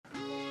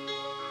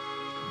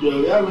Yo,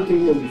 y'all ever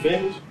think you're gonna be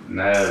famous?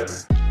 Never.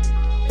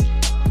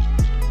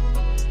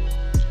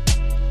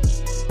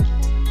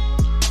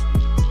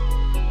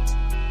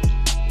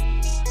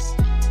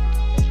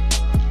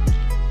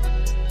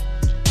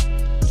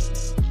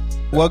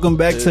 Welcome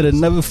back to the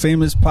Never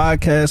Famous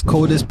Podcast,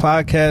 coldest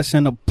podcast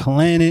on the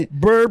planet.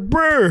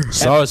 Brr.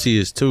 Saucy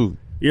is too.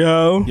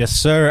 Yo. Yes,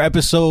 sir.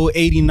 Episode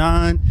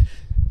 89,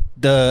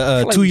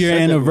 the like 2-year you said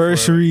that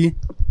anniversary.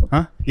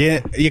 Huh?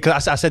 Yeah,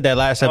 because I said that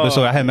last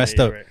episode. I had messed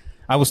up. Right.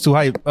 I was too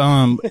hype.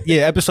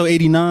 Yeah, episode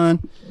 89.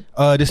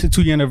 This is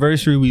 2-year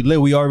anniversary. We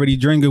lit. We already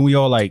drinking. We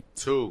all like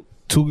two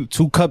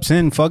cups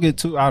in. Fuck it,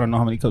 two. I don't know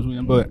how many cups we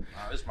in, but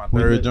This is my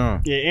third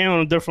John. Yeah, and on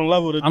a different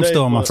level today. I'm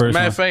still on my first Matter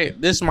one. of fact,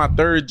 this is my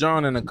third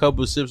John and a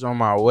couple sips on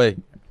my way.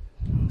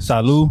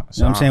 Salud. You know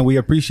what I'm saying? We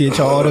appreciate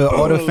y'all,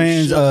 all the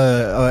fans,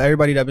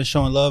 everybody that been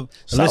showing love,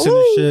 the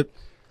listenership,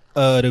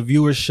 the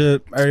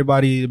viewership,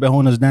 everybody that been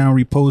holding us down,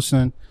 reposting.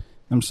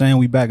 You know what I'm saying?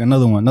 We back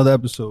another You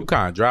episode.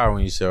 kind of dry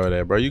when you say all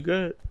that, bro. You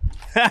good?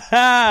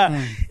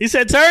 He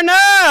said, turn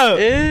up.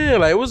 Yeah,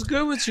 like what's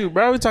good with you,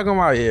 bro? We talking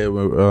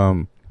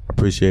about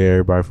appreciate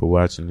everybody for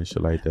watching and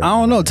shit like that. I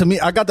don't know. To me,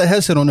 I got the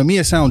headset on. To me,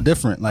 it sound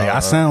different. Like I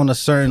sound a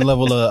certain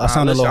level of. I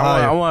sound a little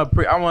higher.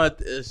 I want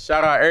to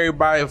shout out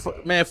everybody.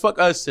 Man, fuck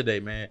us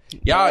today, man.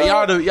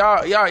 Y'all the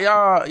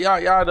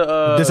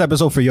This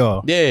episode for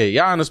y'all. yeah,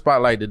 y'all in the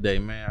spotlight today,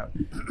 man.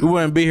 We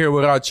wouldn't be here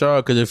without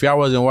y'all because if y'all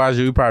wasn't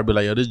watching, we probably be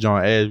like, yo, this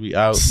joint ass, we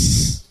out.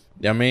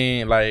 You know what I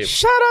mean? Like,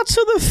 Shout out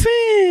to the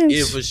fans.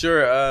 yeah, for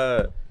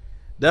sure.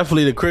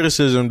 Definitely the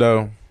criticism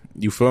though.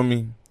 You feel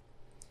me?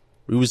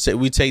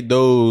 We take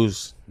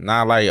those,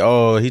 not like,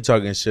 oh, he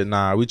talking shit.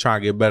 Nah, we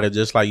trying to get better,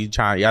 just like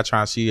y'all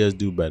trying to see us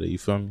do better. You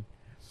feel me?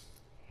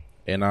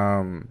 And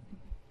I'm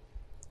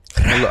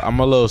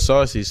a little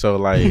saucy, so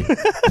like,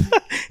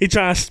 He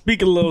trying to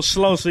speak a little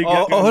slow so you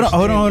can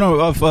Hold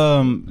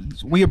on.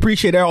 We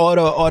appreciate all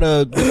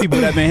the people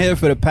that been here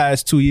for the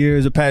past 2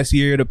 years, the past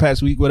year, the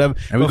past week, whatever.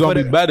 and we're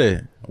gonna be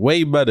better,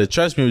 way better.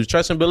 Trust me,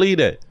 trust and believe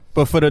that.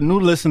 But for the new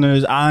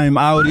listeners, I'm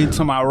Audi.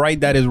 To my right,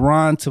 that is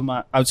Ron. To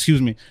my, excuse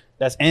me,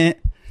 that's Ant.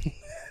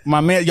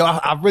 My man, yo,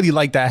 I really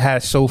like that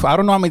hat. So I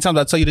don't know how many times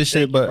I tell you this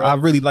shit, but I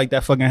really like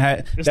that fucking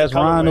hat. It's That's the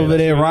color, Ron man. over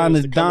there. That's Ron really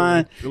is the color.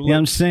 dying. The You know what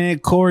I'm saying?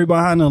 Corey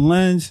behind the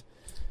lens.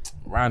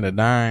 Round the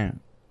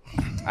dime.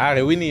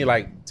 Alright, we need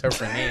like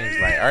tougher names.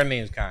 Like our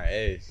names kind of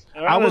ass.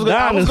 I was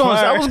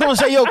gonna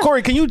say, yo,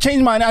 Corey, can you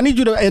change mine? I need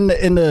you to in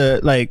the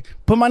like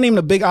put my name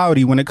to Big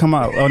Audi when it come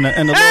out in the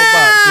little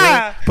box.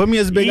 Yeah? Put me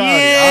as Big Audi.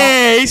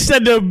 Yeah, he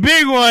said the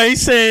big one. He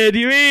said,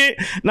 you ain't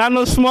not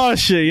no small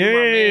shit. My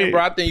man, Yeah,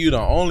 bro, I think you the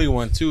only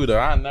one too, though.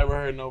 I never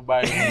heard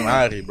nobody named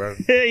Adi, bro.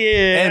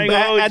 yeah. And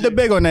add the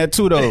big on that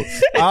too, though.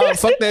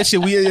 Fuck that shit.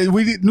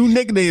 We need new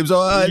nicknames.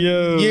 Yo.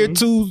 Year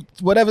 2,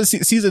 whatever,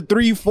 season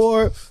 3,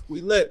 4,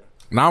 we lit.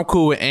 Now I'm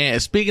cool with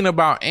Ant. Speaking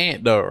about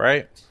Ant though,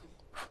 right?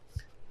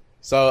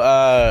 So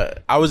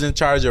I was in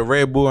charge of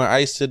Red Bull and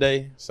Ice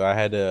today, so I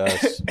had to.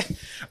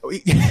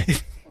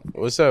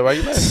 What's up? Why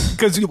you laughing?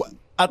 Because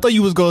I thought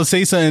you was gonna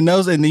say something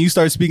else, and then you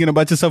start speaking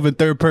about yourself in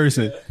third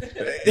person.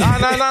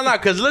 No.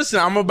 Because listen,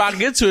 I'm about to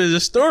get to it. It's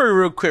a story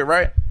real quick,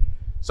 right?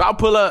 So I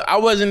pull up. I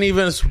wasn't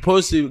even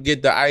supposed to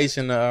get the ice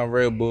in the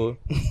Red Bull,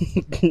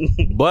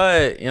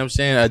 but you know what I'm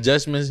saying,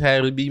 adjustments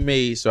had to be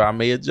made. So I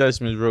made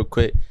adjustments real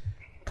quick.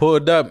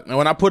 Pulled up, and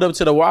when I pulled up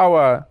to the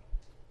Wawa,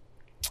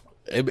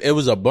 it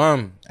was a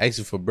bum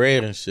asking for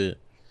bread and shit.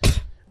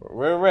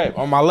 Right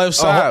on my left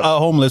side. A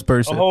homeless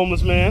person. A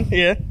homeless man.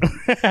 Yeah.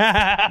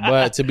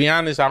 But to be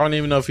honest, I don't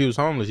even know if he was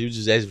homeless. He was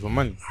just asking for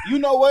money. You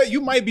know what?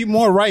 You might be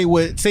more right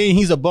with saying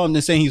he's a bum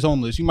than saying he's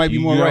homeless. You might be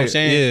more You know right. what I'm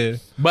saying? Yeah.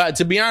 But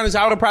to be honest,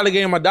 I would have probably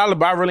gave him $1,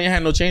 but I really ain't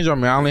had no change on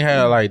me. I only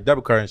had like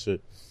debit card and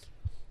shit.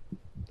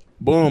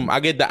 Boom! I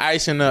get the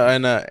ice in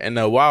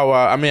the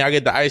Wawa. I mean, I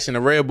get the ice in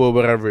the Red Bull,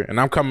 whatever. And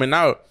I'm coming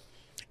out,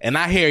 and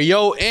I hear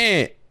yo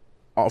Ant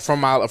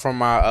from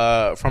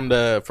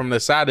the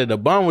side of the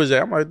bum was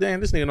there. I'm like,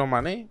 damn, this nigga know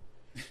my name.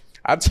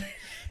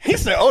 He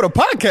said, "Oh, the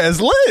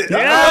podcast lit."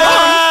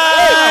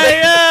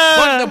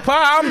 Fuck the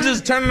pot. I'm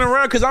just turning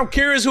around because I'm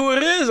curious who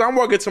it is. I'm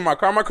walking to my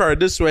car. My car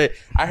this way.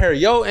 I hear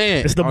yo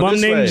Ant. It's the on bum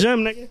this named way. Jim,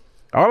 nigga.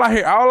 All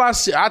I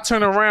see, I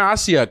turn around, I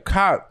see a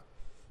cop,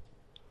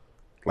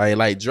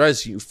 like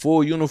dressed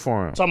full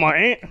uniform. Talking about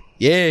Ant?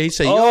 Yeah, he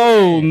said, yo.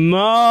 Oh, Ant.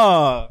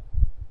 no.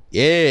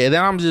 Yeah, and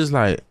then I'm just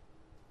like,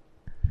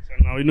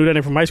 No, you knew that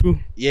name from high school?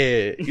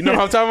 yeah, you know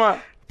what I'm talking about?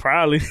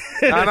 Probably.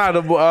 Nah,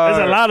 There's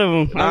a lot of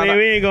them. nah, I mean, nah.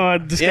 we ain't going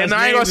to discuss Yeah, no,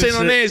 I ain't gonna names say and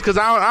no shit. names because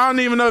I don't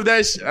even know if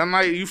that's. I'm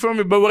like, you feel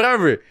me? But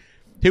whatever.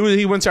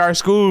 He went to our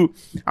school.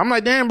 I'm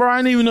like, damn, bro, I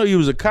didn't even know you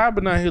was a cop.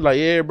 But now he's like,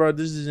 yeah, bro,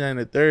 this is in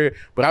the third.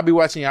 But I be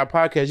watching y'all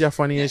podcast. Y'all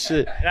funny as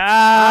shit. We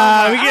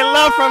get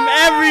love from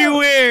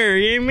everywhere.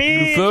 You know what I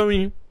mean? You feel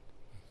me?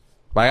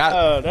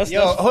 Like That's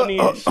funny.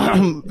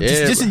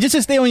 Just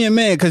to stay on your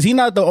man, because he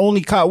not the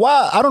only cop.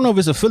 Why? I don't know if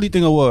it's a Philly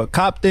thing or a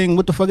cop thing.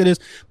 What the fuck it is?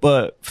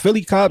 But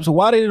Philly cops,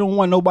 why they don't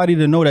want nobody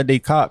to know that they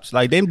cops?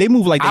 Like they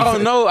move like I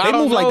don't know. They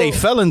move like they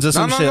felons or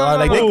some shit.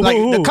 Like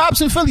the cops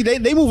in Philly,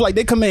 they move like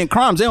they commit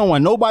crimes. They don't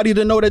want nobody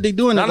to know that they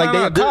doing it. Like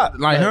they a cop.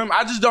 Like him,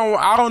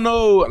 I don't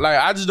know. Like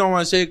I just don't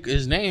want to say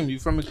his name. You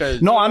feel me?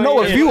 Because no, I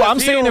know a few. I'm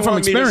saying it from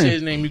experience.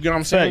 His name. You get what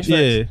I'm saying?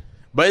 Yeah.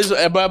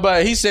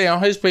 But he say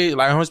on his page,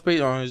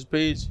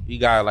 he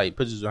got like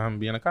pictures of him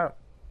being a cop.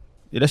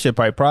 Yeah, that shit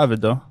probably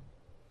private though.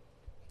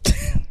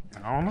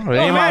 I don't know. It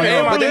don't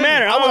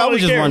matter. I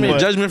was just wondering.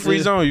 Judgment free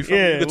zone. You feel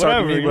me? You can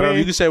talk to me, whatever. Man.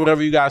 You can say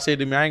whatever you gotta say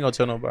to me. I ain't gonna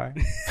tell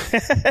nobody.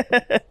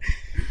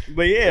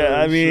 But yeah,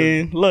 I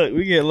mean, look,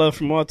 we get love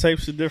from all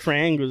types of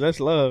different angles. That's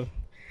love.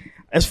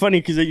 That's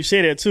funny because you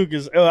say that too.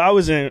 Because I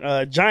was in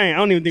Giant. I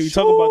don't even think we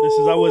talk about this.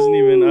 Since I wasn't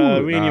even.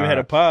 We ain't even had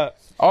a pod.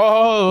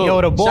 Oh,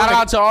 yo, the boy. Shout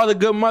out to all the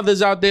good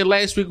mothers out there.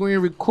 Last week when you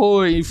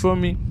record, you feel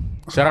me?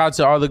 Shout out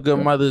to all the good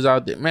mothers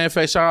out there. Man, in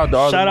fact, shout out to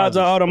all the mothers. Shout out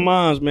to all the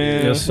moms,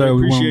 man. Yes, sir.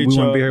 We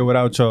wouldn't be here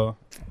without y'all.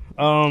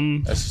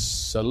 That's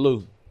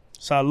salute.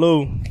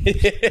 Salute.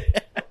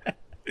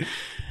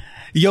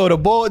 Yo, the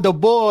boy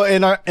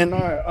in our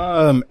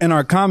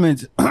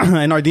comments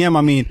in our DM.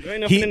 I mean, There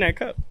ain't nothing in that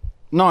cup.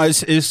 No,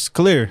 it's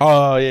clear.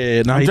 Oh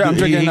yeah, no, he got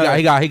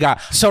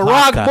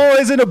Ciroc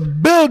boys in the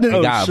building.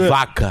 He got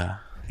vodka.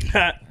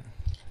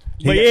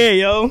 But yeah,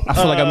 yo. I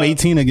feel like I'm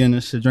 18 again.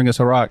 This shit, drinking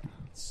Ciroc.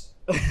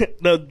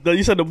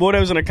 You said the boy that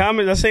was in the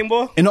comments, that same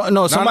boy?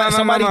 No,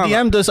 somebody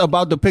DM'd us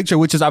about the picture,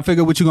 which is I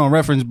figured what you gonna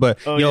reference, but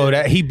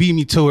that he beat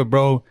me to it,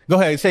 bro.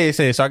 Go ahead, say it,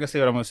 so I can say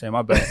what I'm gonna say.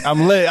 My bad.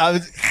 I'm lit. I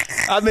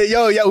mean,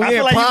 yo, we I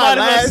feel like you might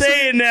as well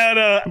say it now,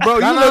 though. Bro,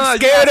 you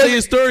look scared of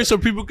your story so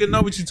people can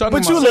know what you're talking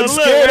but about. But you look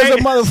scared as a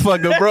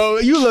motherfucker, bro.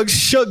 You look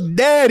shook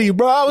daddy,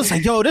 bro. I was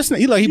like, yo, this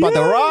he about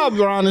to rob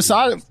you around the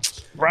side.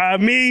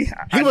 Rob me?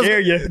 I dare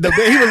you. He was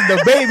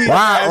the baby.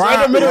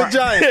 Right in the middle of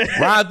Giant.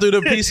 Ryan through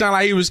the piece sound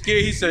like he was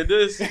scared. He said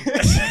this.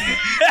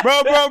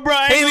 Bro.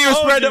 I ain't even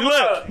spread the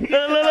look.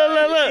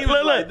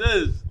 Look. Like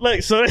this.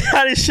 Look, so that's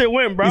how this shit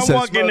went, bro. I'm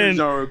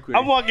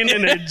walking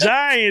in a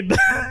Giant.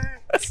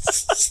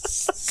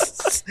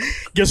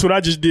 Guess what I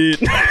just did?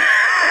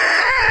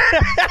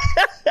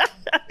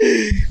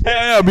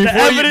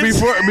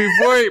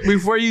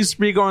 Before you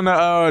speak on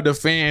the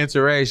fan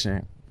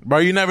interaction, bro,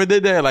 you never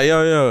did that. Like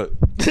yo,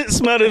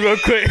 smell this real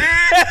quick.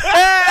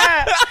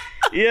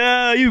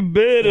 Yeah, you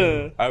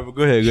better. All right,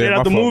 go ahead. Shit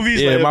out the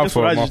movies. Yeah, like, my that's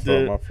what I fault. just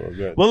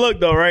did. Well, look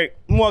though, right?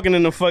 I'm walking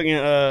in the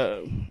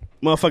fucking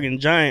motherfucking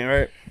Giant,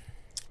 right?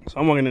 So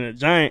I'm walking in a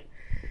Giant.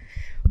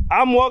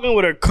 I'm walking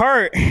with a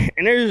cart,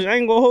 and I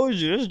ain't gonna hold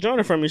you. This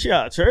joint from me, she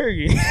got a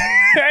turkey,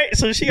 right?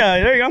 So she got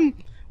a turkey. I'm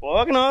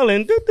walking all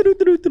in.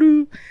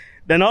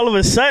 Then all of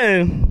a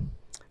sudden,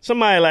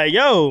 somebody like,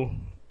 "Yo,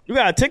 you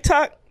got a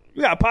TikTok?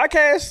 You got a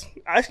podcast?"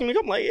 Asking me,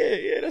 I'm like, yeah.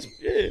 You're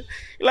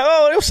like,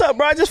 oh, what's up,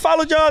 bro? I just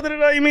followed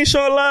y'all. You mean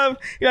showing love?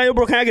 You're like, yo,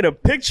 bro, can I get a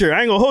picture?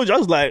 I ain't gonna hold you. I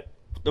was like,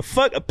 the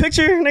fuck, a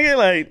picture, nigga?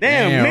 Like,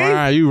 damn, man.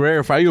 Ryan, you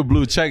verified. You a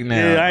blue check now.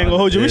 Yeah, I ain't gonna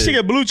hold you. We should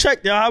get blue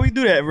check, y'all. How we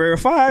do that?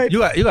 Verified? You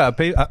gotta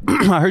pay.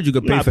 I heard you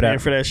could pay for that. Paying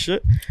for that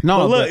shit. No,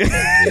 but look,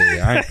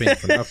 I ain't paying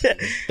for nothing.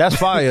 That's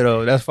fire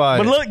though. That's fire.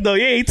 But look though,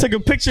 yeah, he took a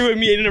picture with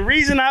me, and the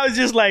reason I was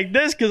just like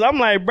this, cause I'm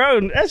like,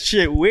 bro, that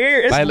shit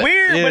weird. It's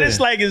weird, but it's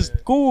like it's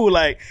cool,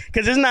 like,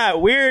 cause it's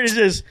not weird. It's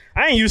just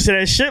I ain't used to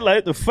that shit. Like,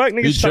 what the fuck,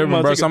 niggas? You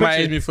tripping, bro?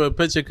 Somebody asked me for a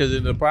picture because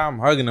of the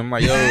problem. I'm hugging them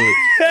like, yo.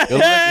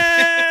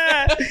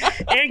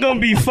 Ain't gonna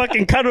be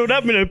fucking cuddled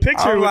up in a picture.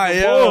 I'm with like,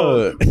 the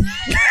yo.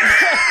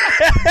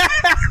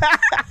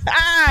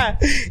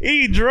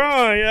 He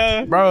drawn,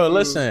 yo. Bro,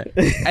 listen.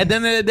 At the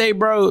end of the day,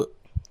 bro,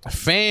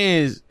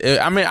 fans.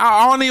 I mean,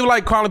 I don't even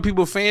like calling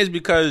people fans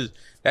because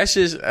that's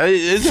just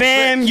it's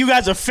fam. You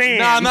guys are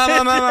fans. No.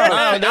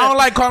 I don't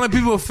like calling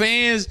people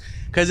fans.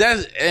 Cause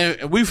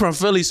we from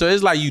Philly, so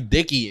it's like you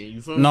dicky.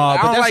 You feel me? No,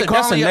 but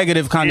that's a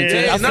negative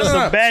connotation. Yeah, it's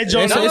a bad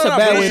joke. It's a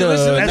bad way to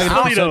that's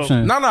funny though.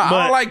 No, I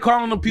don't like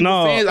calling them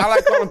people fans. I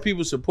like calling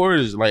people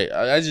supporters. Like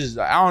I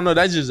don't know.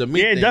 That's just a me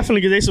thing.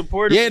 Definitely because they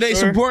support us. Yeah, they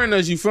supporting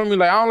us. You feel me?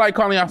 Like I don't like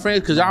calling y'all friends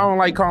because I don't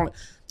like calling.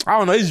 I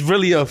don't know. It's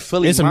really a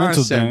Philly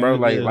mindset, bro.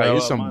 Like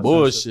it's some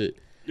bullshit.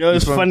 Yo,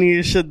 it's funny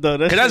as shit though.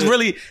 That's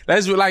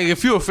like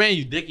if you're a fan,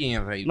 you dicky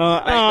and like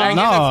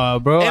no,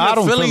 bro. I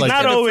don't feel like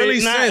not that.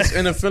 always.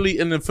 In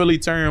the Philly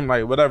term,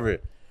 like whatever.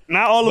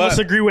 Not all of us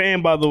agree with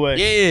Ann, by the way.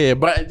 Yeah,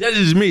 but that's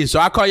just me. So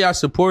I call y'all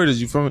supporters.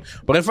 You feel me?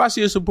 But if I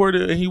see a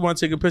supporter and he want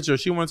to take a picture or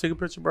she want to take a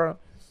picture, bro,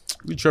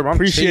 we trip. I'm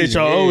appreciate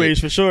y'all always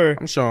for sure.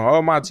 I'm showing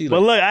all my teeth.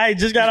 But look, I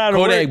just got out of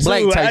work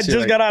too. I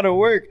just got out of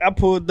work. I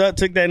pulled up,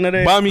 took that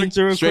another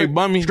picture. Straight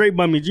bummy. You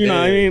know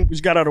what I mean? We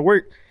just got out of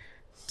work.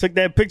 Took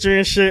that picture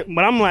and shit,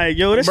 but I'm like,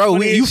 yo, this bro,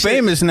 you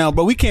famous now,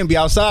 but we can't be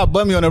outside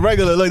bummy on a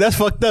regular. Look, that's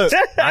fucked up.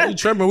 I ain't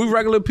tripping. We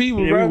regular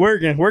people, bro.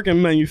 We working,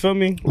 man. You feel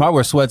me? I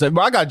wear sweats,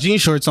 bro. I got jean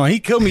shorts on.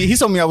 He killed me. He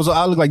told me I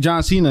look like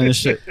John Cena and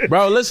shit.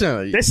 Bro,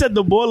 listen. They said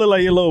the boy look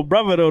like your little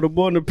brother though. The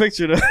boy in the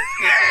picture though.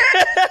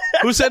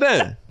 Who said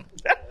that?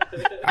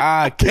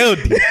 I killed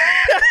you.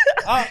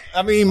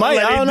 I mean, Mike,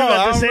 Like, I don't they know. do got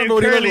I the don't same remember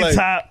what he curly looked like.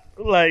 top.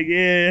 Like,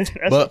 yeah, that's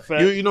a But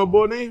fact. you know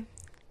boy name?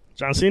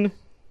 John Cena.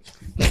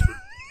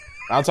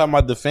 I'm talking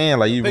about the fan.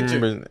 Like you Picture.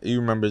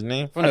 remember his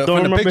name? From I the, don't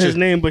from the remember picture. his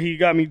name, but he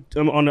got me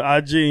on the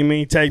IG. I mean,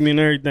 he tagged me and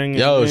everything.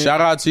 Yo, and, shout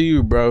out to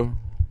you, bro.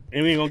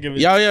 And we ain't gonna give it.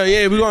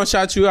 Yeah, we gonna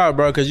shout you out,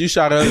 bro, because you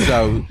shout us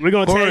out. We're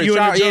gonna tag you in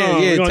the yeah,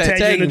 John. yeah, We're gonna tag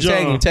you in the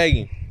John. tag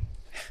him.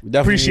 We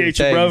definitely Appreciate need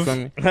to you, tag bro. feel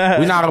me?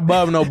 We not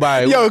above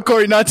nobody. Yo,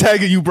 Corey, not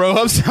tagging you, bro.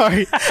 I'm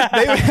sorry.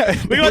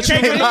 We're gonna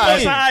tag you in the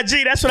post on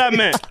IG. That's what I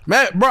meant.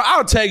 Man, bro,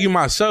 I'll tag you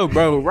myself,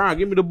 bro. Ron,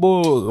 give me the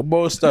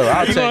bull stuff.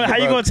 I'll tag How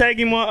you bro. gonna tag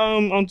him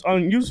on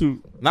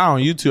YouTube? Not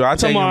on YouTube. I'll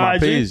tag you on on my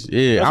IG? page.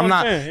 Yeah, That's I'm what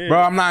not, I'm saying, yeah. bro.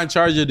 I'm not in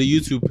charge of the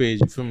YouTube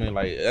page. You feel me?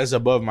 Like that's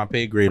above my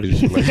pay grade and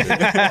shit like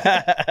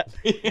that.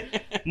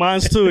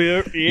 Mine's too.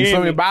 You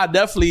feel me? But I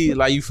definitely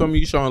like you feel me.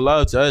 You showing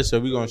love to us, so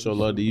we gonna show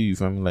love to you. You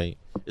feel me? Like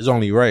it's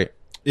only right.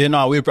 Yeah,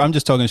 no, I'm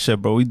just talking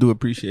shit, bro. We do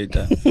appreciate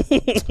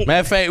that. Matter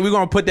of fact, we're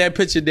gonna put that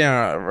picture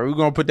down. We're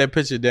gonna put that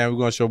picture down. We're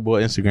gonna show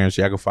boy Instagram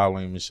so I can follow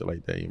him and shit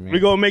like that. You mean? We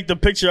gonna make the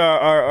picture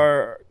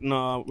our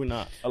no, we're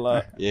not a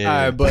lot. Yeah. All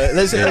right, but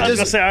let's I was gonna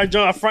just say our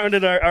John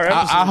fronted our episode.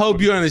 I hope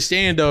you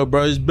understand though,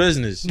 bro. It's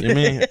business. You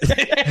mean?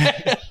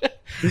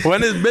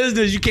 When it's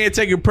business, you can't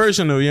take it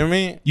personal. You know what I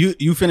mean?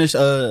 you finish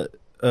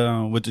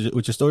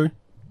with your story.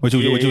 What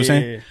you were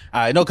saying? Yeah.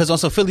 I know, cause on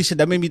some Philly shit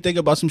that made me think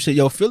about some shit.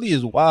 Yo, Philly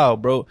is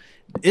wild, bro.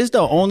 It's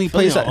the only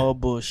place all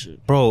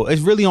bullshit. bro,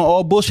 it's really on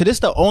all bullshit. It's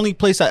the only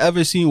place I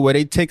ever seen where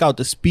they take out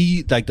the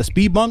speed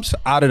bumps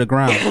out of the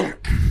ground.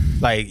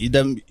 Like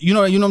them, you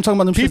know what I'm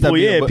talking about. Them shits People, that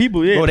be- yeah, but-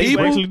 people, yeah, bro, they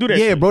people actually do that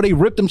Yeah, shit. bro, they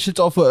rip them shits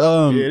off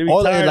of Yeah, they be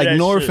all tired of like that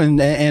North shit. and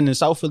in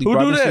South Philly. Who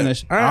bro. do I've been seeing that?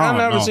 this- I don't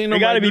never know. seen There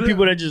nobody. gotta be do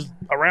people that. that just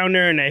around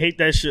there and they hate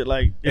that shit.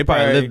 Like They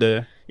probably live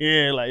there.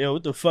 Yeah, like yo,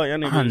 what the fuck, y'all I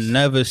niggas.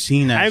 never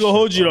seen that. I ain't gonna shit,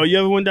 hold you bro. though. You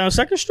ever went down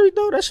Second Street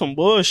though? That's some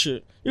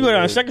bullshit. You go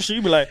down Second Street,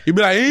 you be like, You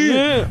be like,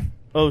 yeah.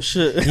 Oh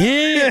shit.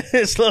 Yeah.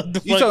 Slow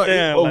the You fuck talk,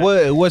 down. oh,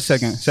 like- what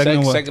second?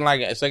 Second what?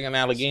 second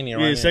Allegheny.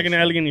 Yeah, Second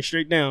Allegheny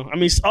straight down. I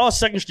mean, it's all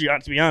Second Street.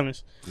 To be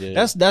honest, Yeah.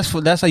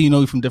 That's how you know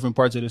you're from different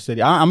parts of the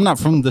city. I'm not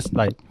from this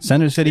like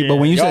center city, but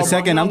when you Yo, said bro,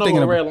 second, you I'm don't know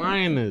thinking what about. Red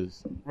Lion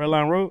is. Red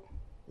Line Road.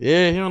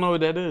 Yeah, he don't know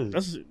what that is.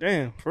 That's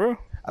damn for real.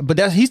 But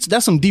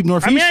that's some deep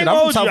northeast I mean, I shit. ain't I'm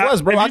gonna from hold you.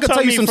 Southwest, bro. If I could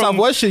tell you me some from-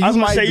 Southwest shit. I was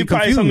You gonna might say be you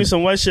probably tell me confused.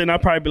 some West shit, and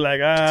I'd probably be like,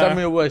 Tell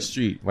me what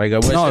street, like a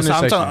West No, so I'm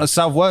intersection. talking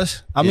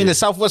Southwest. I mean, Yeah. the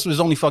Southwest was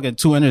only fucking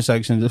 2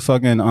 intersections. The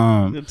fucking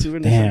The 2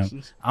 Damn,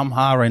 intersections. I'm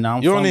high right now.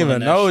 I'm You don't fumbling even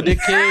that know, shit.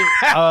 dickhead.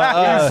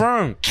 Where you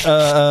from?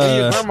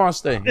 Where your grandma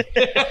stay?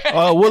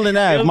 Woodland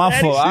Ave. My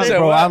Daddy fault, said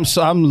bro. what?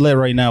 I'm lit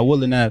right now.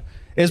 Woodland Ave.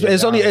 It's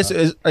Yeah, only nah, it's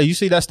you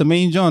see that's the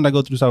main joint that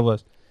go through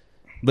Southwest,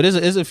 but it's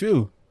a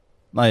few.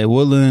 Like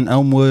Woodland,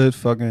 Elmwood,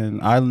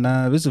 fucking Island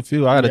Ave. It's a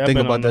few. I gotta Yeah, I've think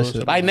been about on that those.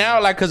 shit. Like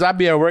now, like, cause I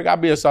be at work, I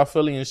be at South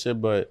Philly and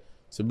shit. But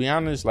to be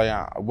honest,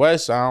 like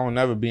West, I don't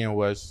never be in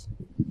West.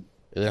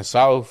 And then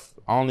South,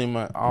 I'm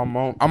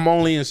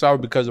only in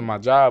South because of my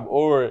job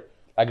or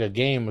like a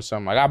game or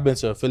something. Like I've been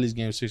to a Phillies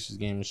game, Sixers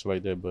game, and shit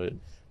like that. But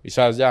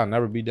besides that, I'll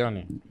never be down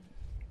there.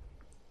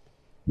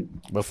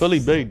 But Philly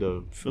big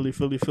though. Philly.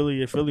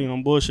 Yeah, Philly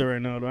on bullshit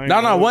right now. Though. I ain't No,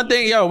 gonna hold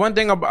one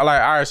thing about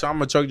like, all right, so I'm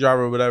a truck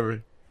driver or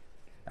whatever.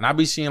 And I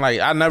be seeing like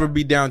I never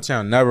be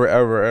downtown, never,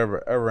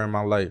 ever in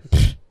my life. you.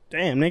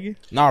 Damn, nigga.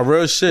 Nah,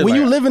 real shit. When like,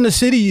 you live in the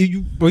city,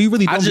 you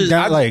really don't be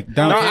down, like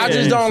down. no, I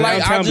just Yeah, don't like. I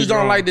downtown just be don't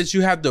wrong. like that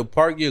you have to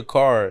park your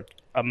car.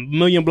 A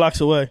million blocks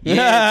away.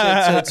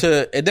 Yeah,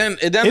 and then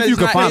If it's you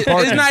can not, find it's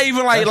parking. not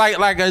even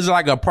like it's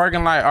like a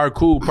parking lot or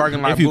cool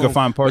parking lot. If you can boom.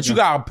 find but you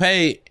parking.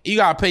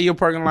 gotta pay your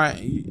parking lot.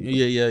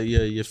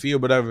 Your fee or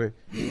whatever,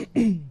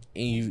 and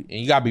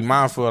you gotta be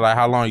mindful of like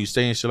how long you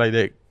stay and shit like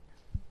that.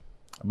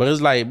 But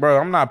it's like, bro,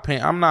 I'm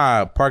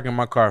not parking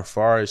my car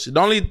far as shit.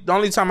 The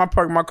only time I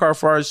park my car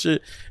far as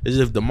shit is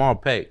if the mall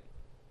packed.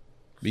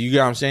 But you get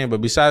what I'm saying?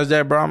 But besides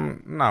that, bro,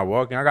 I'm not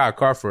walking. I got a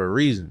car for a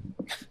reason.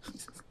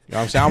 You know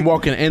what I'm saying? I'm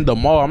walking in the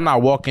mall. I'm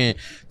not walking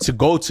to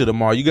go to the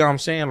mall. You get what I'm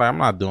saying? Like, I'm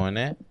not doing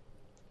that.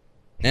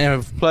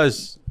 And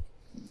plus,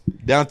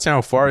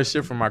 downtown far as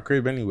shit from my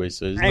crib anyway.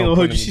 So there's I ain't no gonna point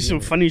hold in you. me See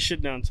doing some it. funny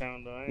shit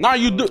downtown though. I ain't No,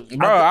 gonna you do, hold you.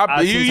 bro.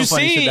 I seen You some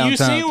funny shit seen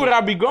downtown, what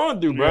I be going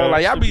through, bro. Yeah,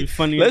 like I shit be be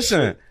funny as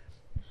listen. shit.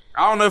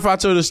 I don't know if I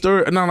told the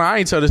story. No, I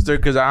ain't told the story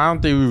because I don't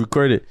think we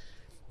recorded.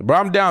 Bro,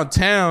 I'm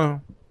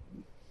downtown,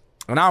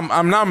 and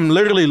I'm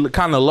literally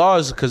kind of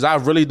lost because I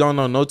really don't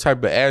know no type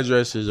of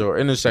addresses or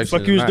intersections.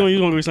 Fuck you was and doing? You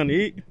was gonna get something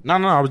to eat? No,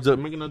 I was just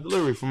making a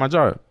delivery for my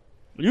job.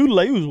 You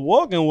was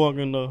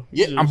walking though.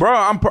 Yeah, You just-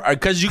 bro,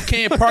 because you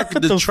can't park the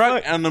the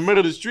truck fuck? in the middle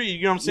of the street.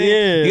 You know what I'm saying?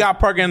 Yeah. You got to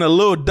park in a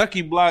little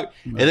ducky block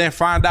and then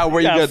find out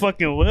where you got got.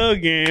 fucking well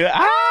game.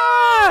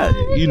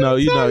 You know.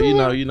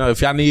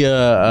 If y'all need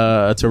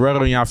a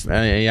Toretto in y'all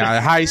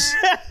heist,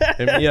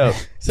 hit me up.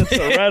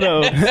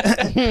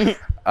 Toretto.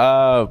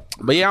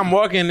 But yeah, I'm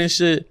walking and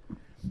shit,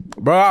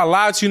 bro. I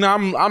lied to you. Now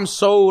I'm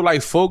so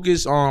like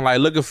focused on like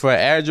looking for an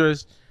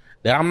address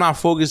that I'm not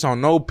focused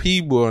on no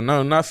people or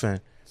no nothing.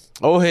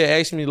 Old head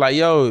asked me like,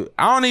 "Yo,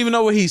 I don't even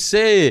know what he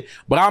said,"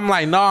 but I'm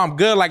like, "No, I'm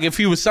good." Like if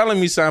he was selling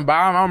me something, but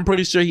I'm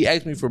pretty sure he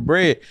asked me for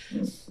bread.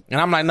 And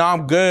I'm like, no,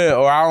 I'm good,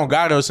 or I don't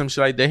got it, or some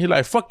shit like that. He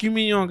like, fuck you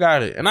mean you don't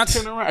got it? And I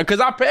turn around because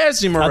I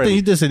passed him already. I think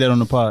he did say that on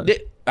the pod.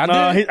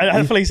 I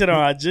feel like he said it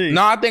on IG.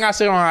 No, I think I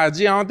said it on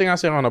IG. I don't think I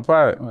said it on the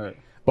pod. Right.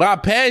 But I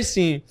passed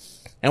him,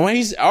 and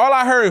when all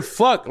I heard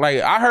fuck, like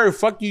I heard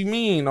fuck you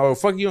mean, or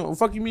fuck you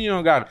mean you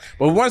don't got it.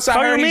 But once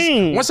I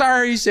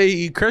heard he say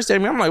he cursed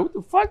at me, I'm like, what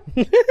the fuck?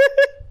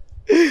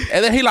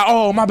 And then he like,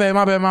 oh my bad.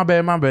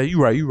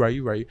 You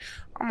right.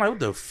 I'm like, what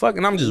the fuck?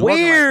 And I'm just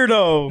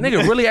weirdo. Like,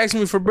 nigga really asking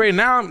me for bread.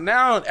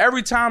 Now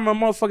every time a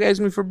motherfucker asks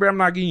me for bread, I'm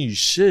not giving you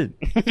shit.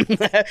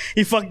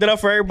 He fucked it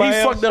up for everybody.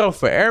 Fucked it up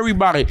for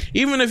everybody.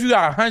 Even if you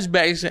got a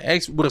hunchback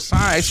with a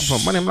sign asking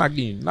for money, I'm not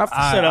giving you nothing.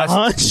 I said a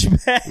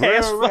hunchback.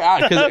 Because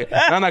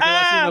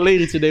I seen a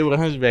lady today with a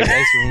hunchback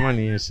asking for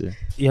money and shit.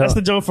 Yeah. That's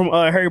the joke from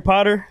Harry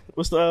Potter.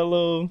 What's the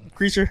little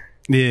creature?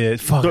 Yeah,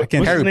 fuck. I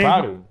can't. Harry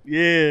Potter.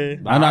 Yeah,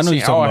 I know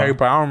you talking about Harry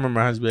Potter. I don't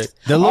remember hunchback.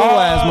 The little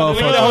ass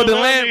motherfucker. Hold the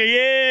lamp.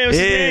 Yeah, what's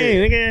his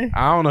name? Nigga?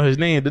 I don't know his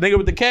name. The nigga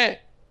with the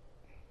cat.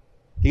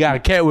 He got a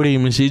cat with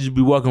him and she just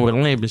be walking with a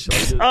lamp and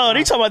shit. Oh,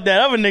 they talking about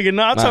that other nigga.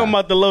 No, I'm talking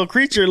about the little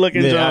creature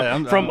looking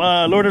John from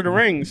Lord of the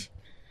Rings.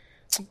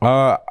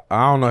 I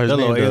don't know his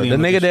name. The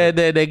nigga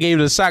that gave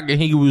the sock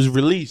and he was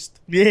released.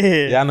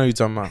 Yeah, I know you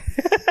talking about.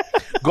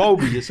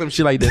 Gobi or some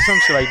shit like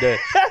that.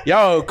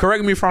 Y'all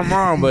correct me if I'm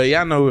wrong, but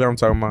y'all know what I'm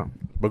talking about.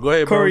 But go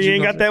ahead, Corey. bro. You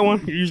ain't got that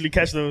one. You usually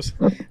catch those.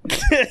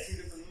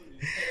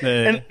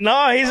 And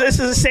no, this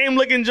is the same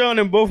looking John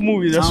in both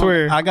movies. I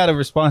swear. I got a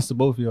response to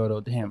both of y'all though.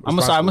 Damn, I'm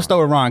gonna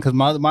start with Ron because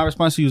my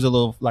response to you is a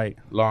little like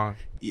long.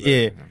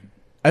 Yeah,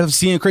 I've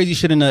seen crazy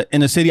shit in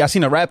the city. I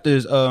seen the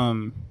Raptors.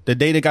 The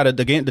day they got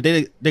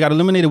they got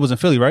eliminated was in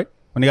Philly, right?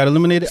 When they got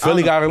eliminated,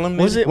 Philly got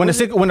eliminated. Was it when the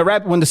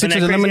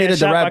Sixers eliminated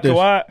the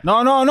Raptors? No.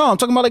 I'm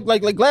talking about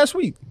like last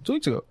week, 2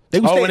 weeks ago.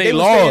 When they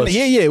lost.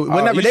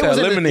 Whenever they was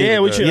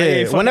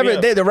eliminated. Whenever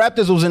the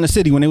Raptors was in the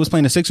city when they was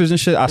playing the Sixers and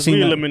shit, I seen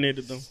we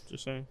eliminated them.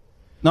 Just saying.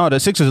 No, the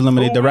Sixers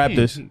eliminated the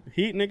Raptors.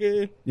 Heat,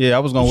 nigga. Yeah, I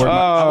was gonna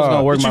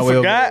work my way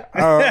over.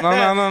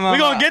 No. We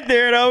gonna get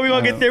there though. We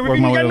gonna get there.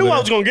 I knew I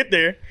was gonna get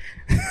there.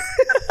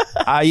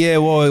 Yeah,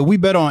 well, we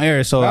bet on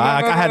air, so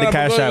I had to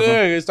cash out.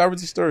 Yeah, start with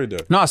the story though.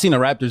 No, I seen the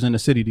Raptors in the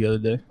city the other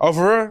day. Oh,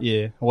 for real?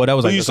 Yeah. Well, that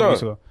was like a couple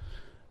weeks ago.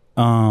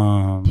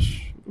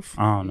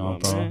 I don't know,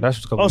 bro. That's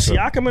just a couple.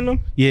 Siakam in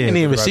them? Yeah. He didn't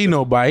even see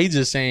nobody. He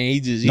just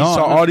saying he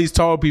saw all these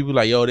tall people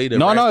like, yo, they the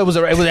No, it was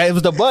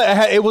the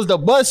bus. It was the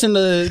bus and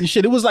the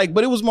shit. It was like,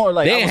 but it was more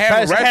like they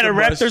had a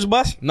Raptors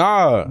bus.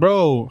 Nah,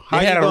 bro.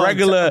 They had a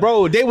regular.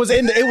 Bro, they was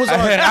in. It was on.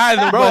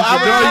 Bro,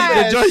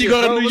 the joint you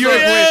go to New York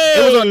with.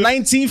 It was on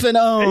 19th and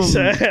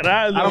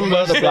I don't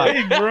know the block.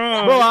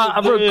 Bro, I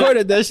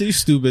recorded that shit. You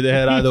stupid. They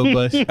had either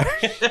bus.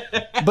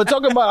 But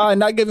talking about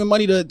not giving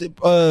money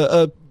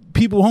to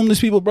homeless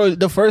people, bro.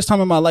 The first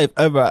time in my life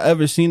I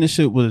ever seen this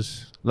shit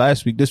was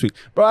this week.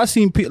 Bro, I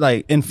seen people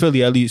like in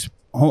Philly at least,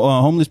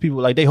 homeless people,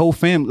 like they whole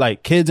family,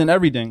 like kids and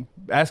everything,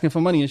 asking for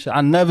money and shit.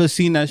 I never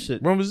seen that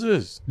shit. When was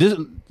this? This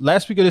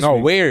last week or this week? No,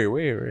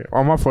 where?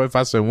 On my fault if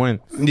I said when.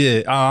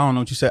 Yeah, I don't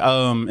know what you said.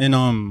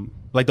 In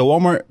like the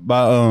Walmart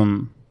by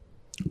on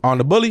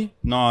the Bully?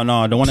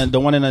 No, the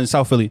one in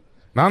South Philly.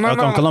 No.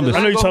 Columbus. I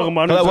know you're talking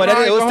about.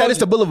 That is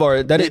the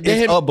Boulevard. That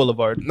is a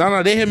Boulevard.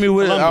 No, they hit me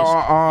with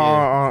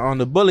on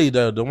the Bully,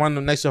 the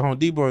one next to Home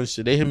Depot and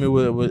shit. They hit me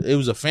with it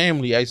was a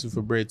family asking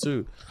for bread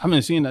too. I've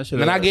been seeing that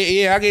shit. And I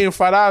gave him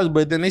 $5,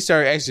 but then they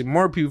started asking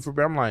more people for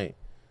bread. I'm like,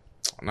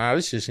 nah,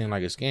 this shit seemed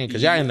like a scam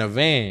because y'all in the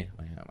van.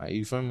 Like,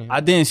 you feel me? I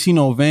didn't see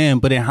no van,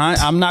 but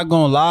I'm not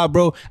gonna lie,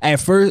 bro. At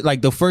first,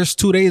 like the first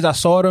 2 days I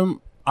saw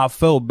them, I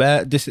felt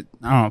bad.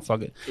 I don't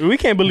fuck it. We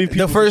can't believe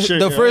people.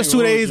 The first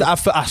 2 days, I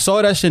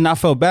saw that shit and I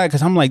felt bad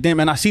because I'm like, damn,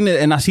 man. I seen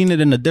it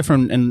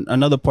in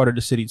another part of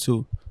the city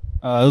too.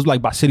 It was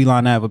like by City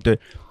Line Ave up there.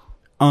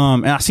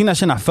 And I seen that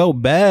shit and I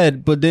felt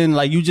bad. But then,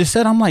 like you just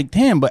said, I'm like,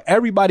 damn. But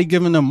everybody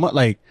giving them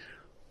like.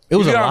 It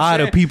was a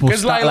lot of people,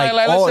 like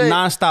all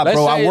nonstop,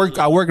 bro.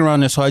 I work around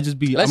this, so I just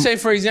be. Let's say,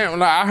 for example,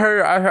 like I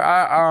heard,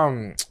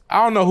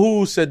 I don't know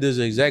who said this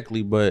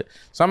exactly, but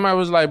somebody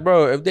was like,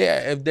 bro, if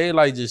they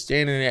like just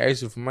standing there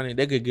asking for money,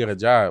 they could get a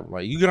job.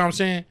 Like, you get what I'm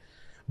saying?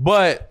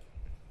 But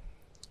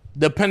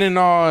depending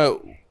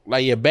on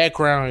like your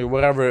background or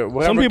whatever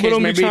some people case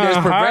don't may be trying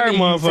to hire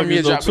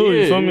motherfuckers though too.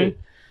 You feel me?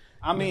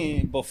 I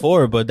mean,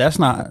 before, but that's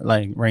not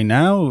like right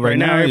now. Right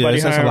now,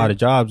 everybody has a lot of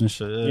jobs and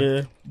shit.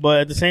 Yeah,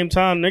 but at the same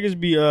time, niggas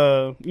be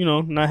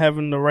not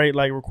having the right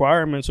like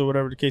requirements or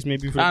whatever the case may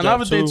be for the job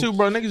another thing too,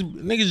 bro.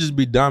 Niggas just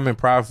be dumb and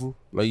prideful.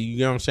 Like, you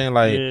get what I'm saying?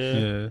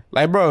 Like,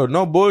 like, bro,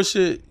 no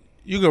bullshit.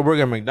 You can work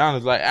at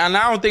McDonald's, like, and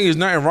I don't think there's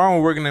nothing wrong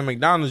with working at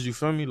McDonald's. You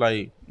feel me?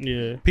 Like,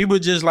 people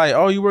just like,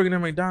 oh, you working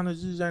at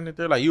McDonald's? This ain't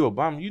there. Like, you a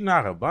bum? You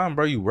not a bum,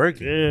 bro. You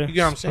working? Yeah, you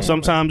get what I'm saying?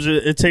 Sometimes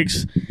it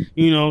takes,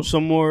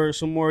 some more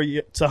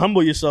to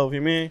humble yourself.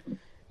 You mean?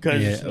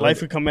 Because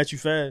life will come at you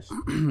fast.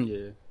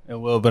 Yeah, it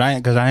will. But I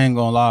ain't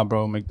gonna lie,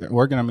 bro.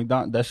 Working at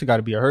McDonald's, that shit got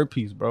to be a hurt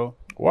piece, bro.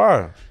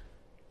 Why?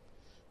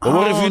 Or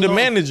what if you don't the know.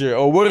 manager?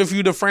 Or what if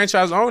you the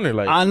franchise owner?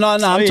 Like, No,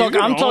 I'm yeah, talking.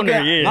 you're I'm the talking.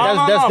 owner, yeah. That's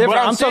No, different. but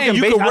I'm I'm saying talking.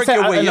 you base- can I work said-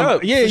 your way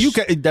up. Yeah, you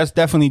can. That's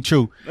definitely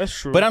true. That's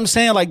true. But I'm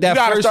saying like that you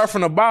gotta first. start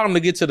from the bottom to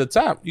get to the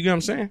top. You get what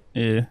I'm saying?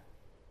 Yeah.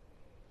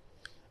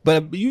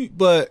 But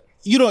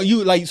you don't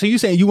like so you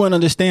saying you wouldn't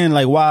understand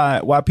like why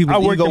people's I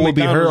worked ego at would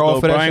be hurt McDonald's, off though,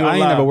 of bro. that I ain't shit. I gonna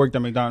ain't lie. never worked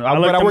at McDonald's. I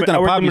But I worked in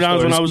a at poppy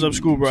McDonald's store. when I was up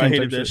school, bro. I Same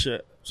hated type that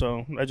shit.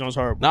 So that joint's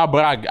horrible. Nah,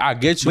 but I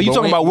get you. But you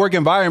talking about work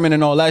environment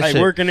and all that Like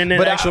shit. working in an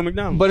but actual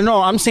McDonald's. But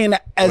no, I'm saying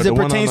that as But it the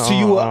one pertains on to the-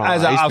 you on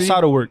as Ice Cream?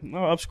 outside of work.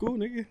 No, up school,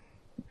 nigga.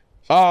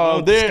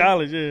 Oh, they're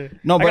College, yeah.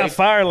 No, I but- got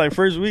fired like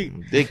first week.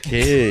 Dick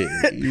kid.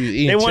 You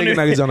eating They chicken wanted-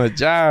 nuggets on a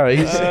job.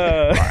 He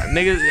said,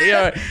 niggas,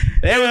 yo,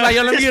 they was like,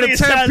 yo, let me get a This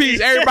 10 nigga piece.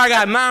 Sazi. Everybody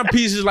got 9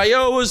 pieces. Like,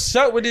 yo, what's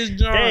up with this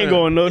joint? They ain't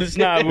gonna notice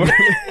now, bro.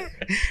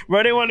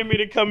 Bro, they wanted me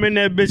to come in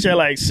that bitch at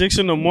like 6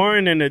 in the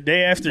morning and the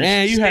day after.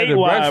 Man, you had the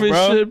statewide, breakfast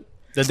bro. ship.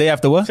 The day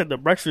after I what? said the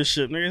breakfast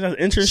ship, nigga. That's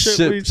internship.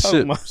 What are you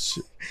talking about?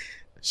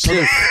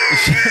 Ship.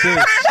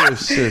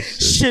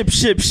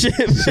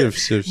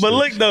 But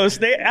look though,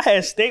 I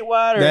had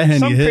statewide That or Henny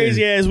some hit.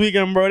 crazy ass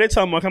weekend, bro. They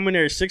talking about coming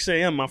there at 6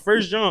 a.m. My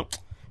first jump,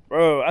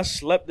 bro. I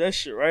slept that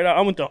shit right out.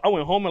 I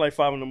went home at like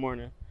 5 in the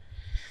morning.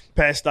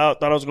 Passed out,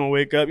 thought I was gonna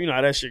wake up. You know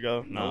how that shit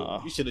go.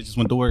 Nah, You should have just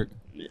went to work.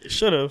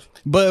 should have.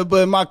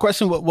 But my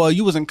question was, well,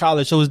 you was in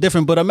college, so it was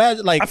different. But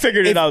imagine like I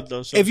figured if- it out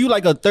though. So. If you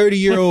like a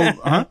 30-year-old,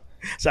 huh?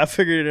 So I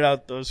figured it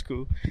out though. It's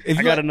cool. If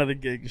I you got like- another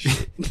gig. And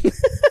shit.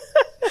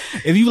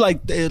 If you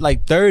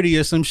like 30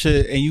 or some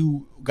shit, and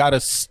you gotta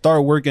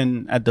start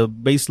working at the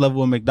base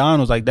level of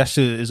McDonald's, like that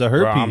shit is a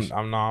hurt Bro, piece.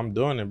 I'm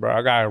doing it, bro.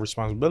 I got a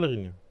responsibility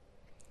now.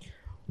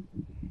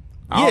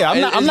 Yeah,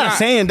 I'm not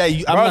saying that.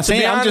 I'm Bro, not to be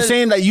saying. I'm just honest-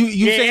 saying that you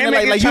Yeah, saying and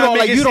that niggas like you try to don't make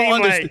like it you don't seem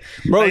understand,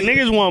 like, bro. Like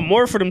niggas want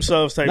more for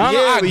themselves. Type. No, shit.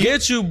 no, Yeah, I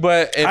get you,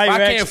 but if I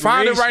can't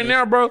find it right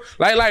now, bro,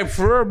 like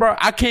for real, bro,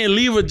 I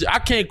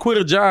can't quit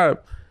a job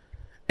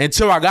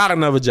until I got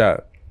another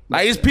job.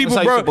 Like it's people,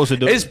 how you bro. supposed to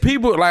do It's it.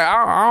 people like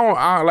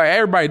I like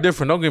everybody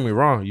different. Don't get me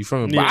wrong, you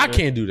feel me? But Yeah. I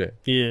can't do that.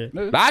 Yeah.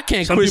 Like, I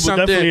can't Some quit people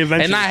something definitely and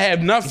eventually- not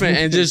have nothing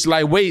and just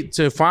like wait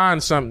to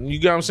find something. You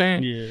get what I'm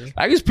saying? Yeah.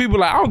 Like it's people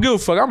like I don't give a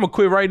fuck. I'm gonna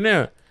quit right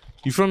now.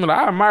 You feel me? Like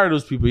I admire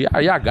those people.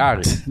 Y'all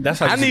got it. That's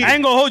how I you- need. I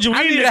ain't gonna hold you. We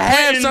I in need the to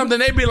have quitting- something.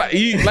 They be like,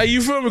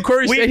 you feel me?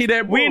 Corey said he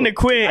that. We in the boy.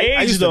 quitting I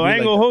age used to though. be I ain't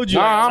like gonna that. hold you.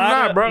 Nah, Like, a I'm lot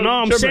not, of- bro. No, You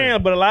I'm tripping.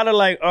 saying, but a lot of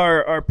like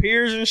our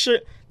peers and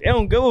shit, they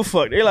don't give a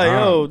fuck. They like,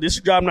 Nah. yo, this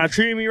job not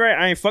treating me right.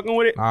 I ain't fucking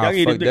with it. Nah, Y'all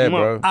need to fuck dick that, them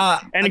bro.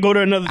 up. And to go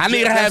to another. I need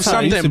to job. have That's how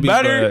it used to something be,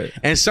 better but-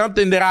 and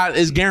something that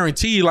is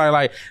guaranteed.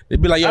 Like they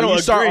be like, I yo, don't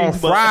you start agree, on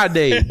but-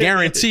 Friday,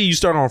 guarantee you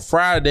start on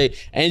Friday,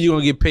 and you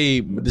gonna get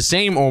paid the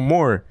same or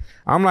more.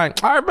 I'm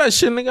like, all right, bet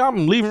shit, nigga,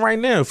 I'm leaving right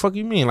now. Fuck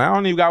you mean? Like I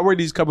don't even gotta work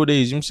these couple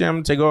days. You know what I'm saying? I'm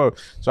gonna take off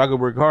so I can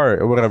work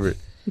hard or whatever.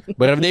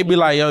 But if they be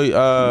like,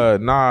 yo,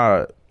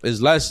 nah,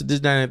 it's less this,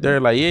 that, and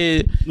third, like, yeah,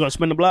 You gonna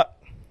spin the block?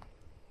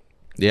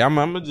 yeah, I'm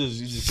gonna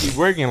just keep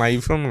working. Like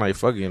you feel me? Like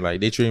fucking,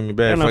 like they treat me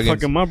bad. And I'm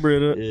fucking my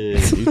bread up. Yeah,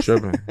 you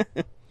tripping.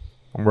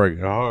 I'm working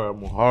hard.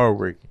 I'm hard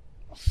working.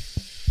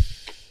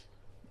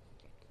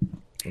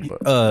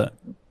 But, nah,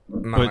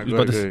 but- go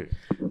but ahead.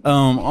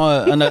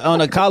 on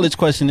the college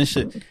question and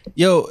shit.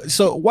 Yo,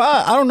 so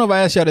why? I don't know if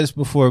I asked y'all this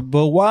before,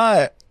 but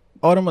why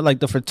all them like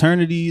the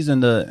fraternities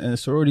and the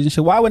sororities and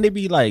shit? Why would they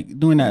be like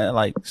doing that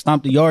like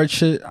stomp the yard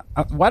shit?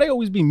 Why they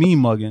always be mean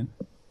mugging?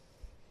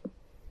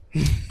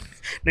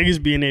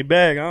 Niggas be in their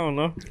bag. I don't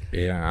know.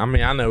 Yeah, I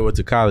mean, I never went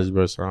to college,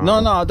 bro. So I don't No,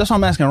 know. no, that's what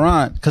I'm asking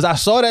Ron because I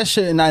saw that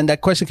shit and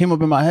that question came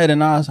up in my head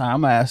and I was like,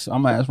 I'm gonna ask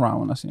Ron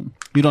when I see him.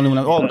 You don't even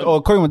know.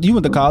 Oh, Corey, you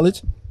went to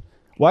college.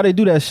 Why they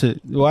do that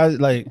shit? Why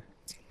like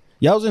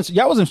y'all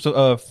was in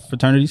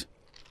fraternities?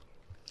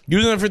 You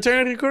was in a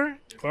fraternity, Corey?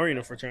 Corey in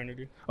a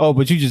fraternity. Oh,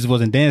 but you just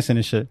wasn't dancing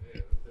and shit.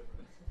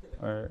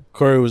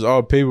 Corey was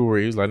all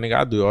paperwork. He was like, nigga,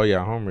 I do all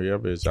y'all homework. Y'all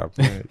better stop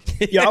playing.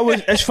 Yeah,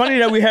 it's funny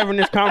that we having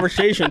this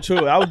conversation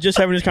too. I was just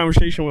having this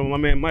conversation with my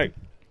man Mike.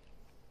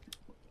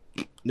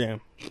 Damn,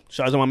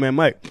 shout out to my man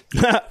Mike.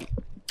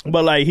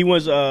 But like he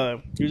was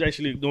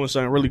actually doing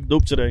something really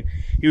dope today.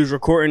 He was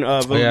recording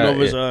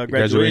Villanova's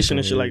graduation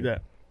and shit like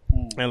that.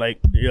 And like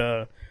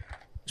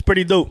it's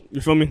pretty dope.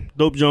 You feel me?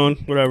 Dope John,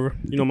 whatever.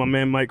 You know, my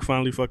man Mike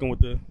finally fucking with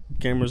the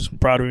cameras.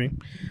 Proud of me.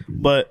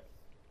 But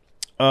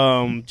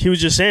he was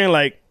just saying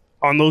like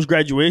on those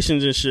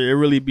graduations and shit, it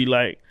really be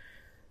like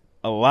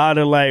a lot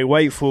of like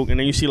white folk, and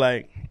then you see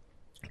like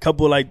a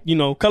couple like, you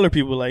know, color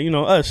people, like, you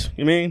know, us,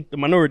 you know what I mean? The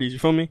minorities, you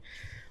feel me?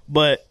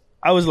 But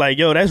I was like,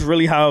 yo, that's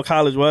really how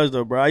college was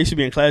though, bro. I used to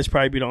be in class,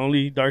 probably be the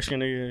only dark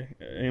skinned nigga,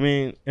 I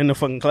mean, in the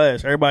fucking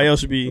class. Everybody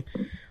else would be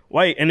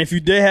white. And if you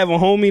did have a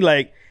homie,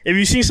 like if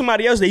you seen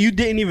somebody else that you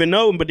didn't even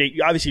know, but they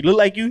obviously look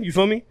like you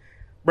feel me?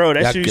 Bro,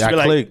 that shit used to be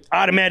like clicked.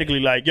 automatically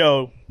like,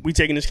 yo, we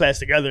taking this class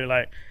together,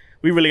 like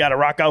we really got to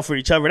rock out for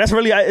each other. That's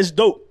really, it's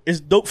dope. It's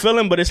dope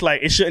feeling, but it's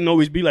like, it shouldn't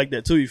always be like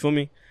that too, you feel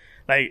me?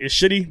 Like, it's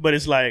shitty, but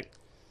it's like,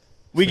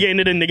 we getting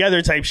it in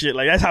together type shit.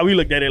 Like, that's how we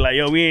looked at it. Like,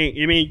 yo, we ain't,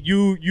 I mean,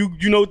 you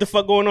know what the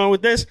fuck going on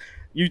with this?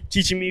 You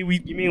teaching me,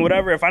 you mean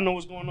whatever. If I know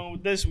what's going on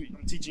with this,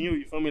 I'm teaching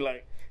you feel me?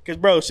 Like, cause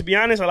bro, to be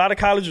honest, a lot of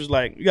colleges,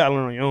 like, you gotta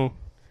learn on your own.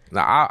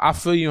 Now, I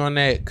feel you on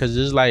that because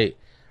it's like,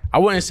 I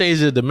wouldn't say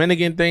it's a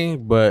Dominican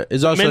thing, but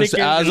it's also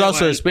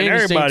a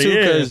Spanish thing too.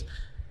 Because,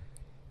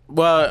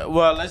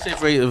 well, let's say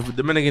for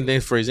Dominican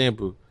things, for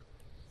example,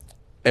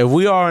 if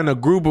we are in a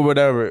group or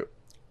whatever,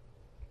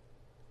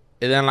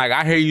 and then like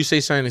I hear you say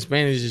something in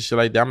Spanish and shit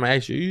like that, I'm gonna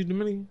ask you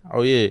Dominican?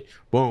 Oh yeah,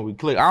 boom, we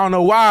click. I don't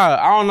know why.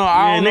 I don't know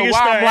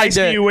why I'm like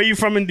that. You, where you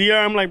from in DR?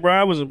 I'm like, bro,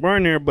 I wasn't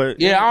born there, but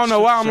yeah, I don't know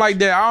why I'm like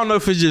that. I don't know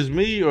if it's just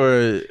me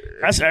or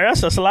that's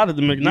a lot of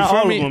Dominicans. Not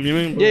all of them. You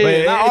mean?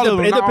 Yeah, not all of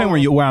them. It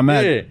depends where I'm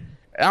at. Yeah.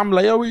 I'm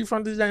like, yo, where you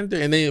from? This and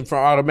that, and then from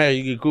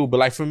automatic you get cool. But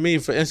like for me,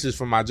 for instance,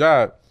 for my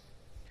job,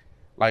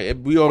 like if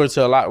we order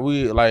to a lot,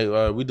 we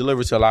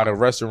deliver to a lot of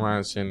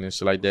restaurants and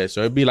shit like that.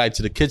 So it'd be like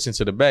to the kitchen,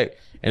 to the back,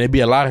 and it'd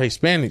be a lot of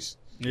Hispanics.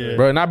 Yeah,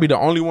 bro, and I'd be the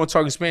only one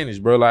talking Spanish,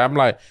 bro. Like I'm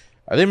like,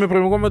 they me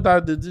preguntan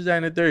cómo this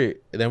and the third,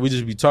 and then we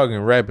just be talking,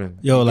 rapping.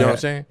 Yo, you like know what I'm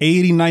saying?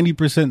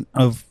 80-90%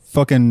 of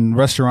fucking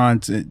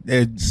restaurants,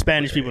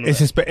 Spanish people.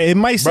 It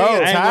might say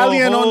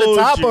Italian on the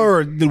top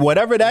or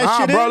whatever that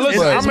shit bro, is.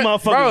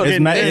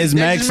 Listen, it's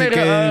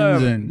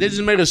Mexicans. They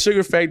just made a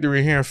sugar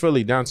factory here in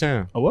Philly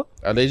downtown. A what?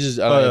 They just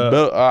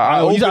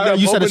opened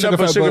up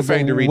a sugar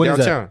factory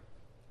downtown.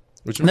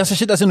 That's the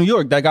shit that's in New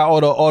York. That got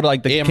all the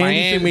like the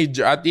Miami.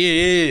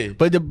 Yeah.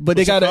 But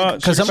they got a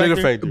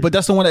but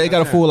that's the one that they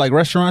got a full like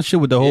restaurant shit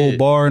with the whole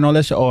bar and all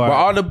that shit. But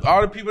all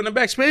the people in the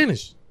back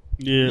Spanish.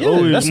 Yeah,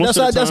 that's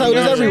how it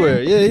is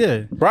everywhere.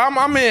 Yeah. Bro,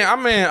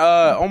 I'm in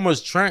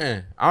almost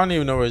Trenton. I don't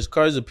even know where it's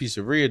called. It's a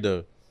pizzeria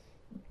though.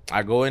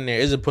 I go in there.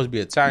 It's supposed to be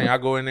Italian. I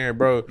go in there,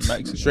 bro.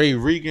 Straight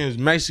Ricans,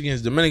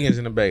 Mexicans, Dominicans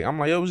in the back. I'm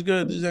like, yo, what's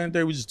good? This ain't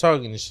there. We just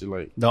talking and shit.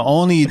 Like the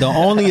only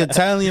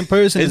Italian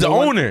person is the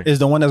owner. Is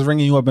the one that's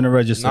ringing you up in the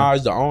register. Nah,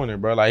 it's the owner,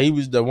 bro. Like he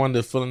was the one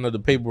that's filling up the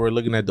paperwork,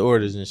 looking at the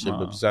orders and shit.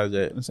 But besides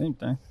that, the same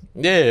thing.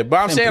 Yeah, but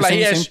I'm saying like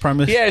he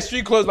had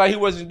street clothes, like he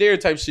wasn't there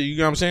type shit. You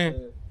know what I'm saying?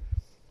 Yeah.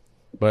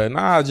 But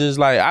nah, just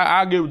like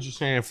I get what you're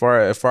saying.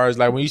 As far as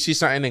like when you see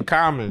something in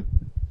common,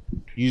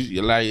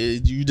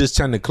 you just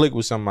tend to click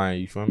with somebody.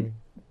 You feel me?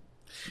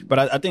 But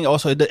I think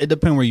also it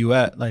depends where you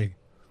at. Like,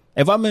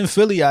 if I'm in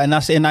Philly and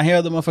I hear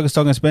other motherfuckers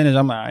talking Spanish,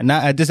 I'm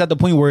like, just at the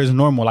point where it's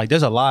normal. Like,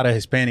 there's a lot of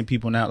Hispanic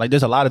people now. Like,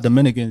 there's a lot of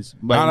Dominicans.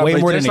 Like, way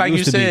more than it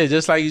used to be.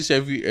 Just like you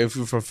said, if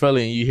you're from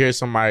Philly and you hear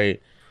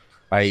somebody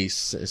like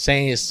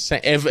saying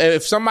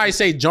if somebody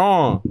say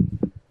John,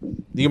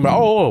 you can be like,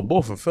 oh,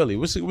 both from Philly.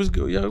 What's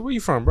good? Yo, where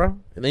you from, bro?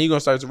 And then you gonna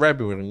start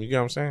rapping with them. You get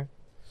what I'm saying?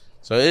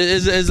 So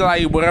it's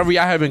like whatever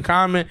y'all have in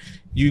common,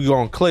 you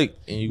gonna click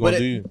and you gonna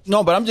do.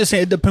 No, but I'm just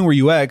saying it depends where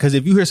you at. Because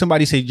if you hear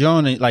somebody say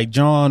John, like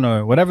John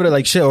or whatever,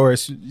 like shit or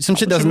some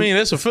shit doesn't mean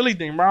it's a Philly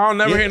thing, bro. I'll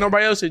never hear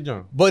nobody else say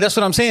John. But that's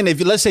what I'm saying.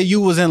 If let's say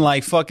you was in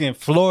like fucking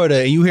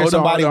Florida and you hear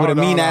somebody with a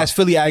mean ass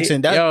Philly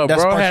accent,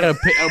 that's bro had a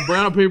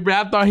brown paper.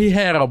 I thought he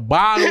had a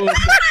bottle.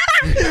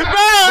 Bro,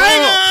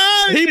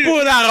 he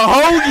pulled out a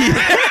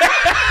hoagie.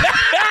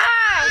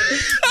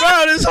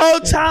 Bro, this whole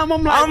time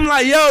I'm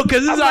like, yo,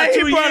 because this is like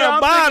 2 years. A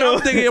bottle.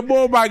 I'm thinking your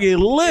boy about to get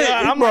lit.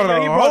 Yeah, he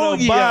brought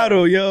a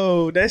bottle,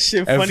 yo. That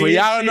shit funny. And for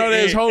y'all know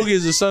there's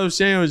hoagies or some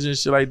sandwich and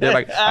shit like that,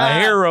 like a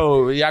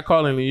hero. Y'all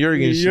call it New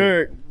York and shit. New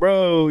York,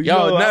 bro.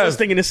 Yo, I was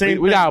thinking the same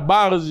thing. We got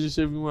bottles and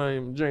shit. If you want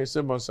to drink,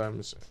 sip on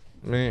something.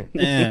 Man,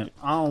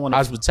 I don't want to.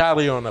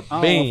 Hospitality on the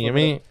bean. I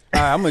mean,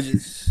 all right, I'm gonna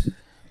just.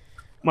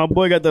 My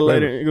boy got the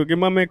lighter. Go get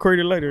my man Corey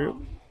the lighter.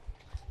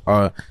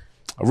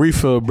 A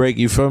refill break,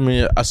 you feel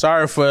me?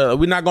 Sorry for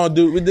we're not gonna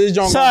do this.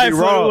 Gonna be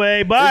raw.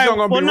 Way, but this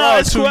gonna be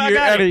raw. 2 year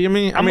edit. You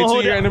mean? I mean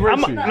 2 year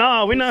anniversary.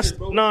 No, we not.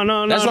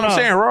 No. That's what I'm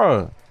saying.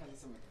 Raw.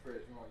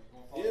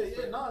 Yeah,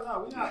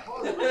 no, we not.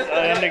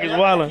 That nigga's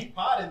wildin'.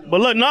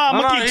 But look,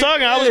 I'm gonna keep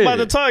talking. I was about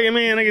to talk. I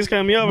mean, niggas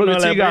cut me up.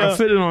 But you gotta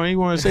fit it on. You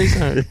want to say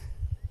something?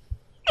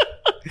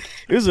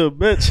 He's a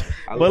bitch.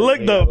 But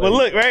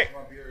look, right?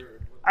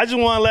 I just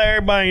want to let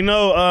everybody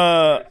know.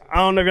 I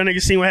don't know if y'all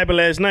niggas seen what happened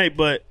last night,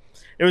 but.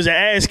 It was an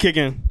ass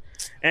kicking.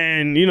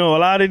 And, you know, a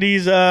lot of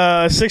these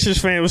Sixers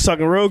fans was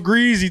talking real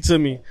greasy to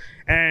me.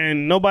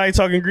 And nobody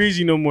talking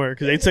greasy no more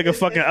because they took a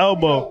fucking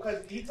elbow.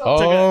 Took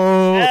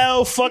a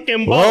L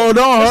fucking bow. Hold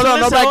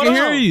on. Nobody can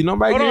hear you.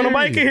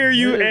 Nobody can hear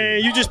you.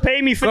 And you just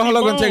paid me 50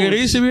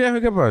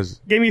 bones.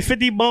 Gave me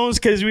 50 bones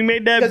because we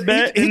made that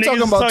bet. He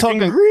talking about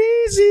talking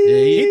greasy.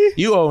 Yeah,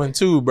 you owing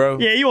 2, bro.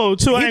 Yeah, you owe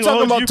 2. I ain't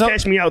gonna hold you.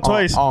 Catch me out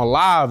twice. On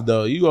live,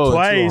 though. You owe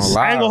twice. 2 on live,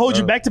 I ain't gonna hold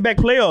you back-to-back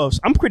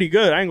playoffs. I'm pretty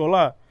good. I ain't gonna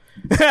lie.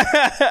 All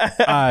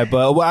right,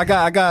 but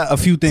I got a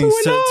few things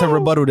to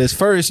rebuttal this.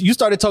 First, you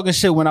started talking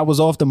shit when I was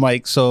off the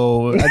mic,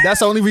 so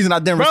that's the only reason I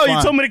didn't respond. Bro,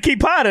 you told me to keep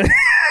potting.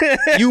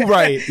 You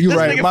right. This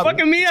nigga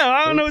fucking me up.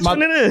 I don't know which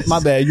one it is. My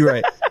bad. You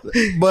right.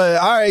 But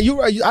all right, you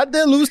right. I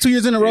did lose 2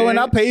 years in a row, and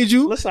I paid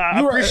you. Listen, I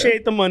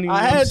appreciate the money. I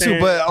had to,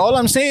 but all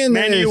I'm saying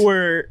is, your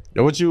word.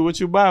 What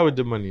you buy with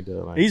the money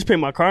though? Like, he's paying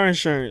my car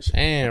insurance.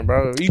 Damn,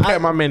 bro, you pay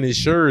my man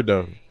insured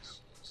though.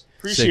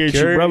 Appreciate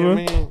you,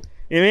 brother.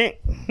 You mean?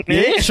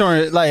 Your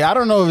insurance, like, I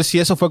don't know if si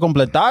eso fue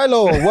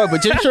completarlo or what,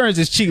 but your insurance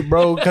is cheap,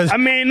 bro. I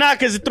mean,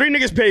 because 3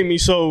 niggas paid me,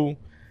 so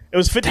it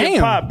was 50 a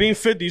pop, being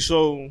 50,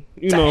 so,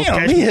 you know.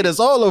 Damn, he hit us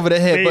all over the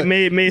head.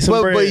 Made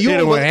some bread. But you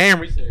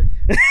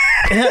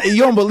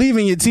don't believe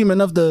in your team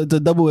enough to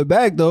double it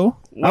back, though.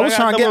 I was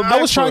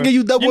trying to get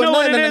you double or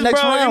nothing in the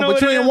next round,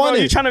 but you didn't want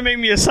it. You trying to make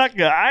me a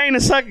sucker? I ain't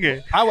a sucker.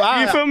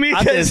 You feel me?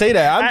 I didn't say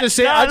that. I'm just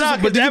saying.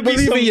 But do you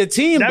believe in your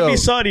team though? That'd be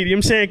salty. You know what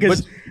I'm saying?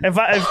 Because if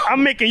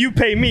I'm making you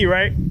pay me,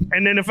 right,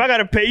 and then if I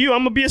gotta pay you, I'm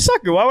gonna be a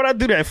sucker. Why would I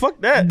do that?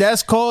 Fuck that.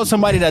 That's called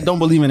somebody that don't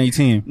believe in a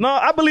team. No,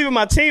 I believe in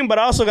my team, but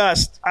I also got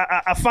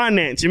I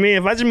finance. You mean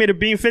if I just made a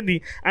bean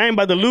 50, I ain't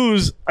about to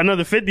lose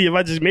another 50. If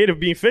I just made a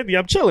bean 50,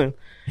 I'm chilling.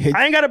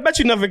 I ain't gotta bet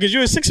you nothing because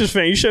you're a Sixers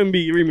fan. You shouldn't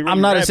be. I'm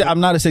not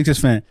a Sixers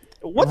fan.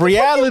 What the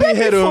reality fuck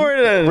you hit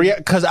him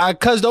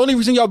because the only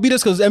reason y'all beat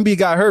us because Embiid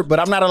got hurt, but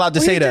I'm not allowed to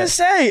say that. Just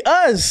say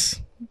us.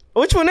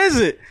 Which one is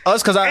it?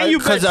 Us because I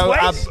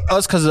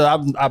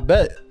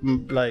bet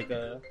like.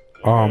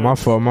 Oh, my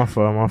fault.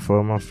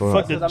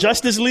 Fuck the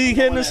Justice League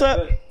hitting us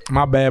up.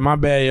 My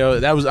bad, yo.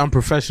 That was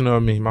unprofessional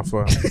of me. My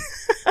fault.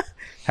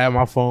 Had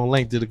my phone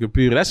linked to the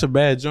computer. That's a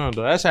bad joint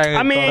though. That's how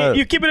I mean,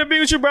 you keep it a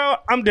big with you, bro.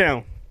 I'm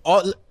down.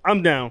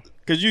 I'm down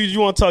because you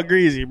want to talk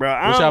greasy, bro.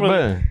 What's y'all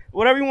betting?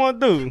 Whatever you want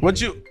to do.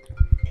 What you?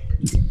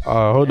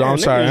 Hold on. I'm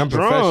sorry. I'm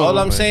professional. All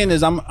I'm saying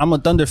is I'm a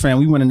Thunder fan.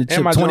 We winning the chip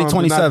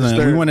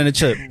 2027. We winning the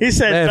chip. He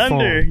said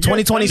Thunder.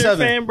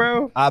 2027, fan,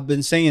 bro. I've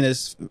been saying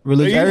this.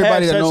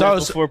 Everybody that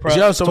knows. So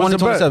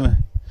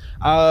 2027.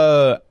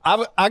 I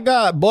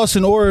got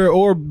Boston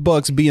or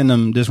Bucks beating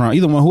them this round.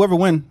 Either one, whoever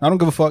win, I don't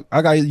give a fuck.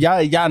 I got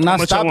y'all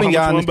not stopping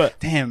y'all.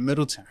 Damn,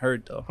 Middleton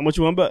hurt though. How much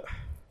you want bet?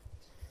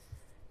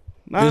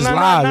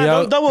 Nah,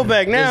 don't double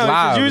back now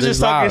because you was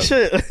just talking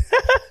shit.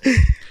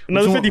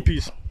 Another 50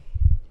 piece.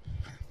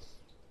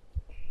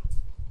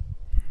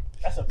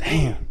 That's a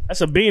bean.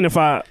 That's a bean.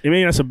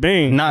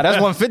 Nah, that's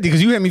 150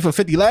 because you hit me for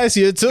 50 last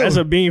year too. That's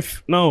a bean.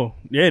 No,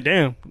 yeah,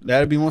 damn.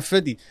 That'd be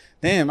 150.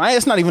 Damn,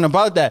 it's not even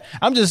about that.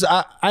 I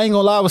ain't gonna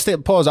lie. I was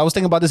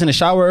thinking about this in the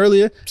shower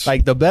earlier,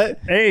 like the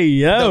bet. Hey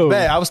yo, the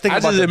bet. I was thinking.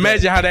 I just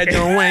imagine how that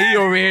joint went. He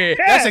over here.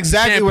 That's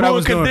exactly what I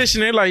was doing.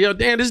 Conditioning, like yo,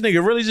 damn, this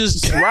nigga really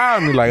just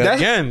robbed me, like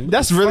again.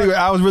 That's really.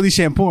 I was really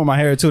shampooing my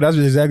hair too. That's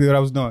exactly what I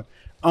was doing.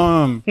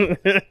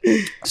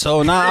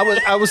 So now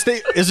I was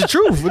thinking. It's the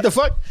truth. What the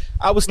fuck?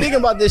 I was thinking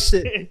about this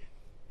shit.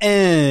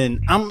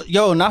 And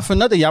not for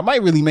nothing. Y'all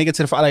might really make it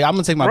to the fight. Like I'm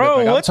gonna take my bet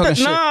back. I'm talking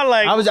shit.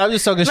 I'm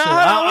just talking shit.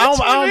 I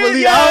don't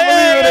believe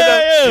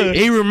it.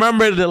 He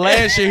remembered the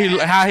last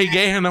year how he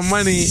gave him the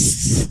money,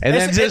 and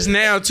then just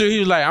now too. He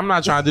was like, "I'm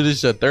not trying to do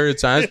this a third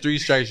time. It's 3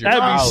 strikes."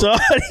 That'd be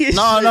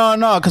sorry.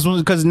 No.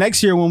 Because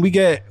next year when we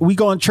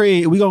gonna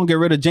trade, we gonna get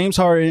rid of James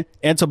Harden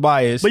and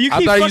Tobias. But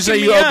I thought you said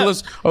you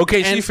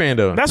OKC fan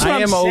though. That's what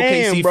I'm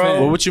saying, OKC bro.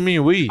 fan. Well, what you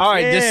mean we? All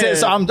right,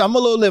 so I'm a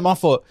little lit. My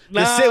fault.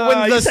 You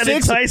said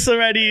it twice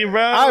already.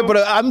 Bro. All right,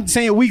 but I'm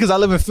saying we because I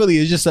live in Philly.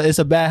 It's just it's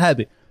a bad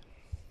habit.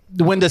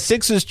 When the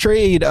Sixers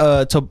trade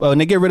when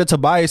they get rid of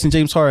Tobias and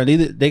James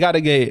Harden, they got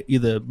to get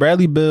either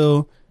Bradley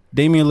Beal,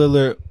 Damian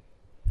Lillard.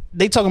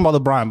 They talking about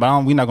LeBron,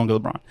 but we're not gonna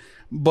get LeBron.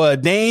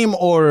 But Dame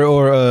or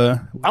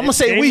I'm gonna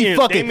say we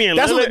fuck it.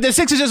 That's what the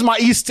Sixers is my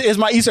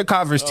Eastern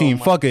Conference team.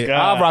 Fuck it,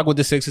 I'll rock with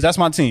the Sixers. That's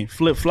my team.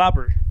 Flip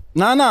flopper.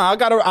 Nah,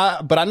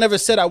 but I never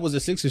said I was a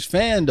Sixers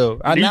fan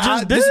though. You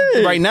just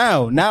did. Right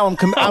now. Now I'm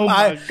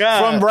my God.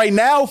 From right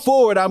now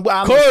forward. I'm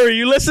Corey,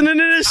 you listening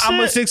to this shit?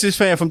 I'm a Sixers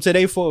fan from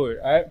today forward.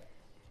 All right.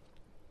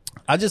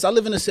 I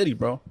live in the city,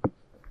 bro.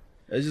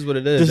 That's just what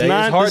it is. It's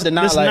hard to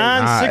not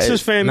like.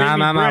 Sixers fan. Nah,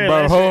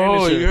 bro.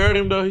 Hold. You heard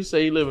him though. He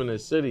said he live in the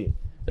city.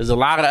 There's a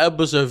lot of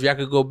episodes. If y'all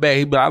could go back,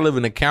 he be like, I live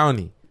in the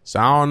county. So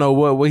I don't know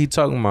what he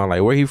talking about.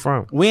 Like where he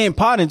from? We ain't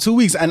pod in 2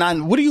 weeks,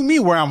 and what do you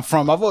mean where I'm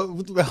from? Hold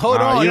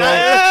on. You know,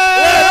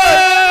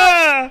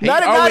 they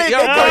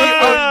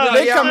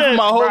come from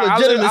my whole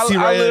legitimacy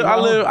right here.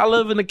 I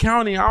live in the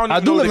county. I don't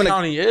even know what the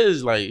county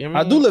is. Like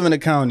I do live in the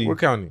county. What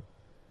county?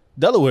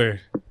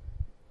 Delaware.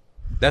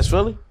 That's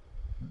Philly?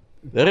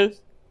 That is?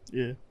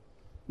 Yeah.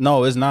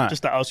 No, it's not.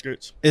 Just the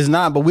outskirts. It's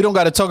not, but we don't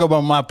got to talk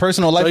about my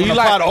personal life on the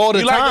pod all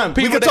the time.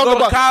 We can talk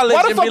about college.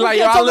 Why the fuck we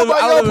can't talk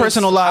about your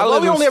personal life? Why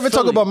we only ever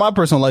talk about my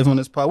personal life on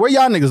this pod? Where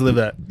y'all niggas live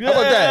at? How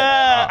about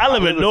that? I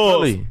live in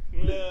North.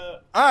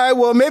 All right,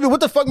 well, maybe what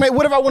the fuck, mate?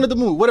 What if I wanted to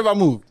move? What if I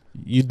moved?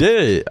 You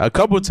did a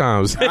couple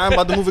times. I'm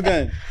about to move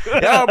again.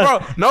 Yo, bro,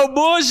 no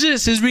bullshit.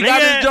 Since we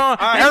got this joint,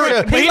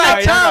 he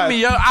like telling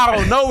me, yo, I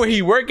don't know where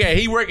he work at.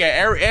 He work at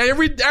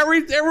every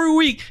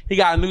week. He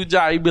got a new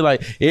job. He be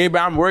like, yeah,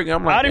 but I'm working.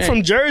 I'm like, I'm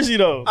from Jersey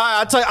though.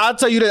 I'll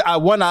tell you that. I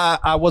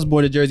was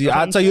born in Jersey.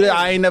 I'll tell you that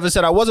I ain't never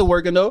said I wasn't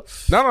working though.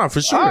 No,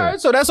 for sure. All right,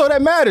 so that's all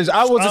that matters.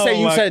 I wasn't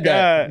saying you said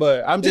that,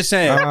 but I'm just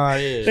saying. As long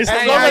as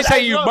I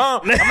say you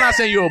bum, I'm not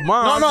saying you a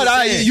bum.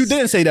 No, you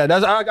didn't say that.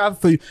 That's I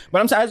feel you.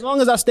 But I'm saying as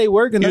long as I stay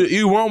working.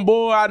 You want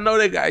boy? I know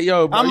they got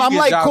yo. Bro, I'm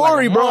like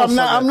Corey, bro. I'm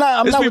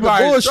not with the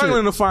bullshit.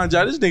 Struggling to find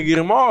job. This nigga get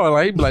them all.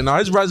 Like he be like, no,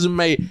 his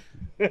resume.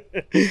 I'm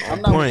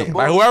not with the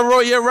like whoever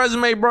wrote your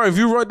resume, bro. If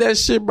you wrote that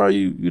shit, bro,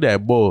 you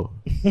that boy.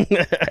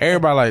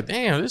 Everybody like,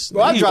 damn, this he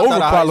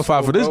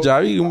overqualified for this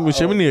job. We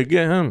need to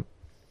get him.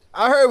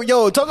 I heard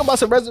talking about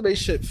some resume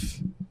shit.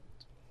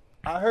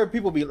 I heard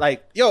people be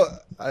like, yo,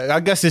 I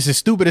guess this is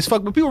stupid as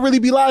fuck, but people really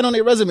be lying on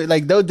their resume.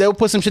 Like they'll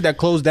put some shit that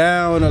closed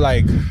down or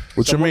like.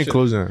 What you mean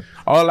close down?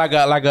 Oh, like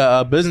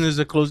a business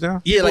that closed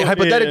down? Yeah, like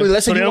hypothetically,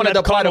 let's say So they you don't wanted to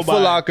have to apply to call Foot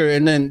nobody. Locker,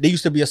 and then there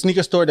used to be a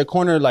sneaker store at the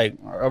corner, like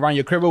around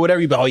your crib or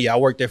whatever. You be, oh yeah, I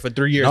worked there for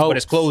 3 years, but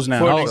it's closed now.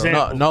 For an No,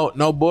 example.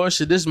 no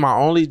bullshit. This is my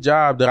only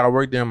job that I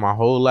worked in my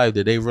whole life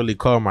that they really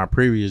called my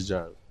previous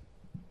job.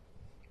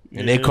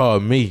 And they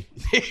called me.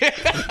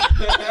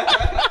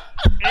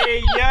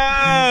 Hey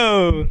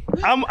yo,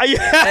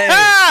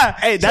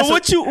 Hey, so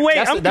what you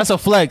wait? That's a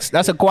flex.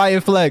 That's a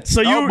quiet flex.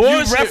 So No you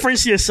bullshit.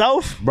 reference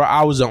yourself? Bro,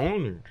 I was the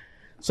owner.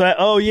 So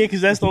oh yeah,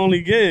 because that's the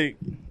only gig.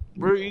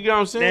 Bro, you get what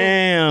I'm saying?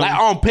 Damn. Like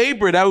on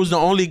paper, that was the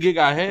only gig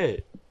I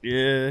had.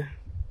 Yeah,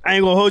 I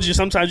ain't gonna hold you.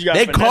 Sometimes you got.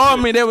 They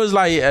called me. They was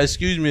like,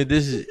 "Excuse me,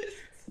 this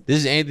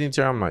is Anthony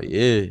Turner." I'm like,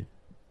 "Yeah."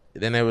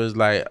 Then they was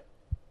like,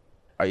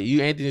 "Are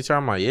you Anthony Turner?"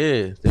 I'm like,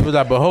 "Yeah." They was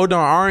like, "But hold on,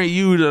 aren't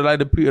you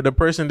the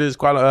person that's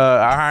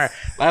hired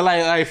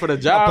like for the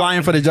job?"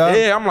 Applying for the job?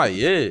 Yeah, I'm like,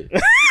 "Yeah."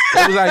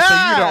 It was like, "So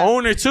you the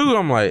owner too?"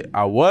 I'm like,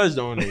 "I was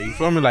the owner." You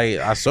feel me? Like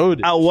I sold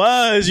it. I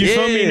was. You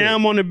feel me? Yeah. Now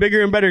I'm on the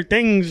bigger and better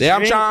things. Yeah,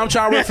 I'm man. trying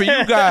to work for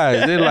you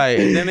guys. They're like,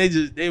 and then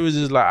they was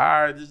just like, all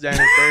right, this that, and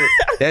the third.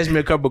 They asked me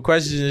a couple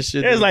questions and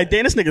shit. It's like,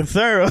 damn, this nigga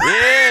thorough.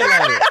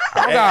 yeah,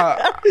 like I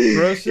got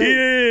real shit.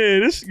 Yeah,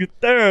 this nigga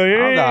thorough. I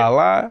don't Yeah. gotta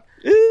lie.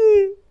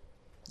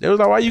 They was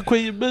like, why you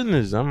quit your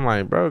business? I'm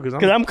like, bro, because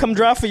Cause I'm come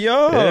drive for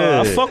y'all.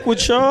 Yeah. I fuck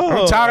with y'all.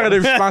 I'm tired of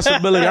the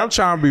responsibility. I'm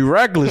trying to be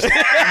reckless.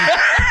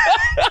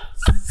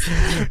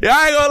 Yeah,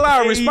 I ain't gonna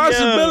lie. Hey,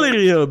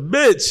 Responsibility, a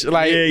bitch.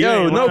 Like, Yeah, you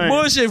yo, ain't no lying.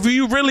 bullshit. If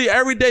you really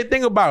every day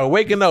think about it,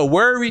 waking up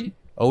worried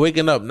or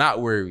waking up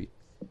not worried.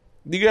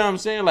 You get what I'm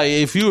saying? Like,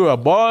 if you're a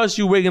boss,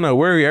 you waking up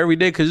worried every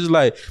day because it's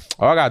like,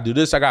 oh, I gotta do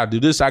this, I gotta do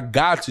this, I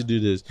got to do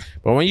this.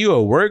 But when you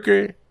a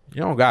worker,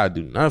 you don't gotta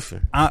do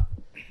nothing. I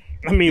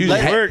mean, You,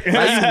 black ha- work.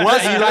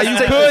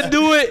 you could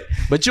do it,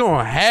 but you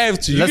don't have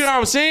to. You Let's- get what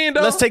I'm saying,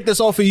 though? Let's take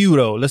this off of you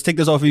though. Let's take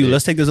this off of you.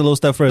 Let's take this a little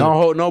step further. Don't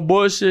hold no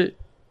bullshit.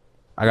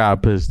 I got a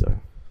piss though.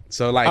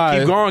 So like,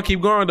 All right.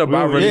 keep going though. But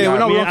I really yeah, got, we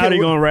know- Me and okay, Adi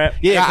gonna rap.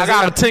 Yeah, I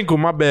got a tinkle.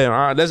 My bad. All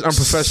right, that's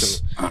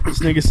unprofessional. This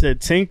nigga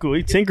said tinkle.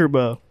 He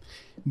Tinkerbell.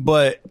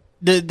 but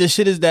the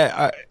shit is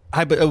that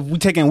we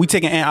taking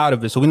Ant out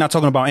of it, so we're not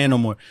talking about Ant no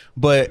more.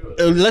 But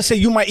let's say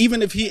you might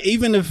even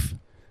if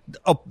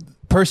a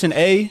person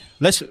A,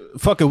 let's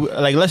fuck it,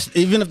 like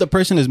even if the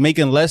person is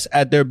making less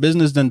at their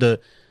business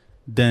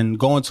than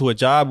going to a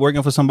job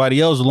working for somebody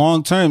else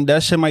long term,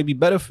 that shit might be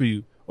better for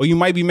you. Or you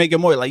might be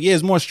making more. Like, yeah,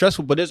 it's more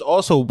stressful, but there's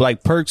also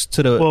like perks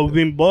to the. Well,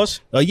 being boss,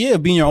 yeah,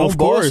 being your own Of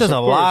boss. course, There's a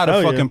of course. lot of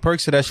Hell fucking yeah.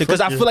 perks to that shit. Because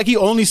Fuck I yeah. feel like he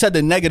only said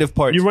the negative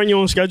parts. you run your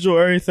own schedule,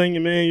 everything,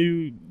 and man,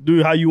 you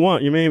do how you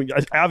want. You mean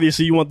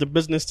obviously you want the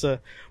business to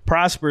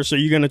prosper, so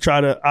you're gonna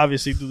try to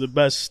obviously do the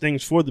best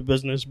things for the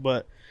business.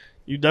 But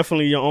you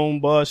definitely your own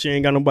boss. You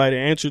ain't got nobody to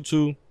answer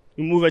to.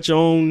 You move at your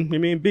own.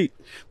 Beat.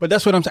 But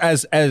that's what I'm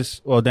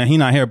as well. Then he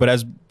not here, but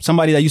as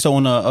somebody that used to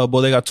own a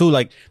bodega too,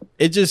 like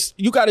it just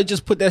you got to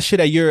just put that shit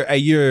at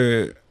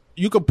your.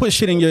 You could put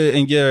shit in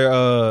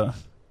your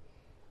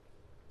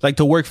like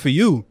to work for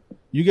you.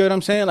 You get what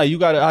I'm saying? Like you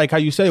got to like how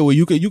you say, well,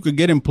 you could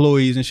get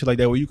employees and shit like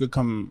that, where you could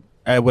come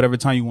at whatever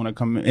time you want to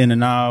come in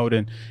and out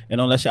and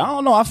all that shit. I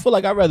don't know. I feel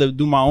like I'd rather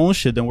do my own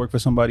shit than work for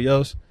somebody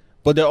else.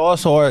 But there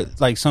also are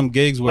like some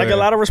gigs where Like a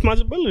lot of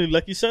responsibility,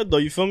 like you said though.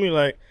 You feel me?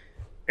 Like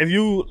if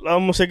you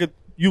almost like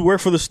you work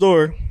for the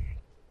store,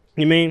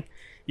 you mean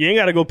you ain't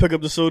gotta go pick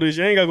up the sodas,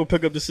 you ain't gotta go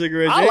pick up the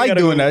cigarettes. I you ain't like gotta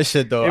doing go, that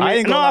shit though. I mean, I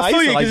ain't no, gonna lie, I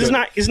feel used you to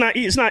like because doing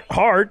it. it's not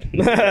hard.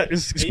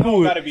 it's You don't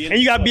cool, gotta be in and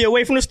you the gotta be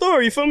away from the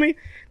store. You feel me?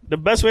 The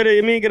best way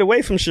to get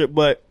away from shit.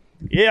 But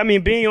yeah,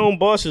 being your own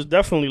boss is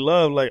definitely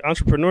love. Like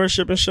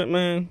entrepreneurship and shit,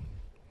 man.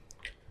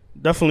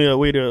 Definitely a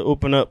way to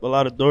open up a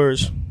lot of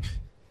doors.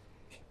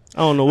 I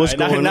don't know what's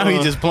going on. Now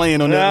he just playing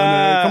on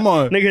that. Come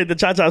on. Nigga hit the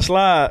cha-cha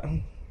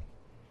slide.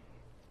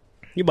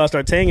 You about to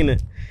start tanging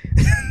it.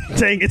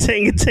 Tang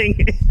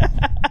it.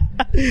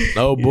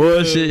 No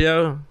bullshit,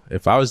 yo.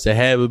 If I was to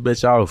have a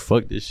bitch, I would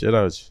fuck this shit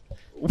out.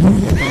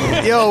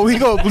 Yo, we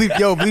go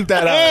bleep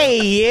that out.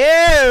 Hey,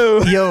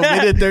 Yo,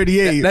 minute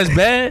 38. That's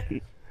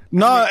bad.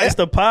 No, it's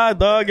the pod,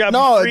 dog. Y'all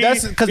no, be free.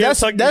 that's because Y'all that's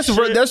talk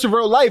your shit. that's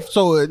real life.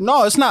 So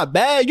no, it's not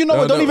bad. You know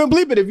what? No, Don't no. even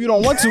bleep it if you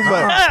don't want to.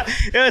 But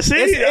Yeah,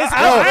 see, It's-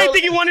 I didn't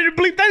think you wanted to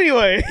bleep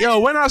anyway. Yo,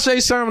 when I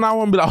say something, I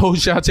want to be like, oh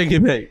shit, I'll take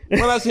it back.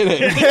 When I say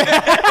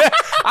that,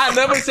 I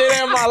never say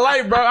that in my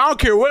life, bro. I don't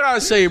care what I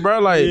say, bro.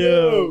 Like,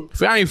 Yo.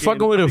 if I ain't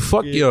fucking with it,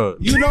 fuck yo.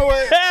 you know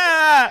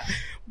what?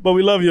 But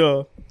we love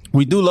y'all.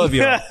 We do love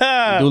y'all.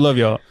 We do love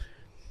y'all.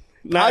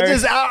 Nah,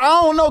 I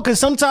don't know because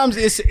sometimes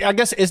I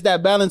guess it's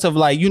that balance of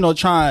like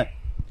trying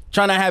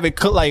to have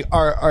it like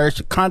our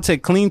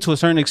content clean to a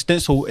certain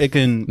extent so it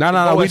can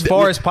go as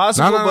far as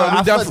possible. But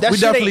I feel like that we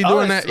shit ain't definitely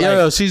doing us. that.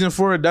 Yo, season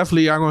 4,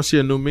 definitely y'all gonna see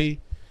a new me.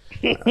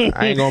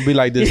 I ain't gonna be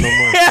like this no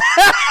more.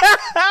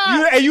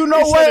 You know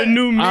He said what? a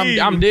new me.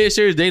 I'm dead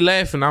serious. They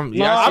laughing. I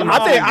think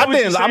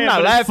I'm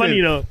not laughing.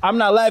 Funny though, I'm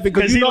not laughing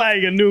because because he you know.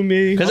 like a new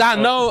me. Cause I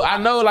know,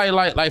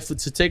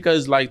 to take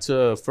us like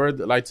to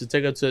further, like to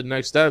take us to the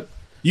next step.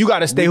 You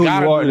gotta stay who you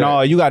gotta are. do that.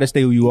 No, you gotta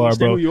stay who you are,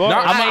 Stay bro. who you are. No,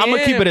 I'm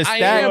gonna keep it a I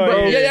stack, am, bro.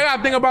 Yeah, you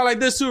gotta think about like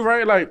this too,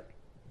 right? Like,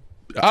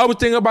 I was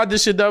thinking about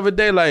this shit the other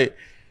day. Like,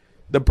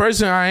 the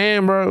person I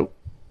am, bro,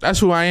 that's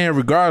who I am,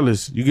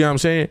 regardless. You get what I'm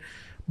saying?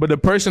 But the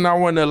person I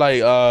want to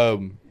like,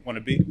 Want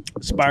to be?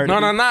 Aspire to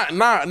no, be.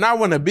 not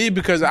want to be,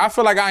 because I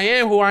feel like I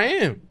am who I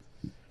am.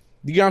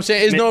 You get what I'm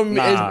saying?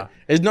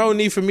 It's no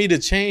need for me to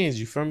change.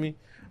 You feel me?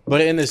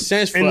 But in a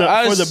sense, for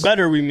us, for the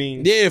better, we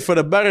mean. yeah, for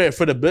the better,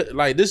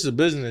 like this is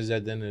business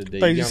at the end of the day.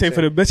 Like you say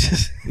for the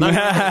bitches.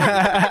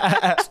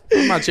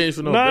 I'm not changing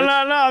for no No,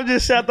 bitch. no. I'm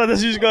just saying. I thought that's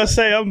what you was gonna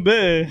say. I'm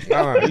big.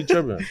 Nah, you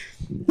tripping.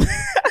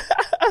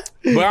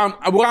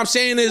 But what I'm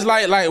saying is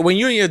like when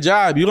you're in your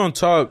job, you don't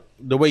talk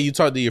the way you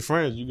talk to your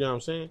friends. You get what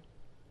I'm saying?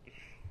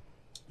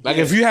 Like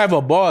if you have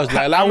a boss,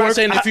 like I'm not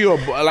saying if you're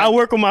I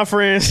work with my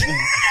friends.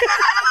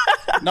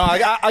 No,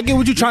 I get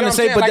what you're trying to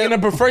say, but like then, in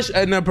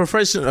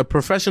a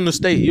professional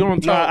state, you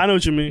don't Nah, talk. I know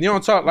what you mean. You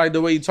don't talk like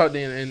the way you talk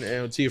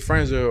to your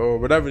friends or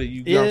whatever.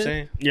 You know what I'm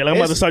saying? Yeah, like I'm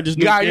about to start just.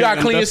 You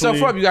gotta clean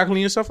yourself up. You gotta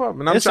clean yourself up,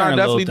 and I'm There's trying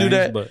to certain definitely do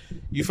little that.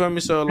 things, You feel me?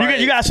 So like,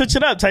 You gotta switch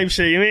it up, type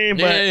shit. You mean?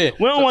 But Yeah.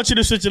 we don't want you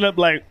to switch it up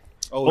like.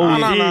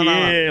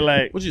 nah. Yeah,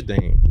 like. What you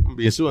think? I'm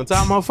being suit and tie,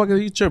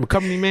 motherfucker. You tripping?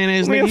 Company man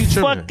ass We a nigga. You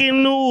tripping?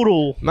 fucking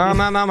noodle.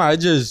 No. It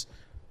just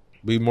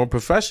be more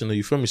professional.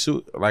 You feel me?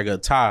 Suit like a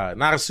tie,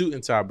 not a suit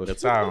and tie, but a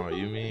tie on.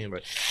 You mean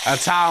like a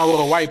tie with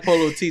a white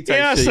polo tee type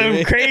Yeah, shit? some you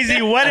mean?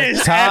 crazy. What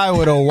is tie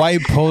with a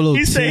white polo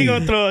He said he tee.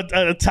 gonna throw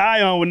a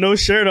tie on with no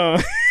shirt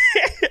on.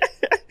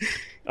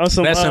 On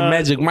some, That's some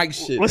Magic Mike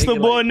shit. What's the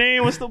nigga, boy like,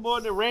 name? What's the boy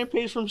that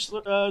Rampage from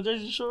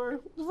Jersey Shore?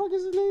 What the fuck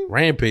is his name?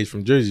 Rampage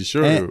from Jersey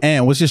Shore.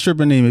 And what's your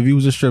stripper name if you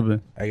was a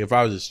stripper? Like if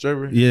I was a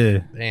stripper, Yeah.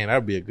 man,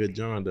 that'd be a good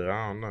joint. Though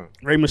I don't know.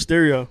 Rey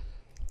Mysterio.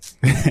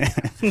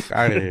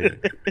 Out of here.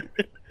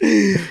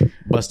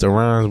 Busta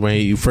Rhymes when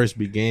you first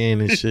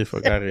began and shit.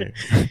 Fuck out of here.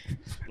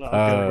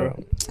 I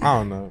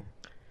don't know.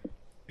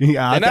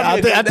 Yeah, And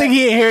I think he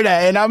didn't hear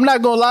that, and I'm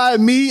not gonna lie.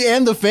 Me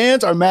and the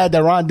fans are mad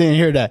that Ron didn't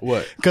hear that.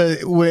 What?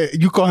 Because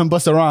you call him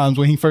Busta Rhymes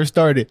when he first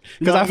started.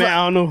 Because Because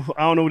I don't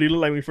know what he looked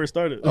like when he first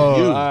started. Oh,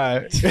 You. all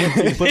right.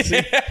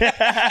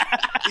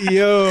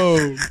 Yo,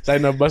 It's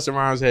like no Busta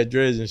Rhymes had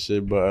dreads and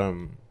shit, but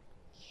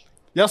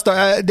y'all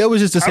start. That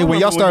was just to say when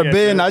y'all remember start when he had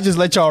bidding, dreads. I just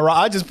let y'all rock.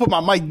 I just put my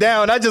mic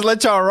down. I just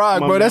let y'all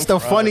rock, My bro. That's man the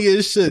fried.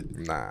 funniest shit.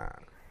 nah.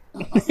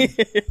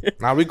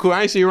 Nah, we cool.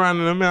 I ain't see you around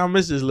in a minute. I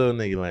miss this little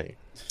nigga. Like,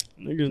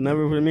 Niggas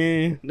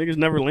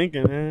never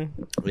linking, man.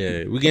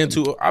 yeah, we getting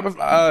too.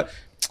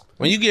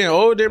 When you getting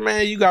older,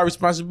 man, you got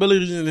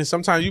responsibilities, and then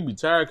sometimes you be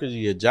tired because of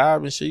your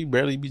job and shit. You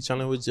barely be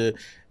chilling with your.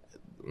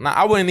 Nah,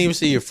 I wouldn't even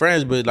say your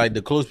friends, but like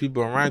the close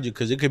people around you,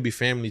 because it could be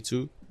family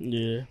too.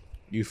 Yeah.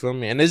 You feel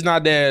me? And it's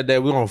not that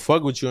we don't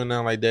fuck with you and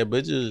nothing like that,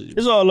 but just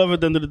It's all love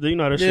at the end of the day. You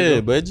know how that shit yeah,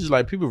 go. but it's just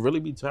like people really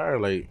be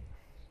tired. Like,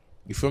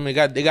 you feel me?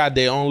 They got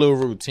their own little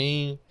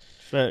routine.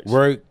 Facts.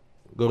 Work,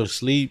 go to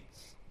sleep,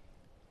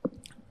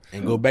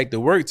 and go back to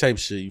work type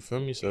shit. You feel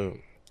me? So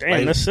Damn,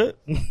 like, that's it.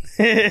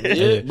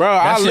 yeah, bro.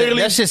 I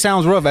literally That shit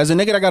sounds rough. As a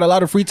nigga that got a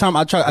lot of free time,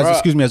 I try.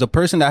 Bruh. As a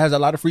person that has a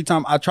lot of free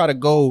time, I try to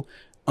go.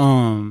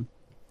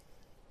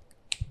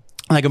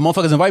 Like if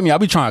motherfuckers invite me, I'll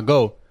be trying to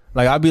go.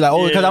 Like I'll be like,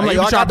 oh, because Yeah, I'm like,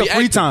 you yo, I tryna got the be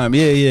free active. time.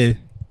 Yeah.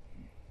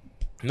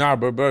 Nah,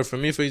 bro. For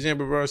me, for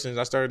example, bro, since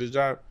I started this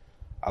job,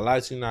 I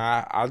like to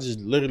now. I just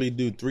literally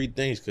do 3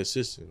 things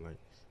consistent, like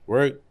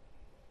work,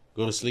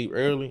 go to sleep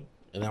early,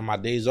 and then my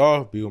days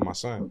off, be with my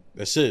son.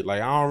 That's it.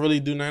 Like I don't really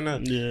do nothing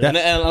else. Yeah. And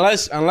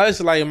unless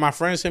like my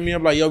friends hit me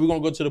up like, yo, we gonna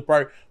go to the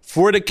park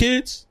for the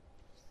kids,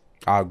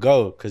 I'll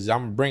go because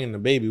I'm bringing the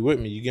baby with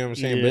me. You get what I'm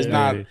saying? But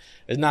Yeah.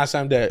 it's not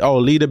something that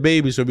leave the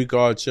baby so we can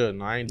all chill.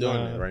 No, I ain't doing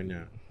that right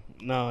now.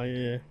 No,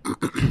 yeah.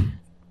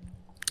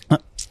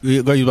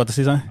 You about to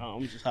say something? Oh,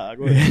 I'm just high.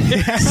 Go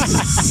ahead.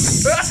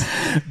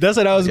 That's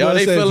what I was Yo, going to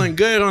they say. feeling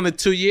good on the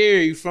 2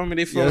 year. You feel me?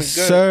 They feeling Yes,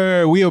 good.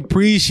 sir. We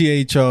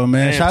appreciate y'all,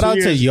 man. Man, Shout 2 out to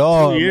years,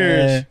 y'all, 2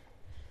 years. man.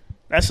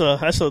 That's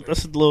a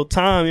little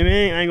time, you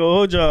mean? I ain't gonna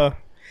hold y'all.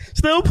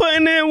 Still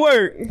putting in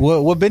work.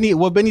 What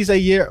Benny say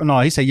year? No,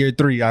 he said year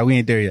 3. We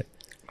ain't there yet.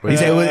 He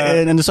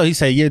said, and so he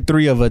said year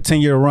 3 of a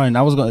 10-year run.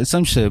 I was going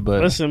some shit,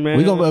 but Listen, man.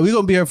 we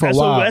gonna be here for a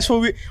while. That's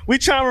what we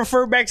trying to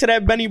refer back to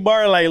that Benny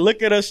Bar. Like,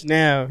 look at us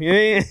now. You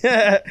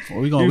know?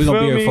 we gonna be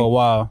feel here me? for a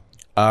while.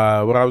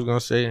 What I was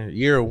gonna say,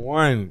 year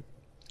 1,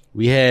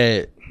 we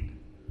had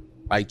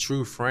like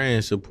true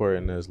friends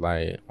supporting us,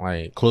 like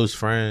close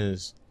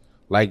friends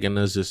liking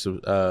us,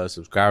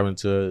 subscribing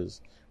to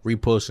us,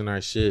 reposting our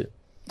shit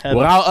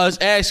without us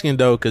asking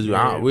though, because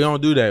we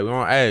don't do that. We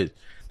don't ask.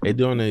 They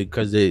doing it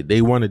because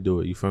they want to do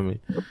it. You feel me?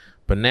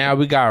 But now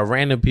we got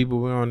random people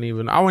we don't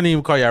even. I wouldn't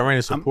even call y'all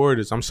random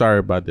supporters. I'm sorry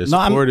about this.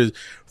 No, Supporters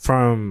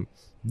from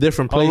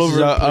different All places,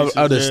 over of the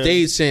places, yeah.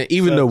 states and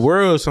even the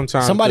world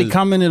sometimes. Somebody 'cause-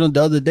 commented on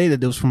the other day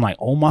that it was from like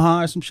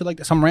Omaha or some shit like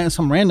that. Some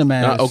random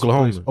ass.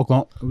 Oklahoma. place.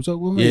 Oklahoma. It was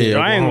Oklahoma? Yeah,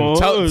 I ain't Oklahoma.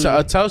 gonna hold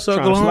you. Tulsa, Tryna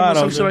Oklahoma, slide or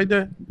some out shit there. like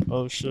that.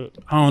 Oh shit.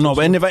 I don't know,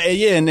 but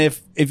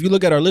if you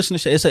look at our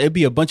listenership, it'd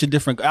be a bunch of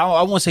different.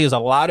 I won't say it's a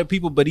lot of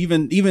people, but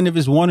even if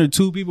it's one or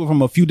two people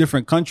from a few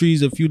different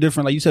countries, a few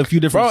different, like you said, a few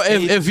different. Bro,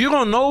 states. if you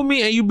don't know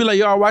me and you be like,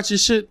 yo, I watch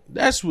this shit,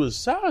 that's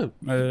what's up.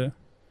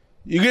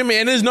 You get me?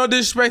 And there's no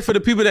disrespect for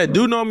the people that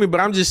do know me, but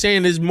I'm just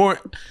saying it's more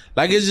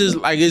like it's just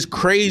like it's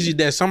crazy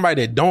that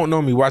somebody that don't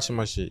know me watching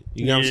my shit.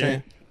 You know what I'm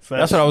saying?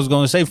 That's what I was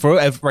gonna say.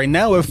 Right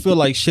now, I feel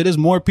like shit is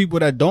more people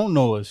that don't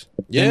know us.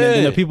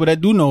 than the people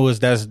that do know us.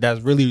 That's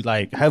really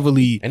like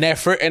heavily. And that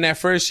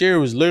first year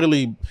was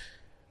literally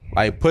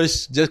like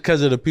pushed just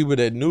because of the people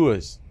that knew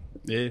us.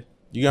 Yeah.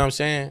 You know what I'm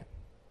saying?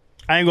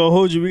 I ain't gonna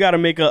hold you. We gotta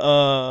make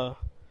a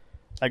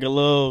like a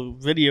little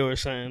video or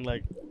something,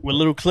 like with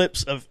little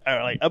clips of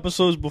like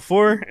episodes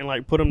before, and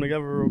like put them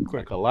together real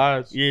quick. Like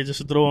collage. Yeah,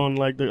 just to throw on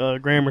like the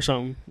gram or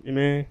something. You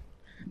know,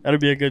 that'd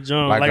be a good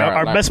job. Like Like,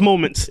 our best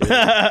moments.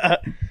 Yeah.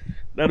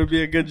 That'd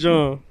be a good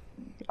job.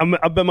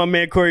 I bet my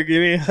man Corey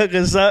give me hook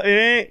us up. It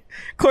ain't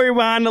Corey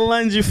behind the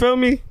lens. You feel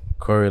me?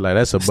 Corey, like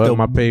that's above Still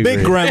my pay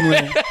big grade.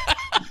 gremlin.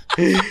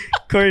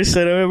 Corey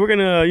said, we're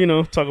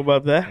gonna talk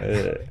about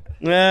that.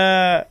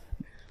 Let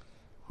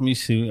me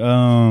see.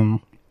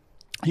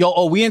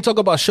 We ain't talk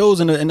about shows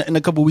in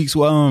a couple weeks.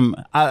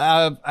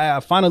 I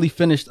finally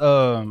finished.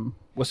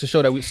 What's the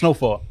show that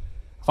Snowfall?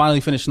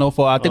 Finally finished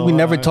Snowfall. I think we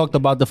never talked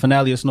about the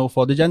finale of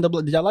Snowfall. Did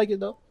y'all like it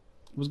though?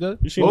 It was good.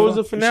 You seen What was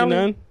none? the finale? You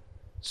seen none?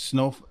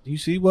 Snowfall. You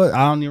see what?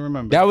 I don't even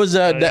remember. That was the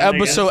nigga.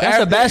 episode That's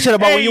after. the bad shit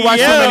about when you watch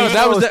Hey, so yo, many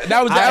That was shows. the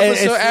episode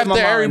It's in my after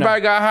mind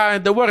everybody now. got high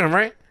at the wedding,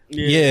 right?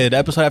 Yeah, the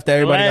episode after The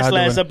everybody got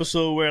last the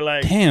episode where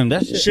like Damn,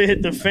 that shit. shit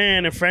hit the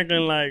fan and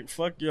Franklin like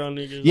fuck y'all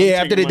niggas. Yeah,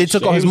 I'm after taking they my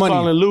took shit. all his He was money.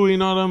 calling Louis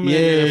and all them.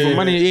 Yeah. for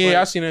money. Yeah, But-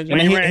 I seen that. And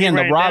joint. then he ran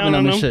ended up robbing down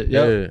them and on shit.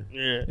 Yeah. Yep.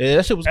 Yeah. Yeah,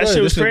 that shit was That good.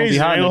 shit was This gonna be crazy.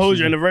 hot I ain't next gonna hold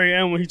you. In season. the very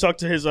end, when he talked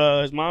to his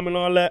mom and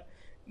all that,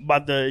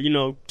 about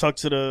the talk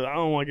to the. I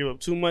don't want to give up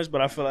too much,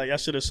 but I feel like I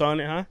should have saw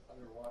it, huh?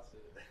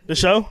 The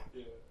show?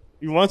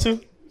 You want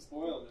to?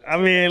 I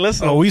mean,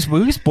 listen. Oh, we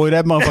spoil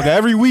that motherfucker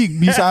every week.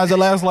 Besides the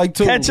last like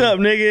two. Catch up,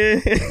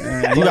 nigga.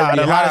 You got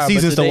a lot of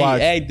seasons to Today he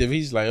watch. Active.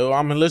 He's like, oh,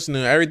 I'm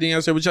listening to everything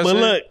else. What y'all But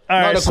saying? look, all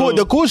No, right.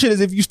 the cool shit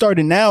is if you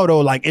started now though,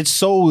 like it's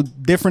so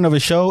different of a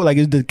show. Like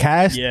it's the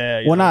cast.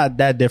 Yeah. Well, not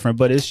that different,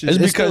 but it's just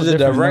It's because still the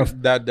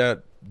different direct enough.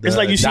 the It's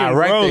like you see him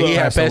director, grow, though. he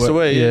had passed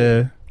away.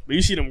 Yeah, But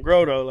you see them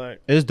grow though, like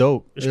it's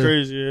dope. it's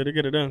crazy. Yeah, they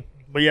get it done.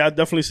 But yeah, I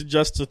definitely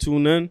suggest to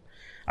tune in.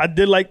 I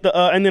did like the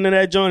ending of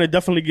that joint. It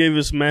definitely gave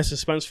us mad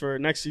suspense for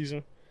next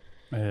season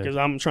because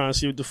I'm trying to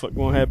see what the fuck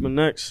gonna happen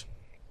next.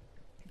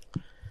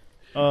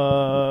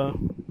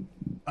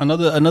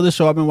 Another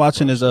show I've been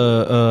watching is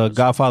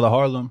Godfather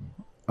Harlem,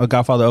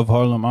 Godfather of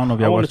Harlem. I don't know if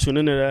I y'all want watch. to tune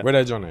into that. Where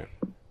that joint at?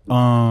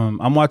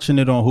 I'm watching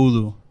it on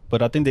Hulu,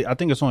 but I think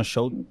it's on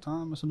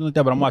Showtime or something like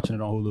that. But I'm watching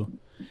it on Hulu,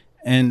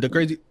 and the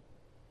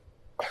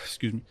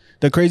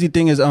crazy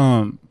thing is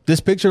this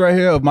picture right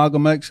here of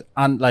Malcolm X.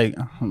 I'm like,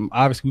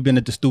 obviously we've been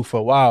at the stew for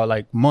a while,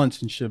 like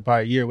months and shit,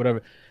 probably a year,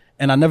 whatever.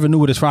 And I never knew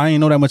what it's from. I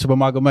didn't know that much about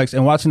Malcolm X.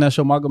 And watching that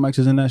show, Malcolm X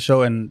is in that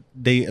show, and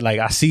they like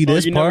I see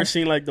this you part. never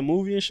seen like the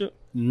movie and shit?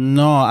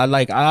 No,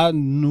 I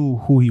knew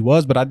who he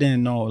was, but I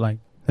didn't know like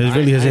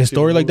his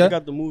story like They that.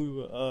 got the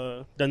movie with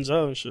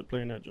Denzel and shit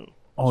playing that joint.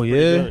 Oh Pretty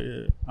yeah,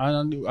 good,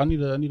 yeah. I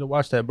need to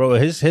watch that, bro.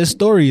 His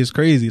story is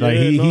crazy. Like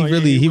Yeah, no,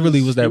 he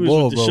really was that he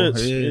bull, with the bro.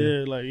 shits. Yeah.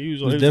 Yeah, like he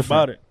was different.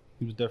 about it.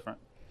 He was different.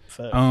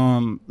 Fact.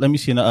 Let me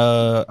see. I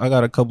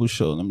got a couple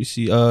shows. Let me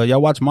see. Y'all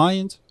watch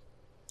Mayans?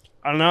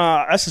 I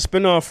know that's a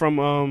spinoff from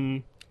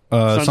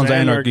Sons of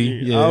Anarchy.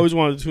 Yeah, I always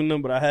wanted to tune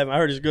in, but I haven't. I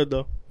heard it's good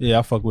though. yeah,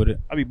 I fuck with it.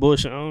 I be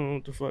bullshitting. I don't know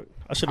what the fuck.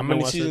 I should How have been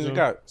many watching seasons that it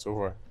joint. got so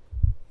far?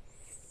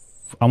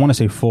 I want to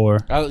say 4.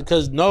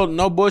 Because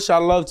no bullshit. I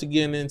love to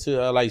get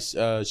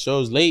into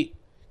shows late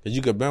because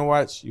you could binge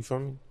watch. You feel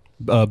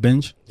me?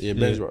 Binge. Yeah,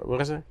 binge watch.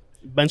 What I say?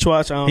 Bench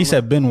watch. I don't He know.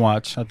 said bin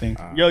watch. I think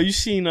Yo, you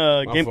seen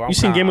My Game? fault. You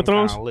seen Game of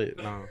Thrones? Lit.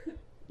 No.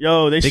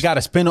 Yo, they got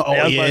a spin. Oh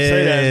I was yeah, about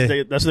to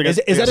say that's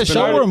is that a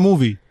show or a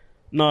movie?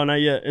 No,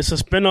 not yet. It's a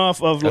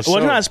spinoff of. Well, show.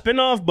 it's not a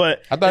spinoff,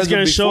 but I thought it's it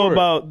gonna was show before.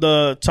 about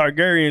the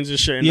Targaryens and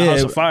shit in Yeah, the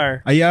House of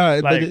Fire. Yeah,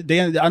 Like- they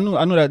I knew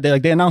that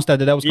they announced that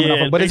was coming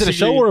Yeah, out. But is it a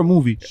show basically- or a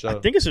movie? Show. I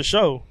think it's a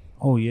show.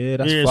 Oh yeah,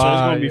 that's Yeah, so fire.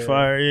 it's gonna be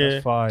fire, yeah.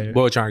 That's fire.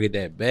 Boy, trying to get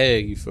that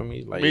bag. You feel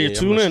me? Like, Yeah, I'm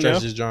tune gonna in stretch now.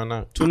 this joint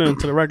out. Tune in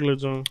to the regular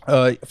zone.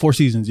 4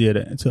 seasons. Yeah,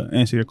 to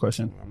answer your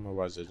question. I'm gonna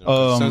watch that joint.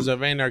 Um, Sons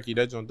of Anarchy.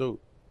 That joint dope.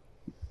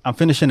 I'm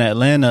finishing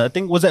Atlanta. I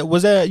think was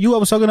that you I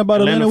was talking about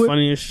Atlanta, with?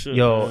 Funny as shit.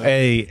 Yo,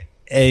 man.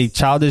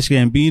 Childish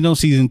Gambino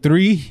season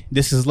 3.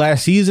 This is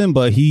last season,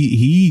 but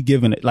he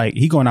giving it like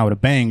he going out with a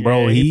bang,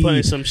 bro. Yeah, he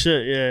putting some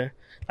shit. Yeah,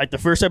 like the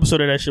first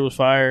episode of that shit was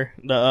fire.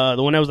 The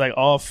one that was like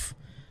off,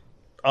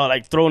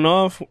 like thrown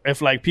off.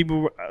 If like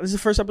people, this is the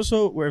first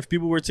episode where if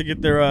people were to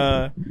get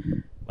their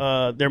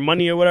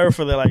money or whatever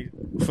for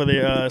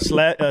their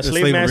slave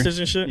slavery. masters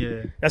and shit.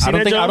 Yeah. I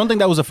I don't think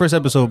that was the first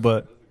episode,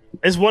 but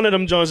It's one of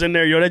them Jones in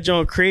there. Yo, that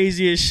Jones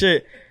crazy as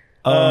shit.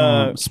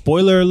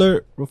 Spoiler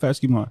alert, real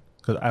fast, keep on.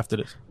 Because after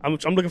this. I'm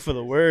looking for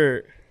the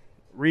word.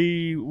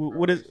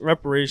 What is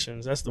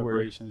reparations? That's the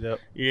word. Yep.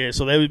 Yeah,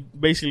 so they were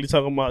basically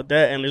talking about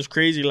that, and it's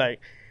crazy. Like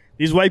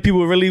these white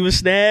people really was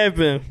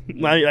snapping,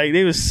 like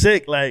they was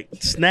sick, like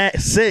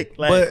sick.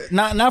 Like, but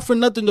not for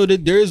nothing though.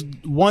 There's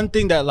one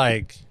thing that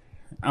like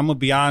I'm gonna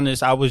be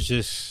honest. I was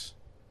just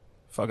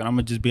fucking. I'm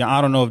gonna just be.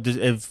 I don't know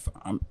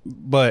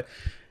but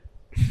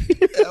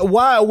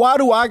why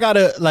do I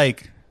gotta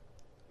like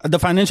the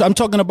financial? I'm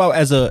talking about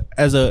as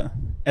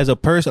a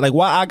person, like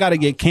why I gotta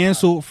get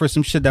canceled for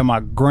some shit that my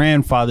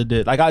grandfather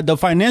did. Like the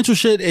financial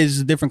shit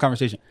is a different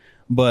conversation.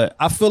 But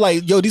I feel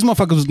like, yo, these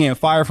motherfuckers was getting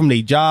fired from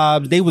their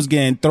jobs. They was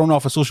getting thrown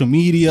off of social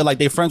media. Like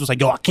their friends was like,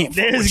 yo, I can't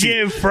fuck they was with you.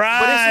 getting fried,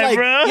 But it's like,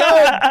 bro.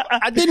 yo,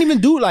 I didn't even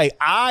do like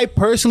I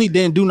personally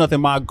didn't do nothing.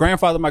 My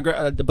grandfather,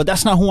 but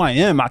that's not who I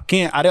am. I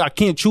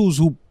can't choose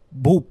who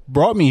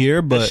brought me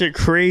here. But that shit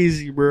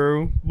crazy,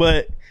 bro.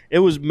 But it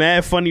was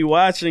mad funny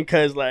watching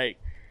because like,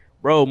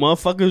 bro,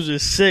 motherfuckers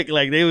was sick.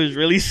 Like they was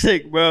really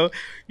sick, bro.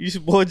 You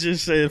boy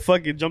just said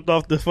fucking jumped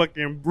off the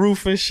fucking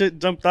roof and shit,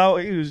 jumped out.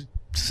 He was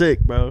sick,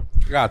 bro.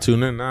 Got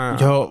tune in now.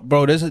 Yo,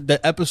 bro, this is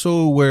the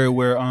episode where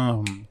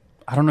I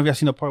don't know if y'all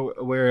seen the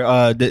part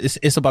where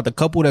it's about the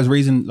couple that's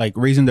raising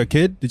their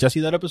kid. Did y'all see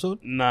that episode?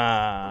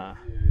 Nah.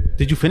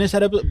 Did you finish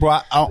that episode, bro?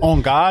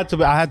 On God,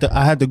 I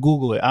had to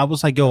Google it. I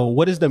was like, yo,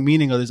 what is the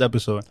meaning of this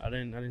episode? I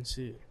didn't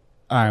see it.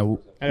 All right,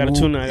 I gotta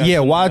tune in. Yeah,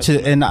 watch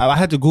it, and I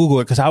had to Google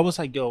it because I was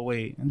like, yo,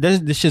 wait,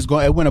 this shit's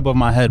going. It went above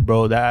my head,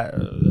 bro. That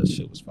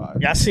shit was fire.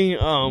 Y'all seen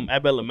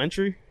Ab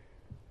Elementary?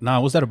 Nah,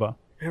 what's that about?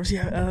 Ever see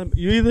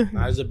you either?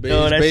 Nah, it's Yo,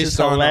 that's based just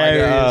on like a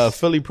hilarious.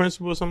 Philly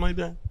principal or something like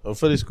that, or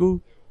Philly school.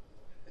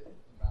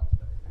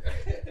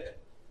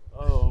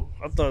 Oh,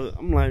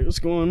 I'm like, what's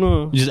going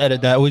on? You just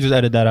edit that. We just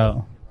edit that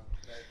out.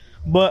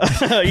 But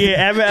yeah,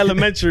 Abbott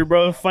Elementary,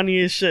 bro, funny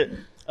as shit.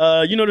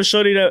 You know the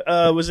shorty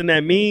that was in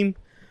that meme.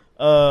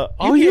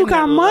 You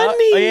got money.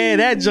 Oh yeah,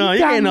 that John. You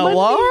getting a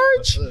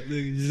large?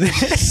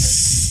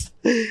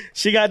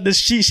 She got this.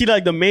 She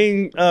like the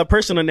main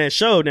person on that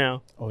show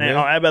now. Oh, And, yeah?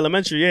 on Abbott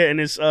Elementary, yeah, and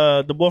it's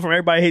the boy from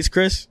Everybody Hates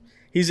Chris.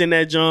 He's in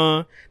that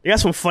John. They got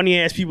some funny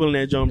ass people in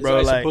that John, bro.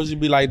 It's Like, supposed to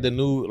be like the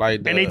new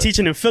like. and they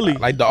teaching in Philly.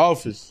 like The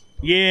Office.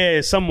 Yeah,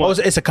 Oh, somewhat.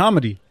 it's a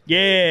comedy.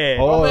 Yeah.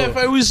 Oh man,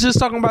 we was just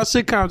talking about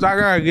sitcoms. I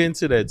gotta get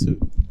into that too.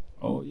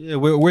 Oh yeah,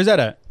 where's that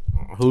at?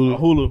 Hulu.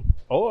 Hulu.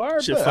 Oh, all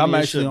right. Shit bet. funny I'm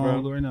as actually shit,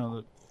 on bro. Hulu right now.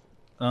 Look.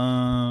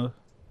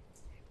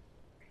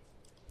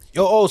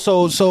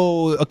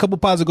 So a couple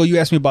pods ago, you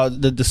asked me about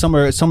the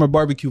summer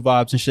barbecue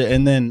vibes and shit,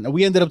 and then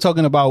we ended up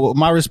talking about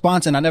my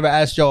response, and I never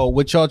asked y'all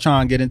what y'all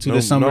trying to get into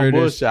this summer. No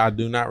bullshit. I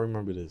do not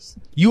remember this.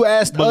 You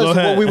asked But go us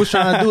ahead. what we was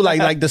trying to do,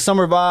 like the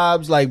summer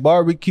vibes, like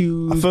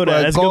barbecue, I feel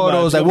that. That's good gordos,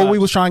 vibes, like good what we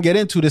vibes. was trying to get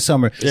into this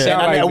summer. Yeah. And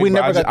Sound like we me,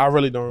 but never got. I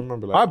really don't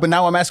remember. Like, All right, but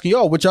now I'm asking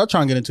y'all what y'all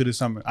trying to get into this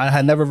summer. I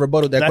had never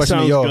rebutted that That question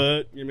to sounds y'all.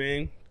 good. You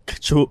mean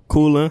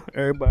cooler?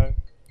 Everybody.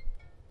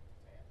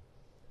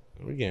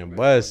 we getting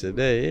busted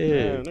there.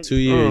 Yeah, Yeah, 2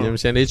 years. You know what I'm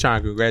saying? They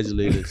trying to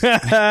congratulate us.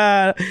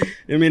 I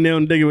mean, they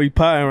don't dig it we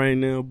potting right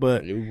now,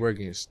 but We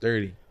working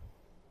sturdy.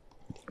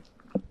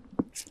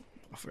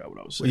 I forgot what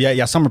I was saying.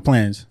 Yeah, summer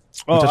plans.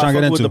 Oh, What y'all I trying to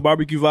fuck get with into? the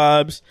barbecue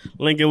vibes,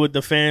 linking with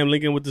the fam,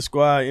 linking with the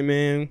squad. You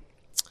mean,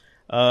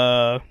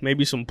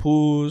 maybe some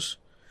pools.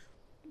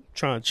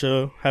 Trying to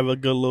chill, have a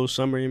good little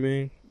summer. You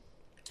mean?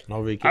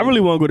 No vacation. I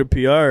really want to go to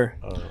PR.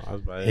 I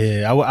was about to-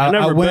 Yeah, I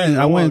never went. been.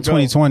 I I went wanna in go.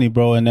 2020,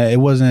 bro, and it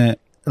wasn't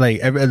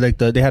like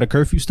they had a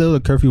curfew still. The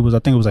curfew was, I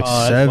think it was like Oh,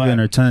 that's 7 whack.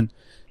 or 10.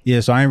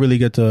 Yeah, so I ain't really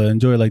get to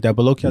enjoy it like that.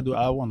 But low key,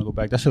 I want to go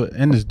back. That shit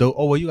and it's dope.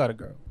 Oh well, you got a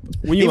girl.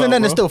 When you Even out,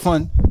 then, bro? it's still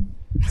fun.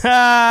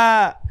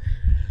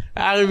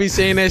 I would be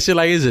saying that shit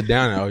like it's a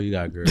downer. Oh, you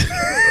got a girl.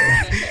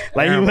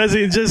 Like he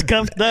wasn't just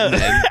cuffed up.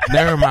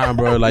 Never mind,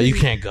 bro. Like you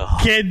can't go.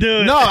 Can't do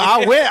it. No,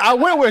 I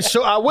went with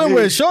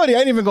Shorty. I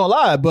ain't even gonna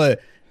lie,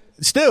 but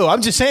still,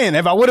 I'm just saying,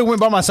 if I would have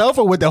went by myself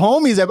or with the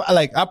homies, I'm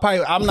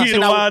not You saying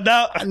done I wild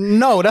out.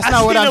 No, that's I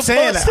not what seen I'm the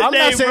saying. post I'm not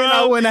today, saying bro.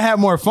 I wouldn't have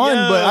more fun,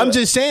 Yo. but I'm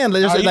just saying, Are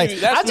you- like,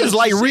 that's I just what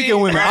like you Rican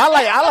saying. women. I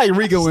like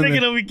Rican Thinking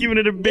women. of we keeping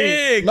it a big.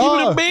 Big. No.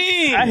 Keep it a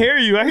bean. I hear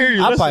you. I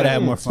Listen. probably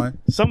have more fun.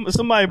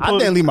 Somebody I put.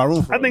 didn't leave my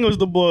room for I think it was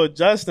the boy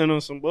Justin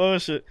on some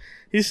bullshit.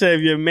 He said,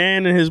 if your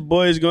man and his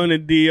boys going to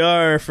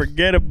DR,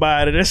 forget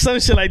about it. Or some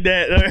shit like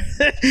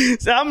that.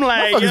 So I'm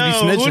like, Motherfuckers be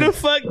yo, who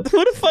snitching.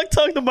 the fuck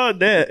talked about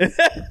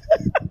that?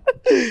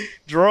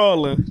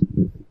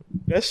 Drawing.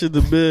 That shit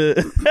the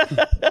bit.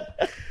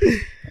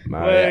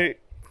 Nah, Wait.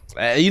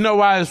 You know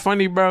why it's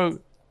funny, bro?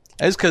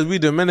 It's because we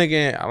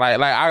Dominican. Like,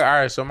 all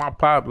right. So my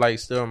pop, like,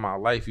 still in my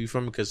life. You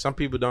feel me? Because some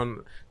people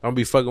don't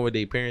be fucking with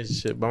their parents and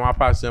shit. But my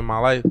pop's still in my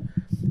life.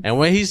 And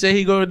when he said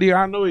he go to DR,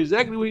 I know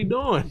exactly what he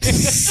doing.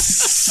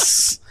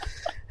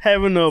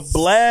 Having a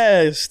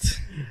blast.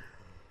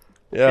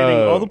 Hitting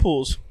all the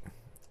pools.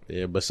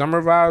 Yeah, but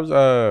summer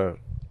vibes.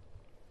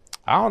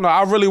 I don't know.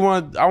 I really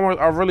want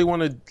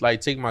to like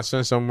take my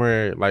son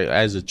somewhere like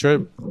as a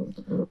trip,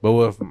 but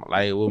with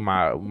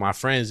my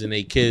friends and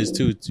their kids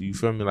too. You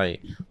feel me?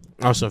 Like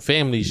on some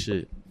family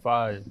shit.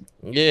 Fire.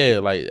 Yeah,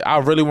 like I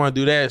really want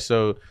to do that.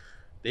 So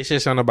They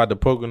said something about the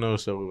Poconos,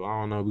 so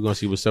I don't know. We're gonna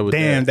see what's up with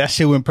Damn, that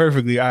shit went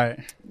perfectly. All right.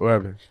 What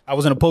happened? I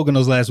was in the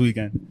Poconos last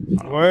weekend.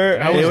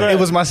 Word. How was that? It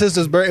was my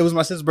sister's birthday. It was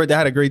my sister's birthday. I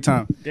had a great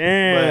time.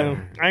 Damn.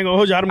 I ain't gonna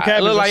hold you out them I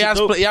cabins. look like That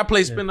shit dope. y'all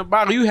play spin the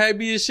bottle. You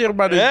happy as shit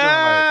about this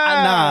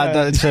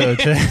Yeah. joint.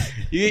 Chill.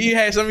 You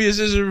had some of your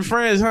sister's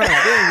friends, huh?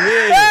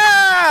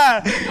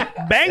 Yeah.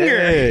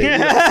 Banger.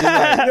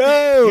 Yeah.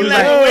 No, You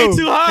laughing way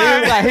too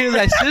hard. He was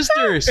like,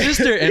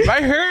 sister,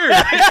 invite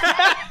her.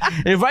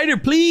 Invite her,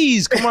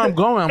 please. Come on, I'm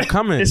going. I'm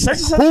coming. It's such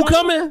and such Who one?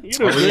 coming? You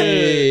know,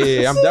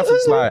 Yeah, I'm definitely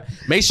sliding.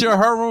 Make sure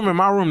her room and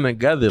my room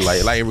together,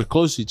 like we're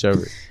close to each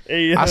other.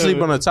 Hey, I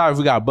sleep on the top if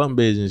we got bunk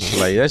beds and shit.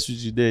 Like that's what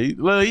you did.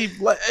 Look,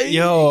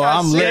 Yo,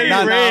 I'm lit.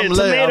 Nah, red I'm lit.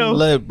 tomato. I'm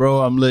lit,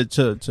 bro. I'm lit.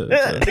 Chill. Niggas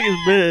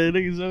bad.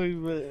 Niggas always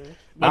bad.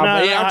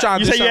 I'm trying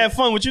you to say do you had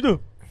fun. What you do?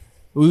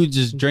 We were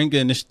just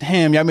drinking.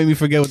 Damn, y'all made me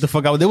forget what the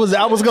fuck I was.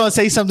 I was gonna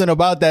say something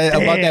about that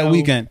Damn.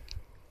 weekend.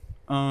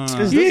 It's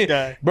this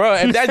guy. Bro,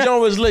 if that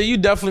joint was lit, you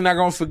definitely not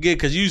gonna forget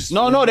because you.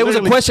 No, there was a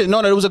literally- question.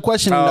 No, there was a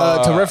question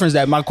to reference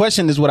that. My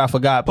question is what I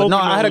forgot. But no,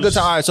 I had a good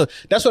time. All right, so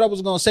that's what I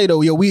was gonna say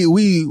though. Yo,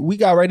 we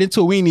got right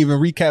into it. We didn't even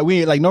recap. We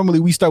ain't like normally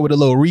we start with a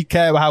little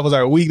recap. How was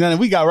our week? And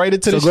we got right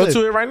into So the go shit.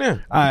 to it right now.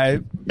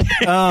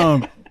 All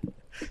right.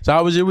 So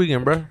how was your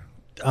weekend, bro?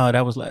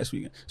 That was last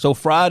weekend. So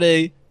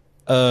Friday,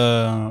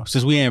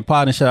 since we ain't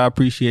pod and shit, I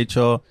appreciate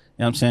y'all.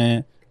 You know what I'm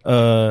saying?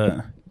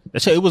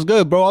 That shit, it was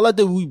good, bro. All I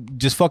did, we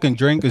just fucking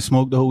drink and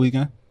smoke the whole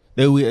weekend.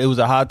 It was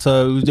a hot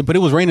tub, but it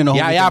was raining the whole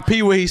Yeah, weekend.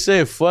 P what he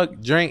said.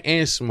 Fuck, drink,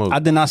 and smoke. I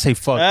did not say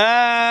fuck.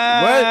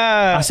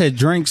 I said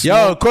drink, Yo,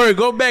 smoke. Corey,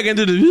 go back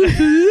into the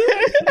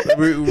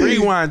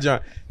rewind,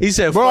 John. He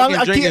said, Bro, fucking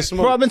I drink and can't,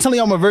 smoke. bro, I've been telling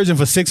you I'm a virgin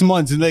for 6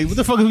 months. And like, what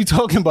the fuck are we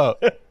talking about?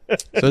 So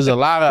there's a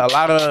lot of.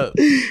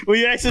 Well,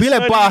 you asked Be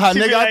like, "Baja,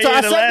 nigga." I the said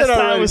last that time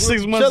already. was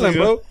 6 months Chilling,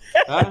 ago. bro.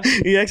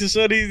 You asked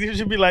Shorty, you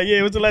should be like,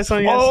 yeah, what's the last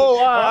time you asked? Oh,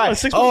 all right.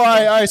 6 All months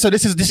ago. right. So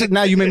this is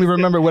now you made me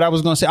remember what I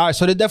was gonna say. All right,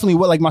 so they definitely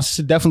like my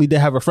sister definitely did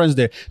have her friends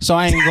there. So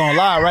I ain't gonna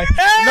lie, right?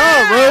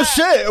 No, real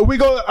shit. We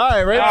go. All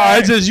right, right.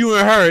 It's just you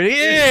and her.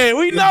 Yeah,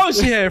 we know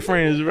she had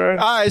friends, bro.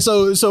 All right,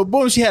 so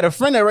boom, she had a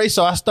friend there, right?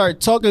 So I start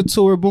talking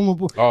to her, boom, boom,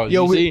 boom. Oh,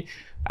 you see?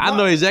 I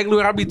know exactly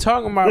what I be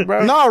talking about,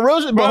 bro. No,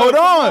 real shit, but hold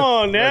Come on.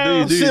 on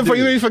now. dude. Shit, for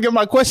you even forget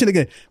my question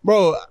again,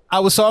 bro.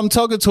 I'm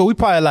talking to her. We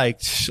probably like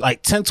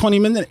 10, 20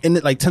 minutes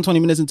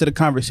into the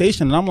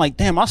conversation, and I'm like,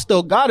 damn, I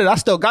still got it. I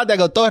still got that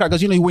authority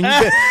because you know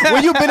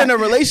when you've been in a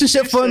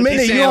relationship for a minute, You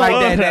you saying don't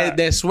like like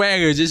that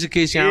swagger, just in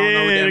case y'all don't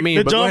know what that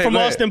means. The John from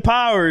Austin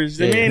Powers.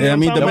 Yeah. Yeah, I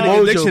mean,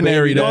 Dominican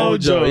Dictionary, the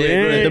Mojo,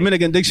 yeah.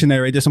 Dominican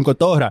Dictionary, there's some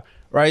cotorra,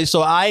 right?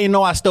 So I ain't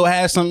know I still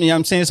had some, you know what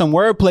I'm saying, some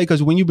wordplay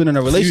because when you've been in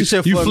a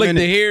relationship You for a flicked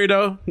minute. the hair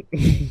though.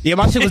 Yeah,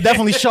 my shit was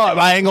definitely sharp.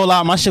 I ain't gonna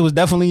lie, my shit was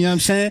definitely, you know what I'm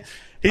saying?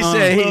 He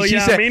said, Well, she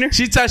yeah, I said, mean her.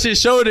 she touched his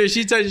shoulder.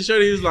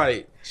 He was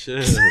like,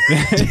 shit.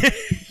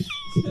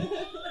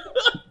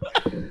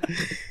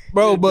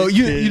 Bro, but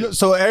you know,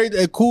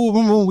 so cool.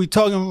 When we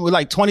talking, we're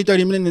like 20,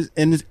 30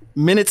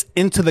 minutes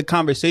into the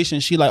conversation.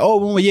 She like,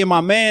 oh, yeah,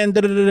 my man.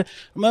 Da, da, da, da.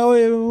 I'm like,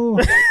 oh,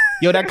 yeah.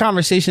 Yo, that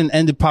conversation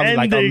ended probably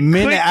like a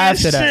minute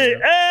after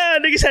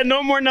that. Niggas had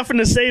no more nothing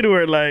to say to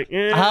her. Like,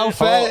 How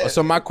fast?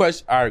 So my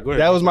question, all right, go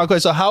ahead. That was my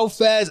question. So how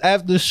fast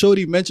after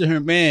Shorty mentioned her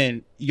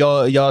man,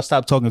 y'all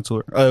stopped talking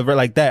to her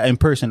like that in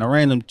person, a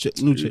random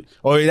new chick,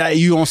 or that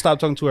you don't stop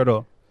talking to her at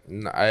all?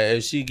 Nah,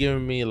 if she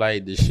giving me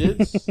like the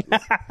shits,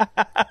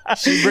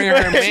 she bring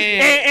her man.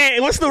 Hey,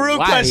 what's the real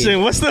Why?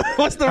 question? What's the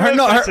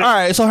real All question?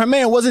 right, so her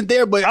man wasn't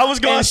there, but I was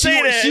gonna and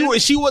say that.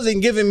 she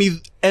wasn't giving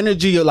me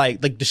energy or like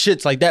the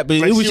shits like that. But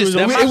Like it was she just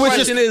was- My it was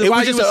question just is, it why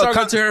was you just was a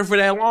talking to her for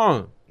that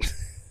long?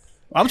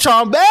 I'm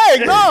trying back.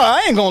 No,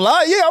 I ain't gonna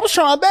lie. Yeah, I was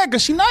trying back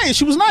because she nice.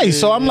 She was nice.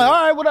 So I'm like,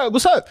 all right,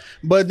 what's up?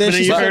 But then But she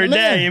then you said, heard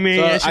man. that. You mean,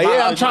 So, yeah, she-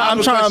 I'm trying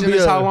to question be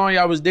is a- how long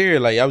y'all was there?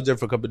 Like y'all was there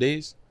for a couple of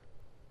days.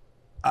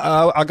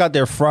 I got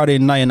there Friday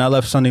night and I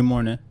left Sunday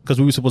morning because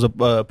we were supposed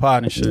to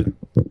pod and shit.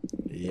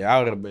 Yeah, I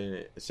would have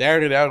been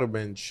Saturday. That would have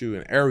been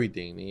shooting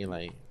everything. Then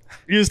like,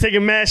 you was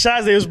taking mad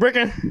shots. They was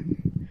bricking.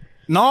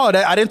 No,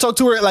 I didn't talk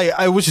to her. Like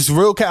I was just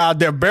real. I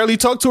barely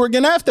talked to her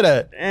again after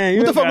that. Man, you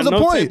What the fuck got was the no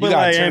point? type of, You got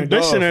like, turned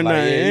ambition off, or like,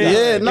 nothing.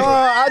 yeah,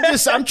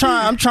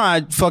 Yeah, I'm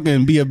trying to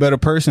fucking be a better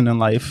person in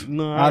life.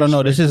 No, I don't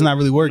know. This is not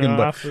really working, No, I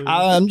but feel you.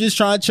 I'm just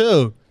trying to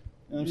chill.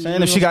 You know what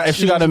I'm saying? If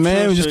she got a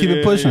man, we just keep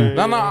it pushing.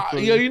 no,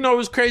 yo, you know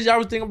what's crazy? I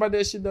was thinking about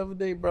that shit the other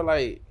day, bro.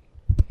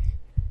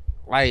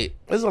 Like,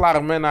 there's a lot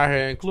of men out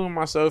here, including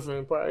myself,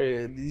 and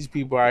probably these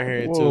people out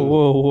here too.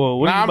 Whoa.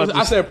 What Nah, you about I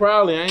to say? said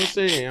probably. I ain't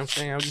saying.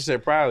 I'm just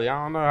said probably.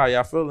 I don't know how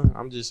y'all feeling.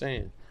 I'm just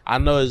saying. I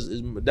know it's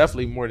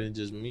definitely more than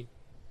just me.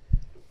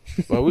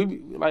 But we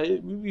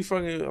be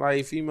fucking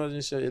like females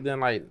and shit, and then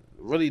like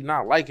really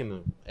not liking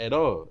them at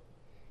all.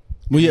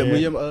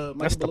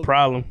 That's the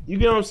problem. You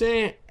get what I'm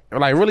saying?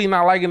 Like really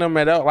not liking them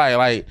at all.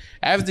 Like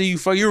after you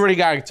fuck, you already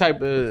got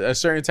a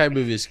certain type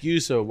of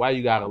excuse of why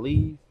you gotta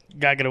leave.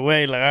 Gotta get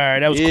away. Like, all right,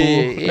 that was cool.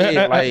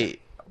 Yeah, like.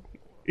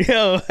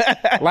 Yo,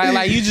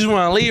 like you just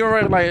want to leave,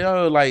 right? Like,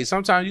 oh, like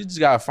sometimes you just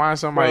gotta find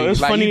somebody. Bro,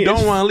 it's like funny, you don't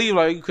it's- want to leave,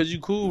 like because you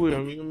cool with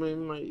them. You know what I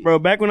mean? Like, bro,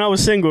 back when I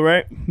was single,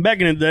 right? Back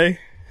in the day,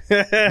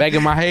 Back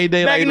in my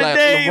heyday, Back like, in the like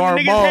day, LeVar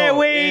niggas Ball. had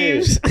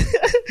waves.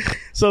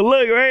 So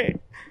look, right?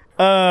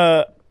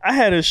 I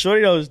had a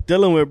shorty that I was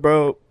dealing with,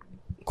 bro.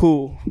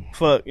 Cool,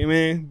 fuck, you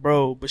mean,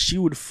 bro? But she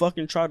would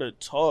fucking try to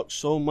talk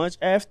so much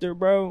after,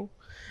 bro.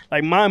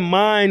 Like my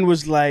mind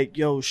was like,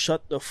 yo,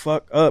 shut the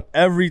fuck up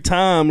every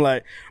time.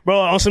 Like, bro,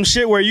 on some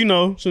shit where, you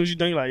know, as soon as you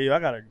done, you're like, yo, I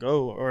gotta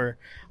go, or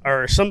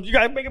some, you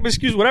gotta make up an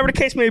excuse, whatever the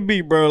case may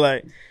be, bro.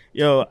 Like,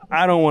 yo,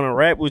 I don't want to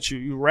rap with you.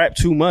 You rap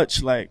too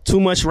much, like too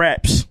much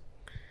raps.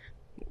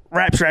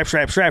 Raps.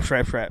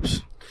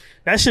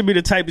 That should be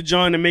the type of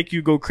joint to make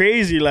you go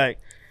crazy. Like,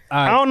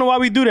 I don't know why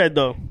we do that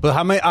though. But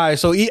how many? All right,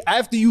 so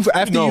after you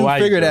why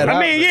figure you that do it. out, I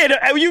mean,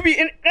 yeah, you be.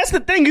 And that's the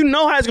thing. You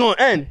know how it's gonna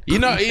end. You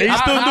know, you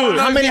still do it.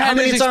 How many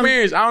times-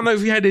 experience? I don't know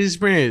if you had this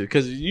experience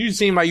because you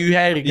seem like you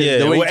had it. 'Cause yeah,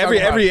 the way well, you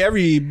talk about it.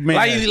 every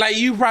man, like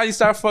you probably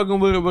start fucking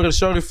with a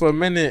shorty for a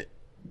minute,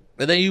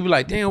 but then you be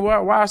like, damn, why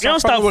I You don't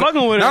stop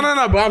fucking with No,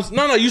 her. but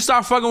no, you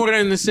start fucking with her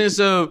in the sense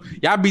of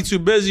y'all be too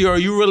busy or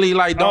you really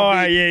like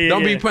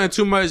don't be putting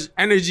too much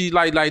energy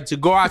like to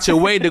go out your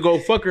way to go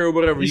fuck her or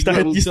whatever. You start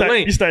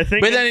thinking.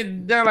 But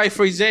then like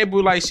for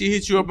example, like she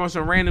hit you up on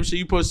some random shit,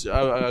 you post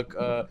a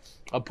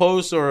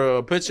post or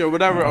a picture or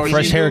whatever, or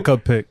fresh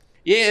haircut pic.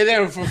 Yeah, and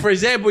then for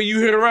example,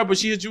 you hit her up or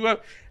she hit you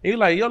up, and you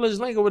like, yo, let's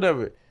link or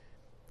whatever.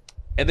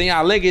 And then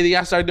y'all lick it,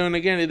 y'all start doing it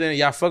again, and then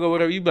y'all fuck or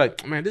whatever. You be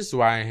like, man, this is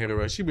why I ain't hit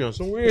her up. She be on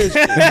some weird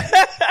shit.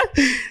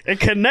 It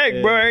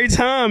connect, bro, every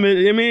time.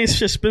 It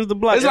shit spins the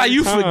block. It's like every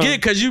you time. forget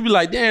because you be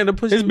like, damn, the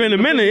pussy. It's been a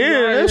minute,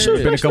 yeah. That shit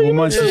It's been a couple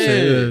months. Yeah.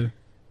 Since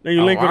Then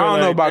you link I with her don't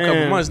know like, about a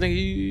couple damn. months,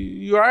 nigga.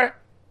 You all right?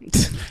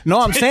 No,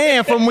 I'm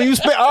saying from when you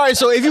spent. All right,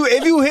 so if you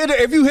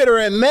hit her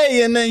in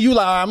May and then you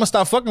like, I'm gonna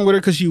stop fucking with her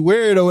because she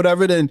weird or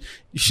whatever, then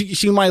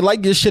she might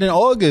like your shit in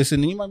August,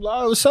 and then you might be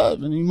like, oh, what's up,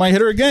 and you might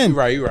hit her again.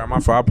 You right. My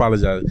fault. I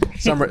apologize.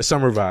 Summer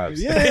vibes.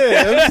 Yeah, you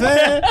know what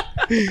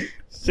I'm saying.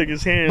 Stick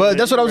his hand. But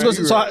that's what I was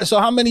gonna say. So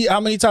how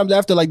many times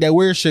after like that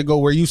weird shit go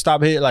where you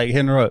stop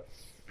hitting her up?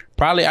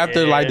 Probably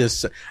after Yeah. like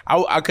this,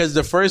 because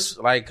the first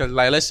cause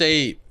let's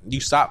say you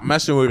stop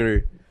messing with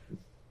her,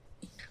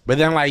 but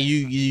then like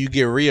you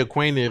get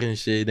reacquainted and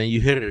shit, then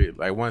you hit her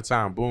like one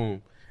time,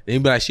 boom. Then you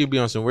be like she'll be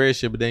on some weird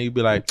shit, but then you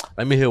be like,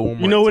 let me hit one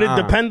more. You know what time.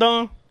 it depend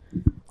on?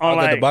 On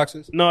Like the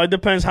boxes? No, it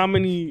depends how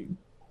many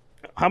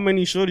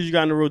shorties you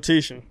got in the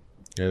rotation.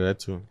 Yeah, that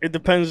too. It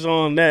depends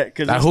on that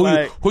because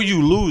Like it's who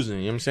you losing?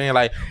 You know what I'm saying?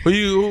 Like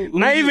who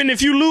not you, even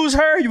if you lose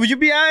her, would you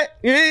be alright?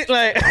 Yeah,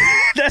 like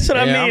that's what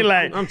I Yeah, mean.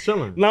 Like I'm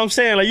chilling. no, I'm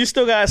saying like you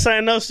still got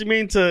something else. You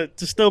mean to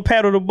still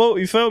paddle the boat?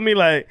 You feel me?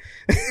 Like,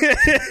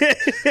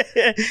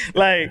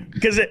 like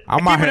because I'm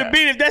keep out it here- a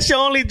beat. If that's your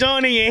only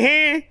joint in your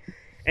hand,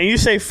 and you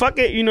say fuck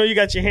it, you know you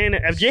got your hand.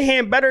 If your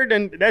hand better,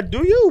 then that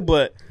do you.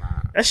 But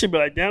that should be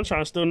like, damn, I'm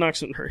trying to still knock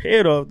her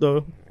head off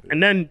though,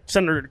 and then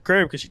send her to the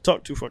crib because she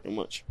talked too fucking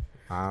much.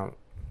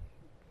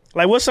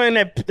 Like, what's something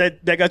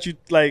that got you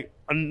like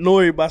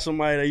annoyed by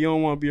somebody that you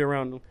don't want to be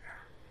around them?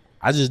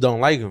 I just don't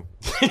like him.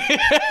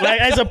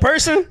 Like as a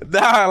person,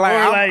 Nah, like,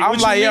 Or, like, I'm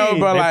what like, you yo, mean?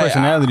 bro, Their like,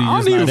 personality I don't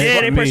just even not fuck there.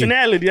 yeah, their me.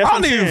 personality. That's I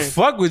what don't I'm even saying.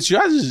 fuck with you.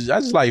 I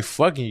just like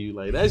fucking you.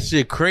 Like that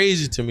shit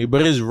crazy to me,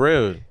 but it's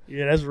real.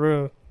 Yeah, that's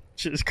real.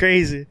 Shit is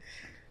crazy.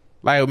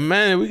 Like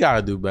man, we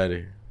gotta do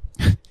better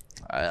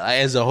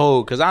as a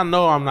whole, because I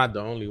know I'm not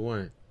the only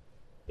one.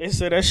 They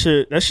said that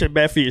shit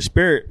bad for your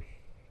spirit.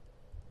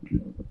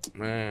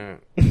 Man,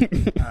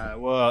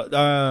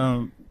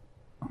 Well,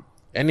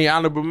 any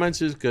honorable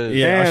mentions? Cause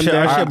yeah, Damn, shit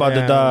damn. about to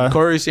Damn. die.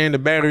 Corey saying the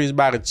battery's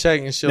about to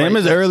check and shit. Damn, like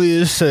it's that. early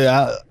as shit.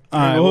 All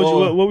right,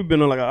 well, What we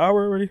been on like an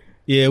hour already?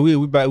 yeah, we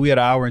had an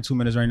hour and 2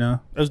 minutes right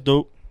now. That's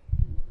dope.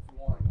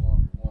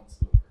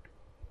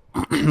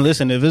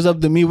 Listen, if it's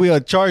up to me, we'll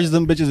charge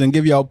them bitches and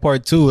give y'all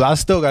part 2. I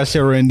still got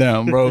shit written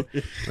down, bro.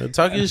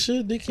 Talk your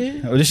shit,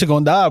 dickhead. Oh, this shit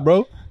gonna die,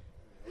 bro.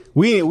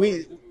 We.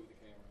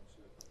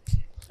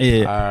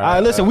 Yeah. All right,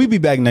 listen, we be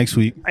back next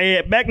week.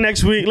 Yeah, back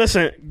next week.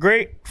 Listen,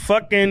 great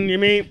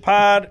fucking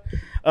pod.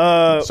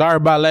 Sorry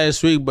about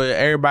last week, but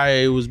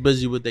everybody was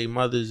busy with their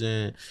mothers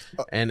and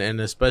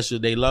especially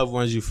their loved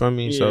ones. You feel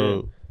me?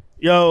 So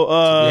Yo,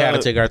 we had to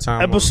take our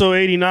time. episode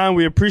 89.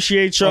 We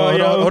appreciate y'all.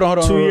 Hold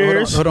on, 2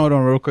 years. hold on,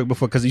 real quick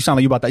before, because you sound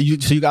like you about that.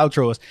 So you got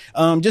outro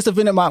us. Just to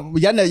finish y'all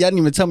didn't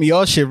even tell me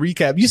y'all shit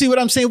recap. You see what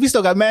I'm saying? We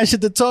still got mad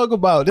shit to talk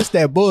about. This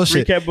that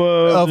bullshit Recap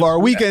of our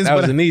weekends. That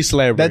was but a knee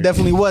slapper. that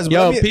definitely was. But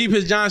Yo, let me- peep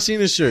his John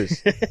Cena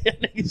shirts.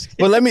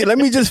 But let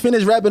me just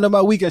finish wrapping up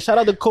my weekend. Shout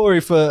out to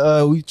Corey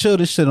for we chilled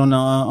this shit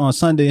on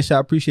Sunday and shit.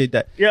 I appreciate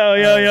that.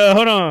 Yo,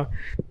 hold on.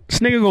 This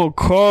nigga gonna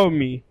call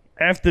me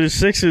after the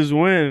Sixers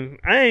win.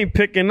 I ain't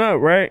picking up,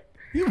 right?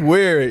 You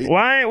weird.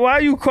 Why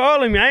you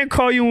calling me? I ain't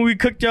call you when we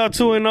cooked y'all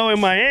 2-0 in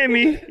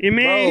Miami. You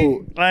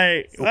mean?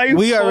 Like, why you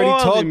We already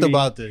calling talked me?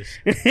 about this.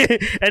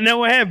 And then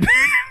what happened?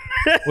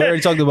 We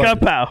already talked about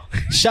this.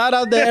 Kapow. Shout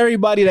out to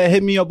everybody that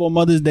hit me up on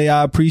Mother's Day.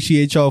 I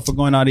appreciate y'all for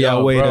going out of Yo,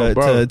 y'all way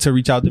bro. to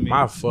reach out to me.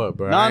 My foot,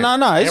 bro.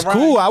 No, it's Hey,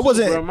 cool. Ryan, I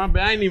wasn't- bro, my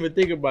bad. I didn't even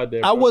think about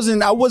that. I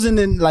wasn't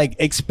in, like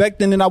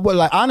expecting, and I was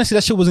like, honestly,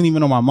 that shit wasn't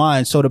even on my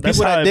mind. So the That's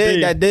people how it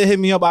be. that did hit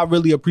me up, I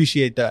really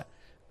appreciate that.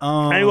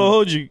 I ain't gonna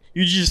hold you.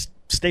 You just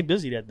stay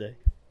busy that day.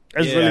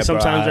 That's Yeah, really bro,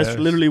 sometimes that's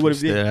literally what it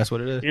is. Yeah, that's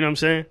what it is. You know what I'm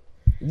saying?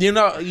 You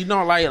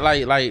know,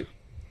 like,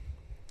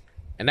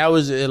 and that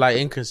was like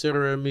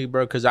inconsiderate of me,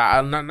 bro. Because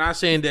I'm not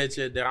saying that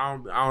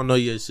I don't know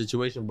your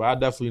situation, but I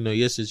definitely know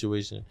your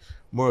situation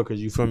more.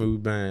 Because you feel me,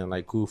 we've been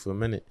like cool for a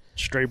minute.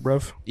 Straight,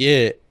 bruv.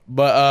 Yeah,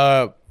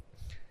 but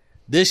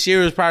this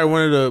year was probably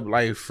one of the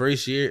like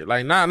first year,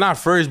 like not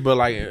first, but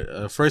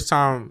like first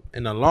time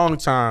in a long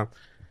time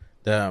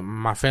that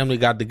my family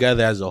got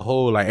together as a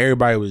whole. Like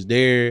everybody was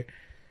there.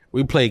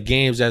 We played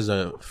games as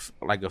a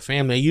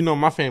family. You know,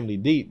 my family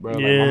deep, bro.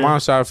 Like Yeah. my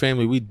mom's side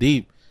family, we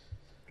deep.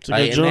 It's a Like,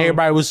 good and job.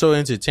 everybody was so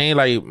entertained.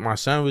 Like my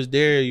son was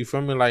there. You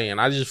feel me? Like,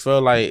 and I just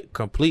felt like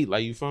complete.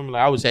 Like you feel me?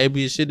 Like I was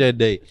happy as shit that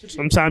day.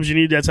 Sometimes you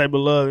need that type of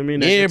love. I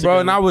mean, that Yeah, shit bro.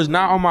 together. And I was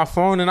not on my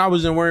phone, and I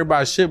wasn't worried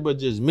about shit, but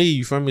just me.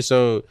 You feel me?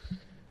 So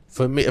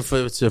for me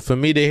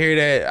to hear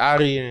that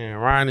Ari and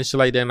Ryan and shit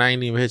like that, and I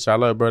ain't even hit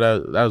y'all up, bro.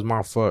 That was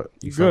my fault.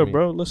 You feel good, me?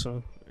 bro.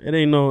 Listen, it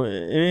ain't.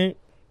 No.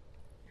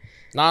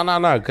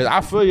 Cause I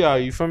feel y'all.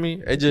 You feel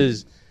me? It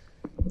just,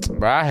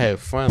 bro. I had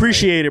fun.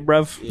 Appreciate it,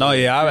 bruv. No,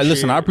 yeah.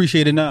 Listen, I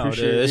appreciate it now.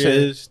 Appreciate it, That shit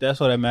is-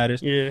 that's all that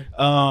matters. Yeah.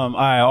 All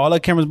right, all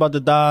the cameras about to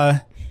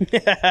die.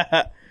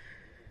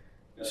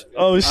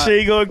 Oh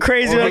shit, you going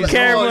crazy Oh, on shit.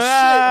 camera. Hold on, let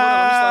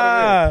me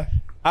slide over Ah.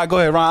 All right, go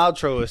ahead, Ron.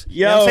 Outro us.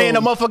 You know what Yo. I'm saying? The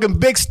motherfucking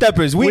big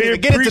steppers. We didn't even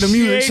get into the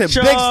music shit.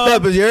 appreciate Big y'all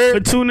steppers, you for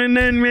heard? tuning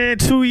in, man.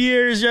 2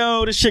 years,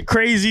 yo. This shit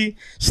crazy.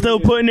 Still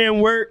putting in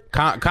work.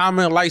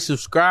 Comment, like,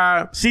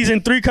 subscribe.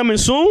 Season 3 coming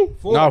soon.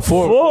 No,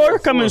 four. Four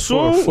coming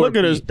Four, soon. four, Look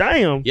at us. Pete.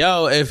 Damn.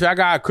 Yo, if y'all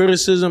got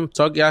criticism,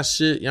 talk y'all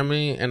shit. You know what I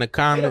mean, in the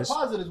comments.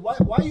 Positives. Why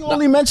you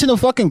only mention the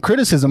fucking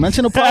criticism?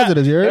 Mention the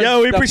positives, you heard?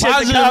 Yo, we The appreciate the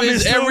positive comments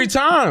is too. every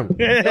time.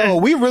 Yo,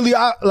 we really,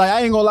 I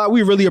ain't gonna lie,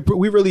 we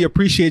really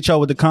appreciate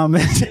y'all with the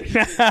comments.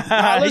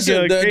 Nah,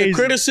 listen, the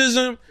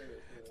criticism,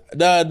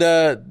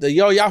 the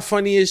y'all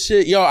funny as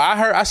shit. Yo,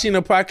 I seen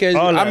the podcast.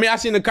 All that. I mean, I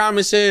seen the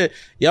comment said,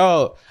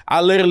 yo,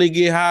 I literally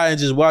get high and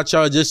just watch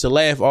y'all just to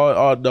laugh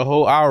all the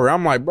whole hour.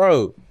 I'm like,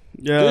 bro,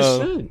 good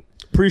Yo, shit.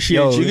 appreciate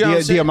Yo, get you. what I'm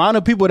the saying? amount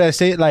of people that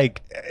say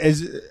like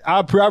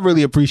I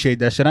really appreciate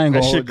that shit. I ain't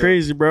That gonna shit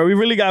crazy, bro. We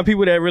really got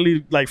people that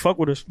really like fuck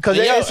with us. because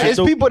Yo, it's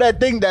so- people that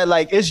think that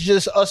like it's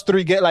just us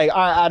three get like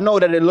I know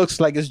that it looks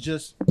like it's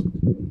just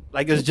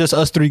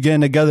us three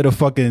getting together to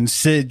fucking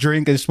sit,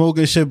 drink, and smoke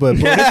and shit. But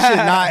bro, this shit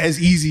not as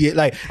easy.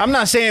 Like I'm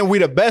not saying we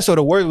the best or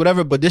the worst,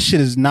 whatever. But this shit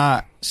is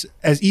not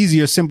as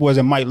easy or simple as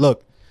it might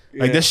look.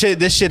 Like Yeah.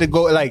 this shit to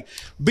go like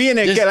being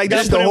a Just- like this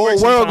just the put in whole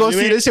work world go sometimes,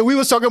 see man. this shit. We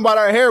was talking about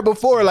our hair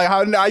before, like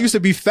how I used to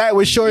be fat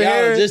with short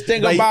hair. Yo, just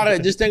think Like, about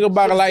it. Just think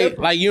about it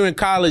like you in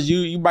college,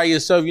 you by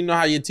yourself, you know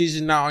how your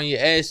teacher's not on your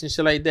ass and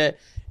shit like that.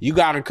 You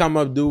gotta come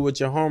up, do with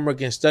your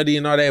homework and study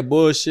and all that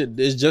bullshit.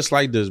 It's just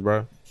like this,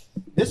 bro.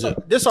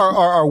 This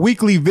our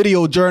weekly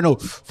video journal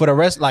for the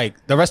rest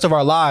of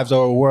our lives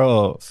or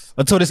world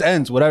until this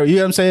ends, whatever. You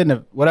know what I'm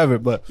saying? Whatever.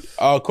 But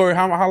Corey,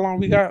 how long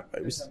we got?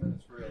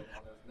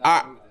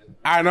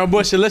 I no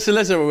bullshit. Listen,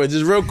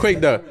 just real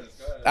quick though.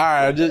 All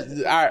right.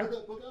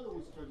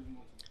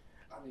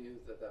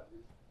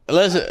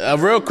 Listen,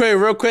 real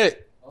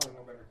quick.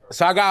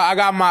 So I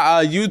got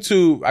my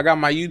YouTube. I got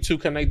my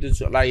YouTube connected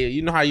to, like,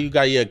 you know how you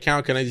got your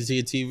account connected to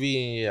your TV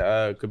and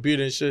your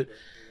computer and shit.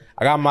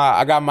 I got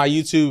my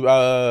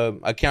YouTube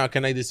account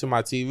connected to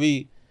my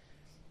TV,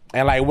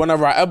 and like one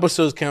of our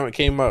episodes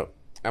came up,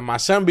 and my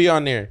son be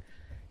on there.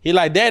 He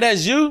like, Dad,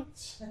 that's you?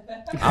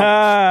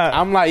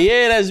 I'm like,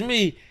 yeah, that's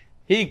me.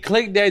 He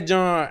clicked that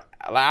joint.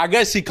 Like, I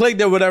guess he clicked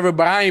it, whatever,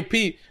 but I ain't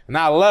peep. And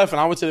I left, and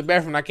I went to the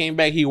bathroom, and I came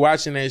back. He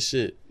watching that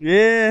shit.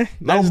 Yeah.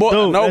 No that's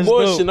dope. That's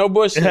bullshit, dope. no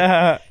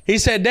bullshit. He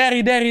said,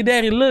 Daddy,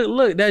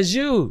 look, that's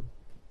you.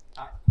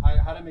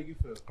 how that make you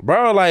feel?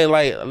 Bro, like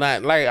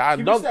I Keep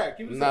it don't stacked,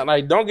 keep it stacked.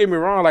 like, don't get me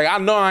wrong. Like, I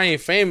know I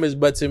ain't famous,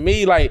 but to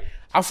me, like,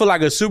 I feel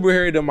like a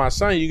superhero to my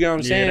son. You get what I'm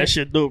Yeah, saying? that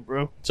shit dope,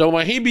 bro. So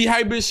when he be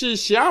hype as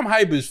shit, I'm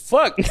hype as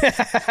fuck.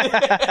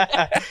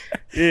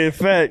 Yeah,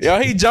 facts. Yo,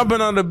 he jumping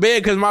on the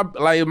bed because my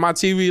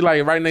TV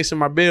like right next to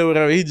my bed, or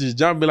whatever. He just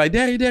jumping like,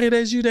 Daddy,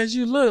 that's you.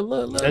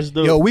 Look. That's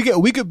dope. Yo,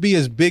 we could be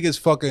as big as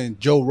fucking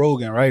Joe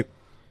Rogan, right?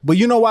 But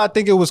you know why I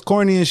think it was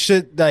corny and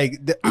shit? Like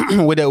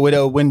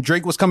when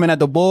Drake was coming at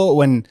the ball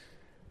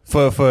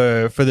for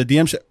the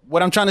DM shit.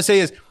 What I'm trying to say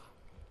is,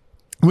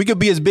 we could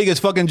be as big as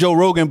fucking Joe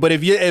Rogan, but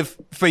if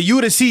for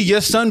you to see your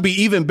son be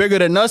even bigger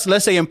than us,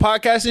 let's say in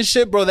podcast and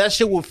shit, bro, that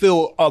shit will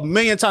feel a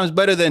million times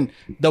better than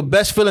the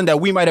best feeling that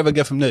we might ever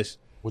get from this.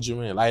 What you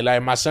mean?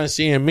 Like my son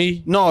seeing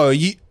me? No,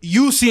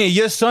 you seeing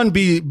your son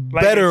be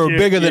Like, better or if-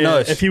 bigger than yeah,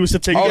 us. If he was to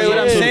take you know what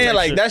I'm yeah, saying?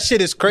 Like that shit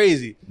is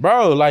crazy.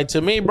 Bro, like to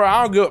me, bro,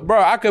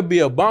 I could be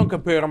a bum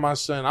compared to my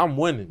son. I'm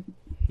winning.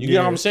 You get Yeah.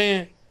 what I'm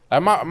saying?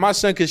 Like my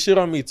son could shit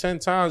on me 10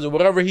 times or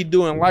whatever he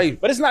do in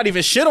life. But it's not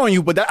even shit on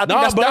you. But I think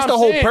that's but the I'm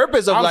whole saying-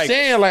 purpose of I'm like.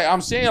 saying,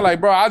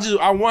 bro,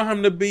 I want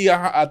him to be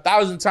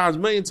 1,000 times,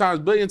 million times,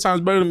 billion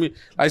times better than me.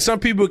 Like some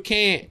people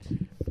can't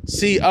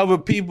see other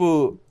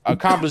people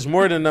accomplish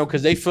more than them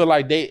because they feel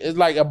like it's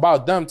like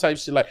about them type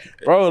shit. Like,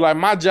 bro, like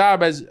my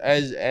job as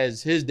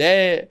his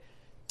dad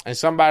and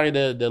somebody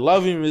to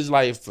love him is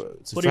like for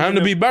him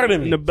to be better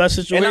than in me. the best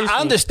situation. And I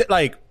understand,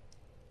 like,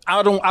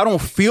 I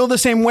don't feel the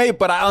same way,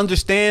 but I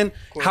understand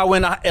how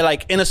when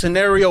in a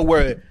scenario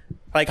where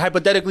like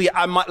hypothetically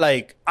I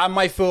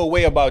might feel a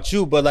way about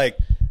you, but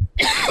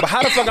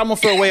how the fuck I'm gonna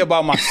feel a way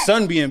about my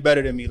son being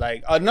better than me?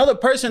 Like another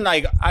person,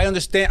 like I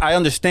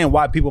understand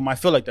why people might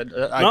feel like that.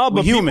 No,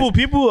 but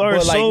people are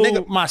but, so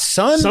nigga, my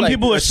son. Some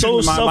people are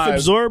so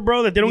self-absorbed,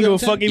 bro, that they don't give a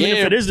fuck even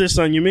if it is their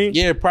son. You mean?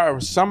 Yeah,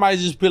 probably. Somebody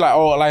just be like,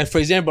 oh, like for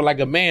example,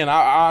 like a man.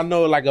 I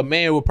know like a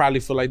man would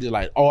probably feel like this,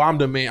 like, oh, I'm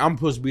the man. I'm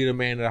supposed to be the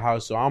man of the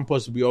house, so I'm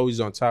supposed to be always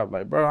on top.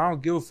 Like, bro, I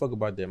don't give a fuck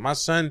about that. My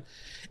son,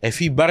 if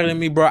he better than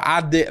me, bro,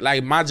 I did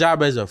like my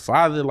job as a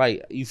father.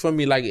 Like, you feel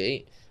me?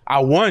 Like. I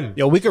won.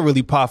 Yo, we could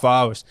really pop for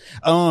hours.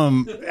 I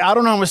don't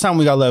know how much time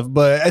we got left,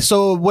 but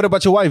so what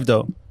about your wife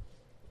though?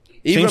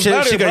 Even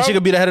better, she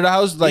could be the head of the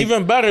house. Like,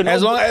 even better.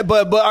 As long,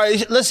 but all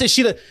right, let's say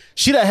she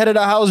the head of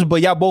the house, but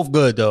y'all both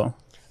good though.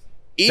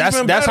 That's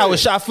how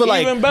it. I feel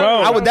like,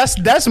 bro.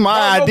 That's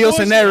my ideal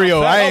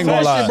scenario. I ain't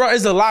gonna lie, bro.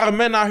 There's a lot of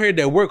men out here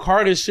that work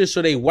hard as shit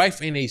so their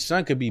wife and their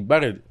son could be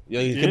better.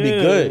 It could be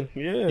good.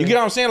 Yeah. You get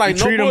what I'm saying? Like,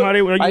 treat them how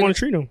you want to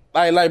treat them.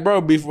 Like,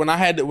 bro. Before when I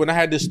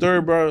had this story,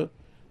 bro.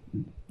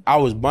 I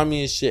was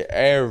bumming shit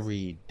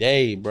every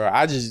day, bro.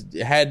 I just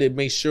had to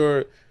make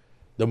sure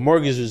the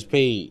mortgage was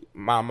paid.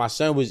 My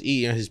son was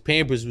eating. His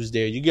Pampers was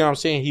there. You get what I'm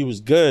saying? He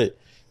was good.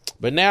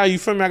 But now, you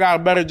feel me? I got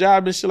a better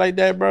job and shit like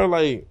that, bro.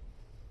 Like,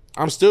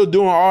 I'm still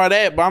doing all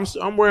that, but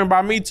I'm worrying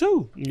about me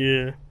too.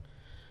 Yeah.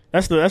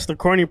 That's the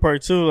corny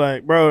part too.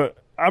 Like, bro,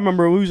 I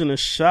remember we was in a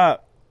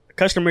shop. A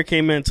customer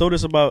came in and told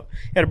us about,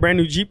 he had a brand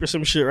new Jeep or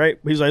some shit, right?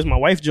 He was like, it's my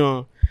wife,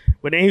 John.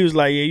 But then he was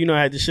like, yeah, you know,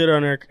 I had the shit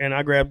on her, and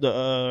I grabbed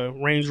the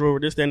Range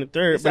Rover, this, that, and the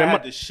third. But I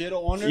had the shit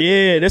on her?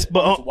 Yeah, that's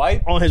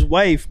on his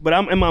wife. But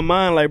I'm in my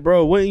mind like,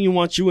 bro, wouldn't you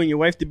want you and your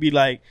wife to be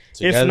like,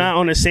 together? If not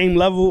on the same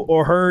level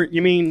or her,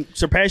 you mean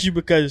surpass you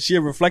because she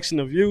a reflection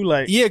of you?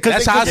 Like, yeah, because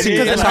that's how I see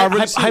it. That's how I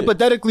really see it.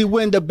 Hypothetically,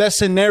 wouldn't the best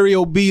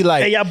scenario be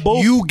like, hey,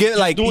 you get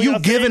like you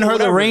giving her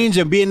the range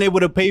and being able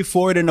to pay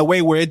for it in a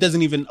way where it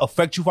doesn't even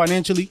affect you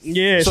financially?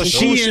 Yeah, so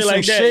she in some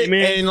like shit, that,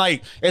 man. And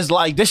like it's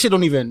like this shit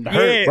don't even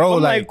hurt, bro.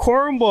 I'm like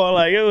cornball,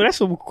 like, yo, that's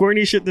some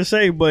corny shit to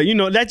say, but you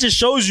know that just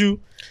shows you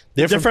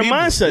different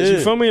mindsets. Yeah.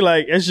 You feel me?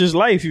 Like, it's just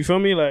life. You feel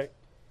me? Like,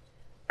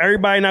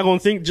 everybody not gonna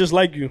think just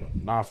like you.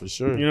 Nah, for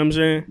sure. You know what I'm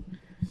saying?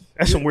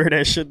 That's some weird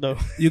ass shit though.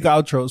 You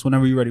got outros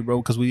whenever you ready,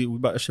 bro, because we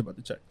about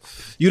to check.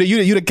 You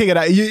the king of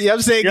that. You know what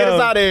I'm saying? Get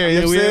us out of here.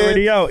 You know what I'm saying?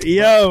 Already out.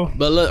 Yo.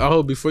 But look, I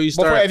hope before you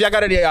start, if y'all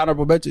got any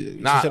honorable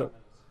mentions, nah,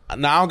 I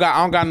don't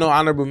got no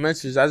honorable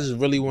mentions. I just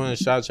really want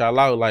to shout y'all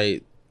out.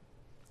 Like,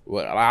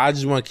 I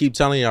just want to keep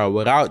telling y'all,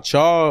 without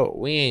y'all,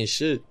 we ain't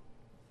shit.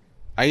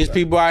 I guess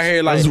people out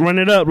here like, let's run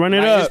it up.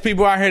 There's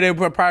people out here that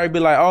would probably be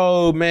like,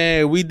 oh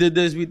man, we did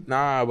this.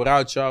 Nah,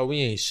 without y'all, we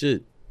ain't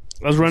shit.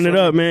 Let's run it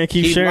up, man.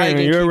 Keep sharing.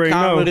 You already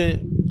know.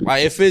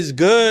 Like, if it's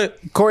good,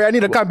 Corey, I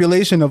need a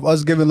compilation of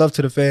us giving love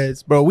to the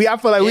fans, bro. I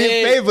feel like we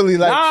favorably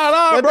like,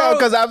 bro,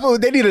 because I feel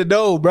they need to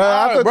know, bro.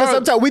 I feel because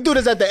sometimes we do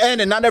this at the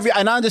end, and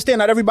and I understand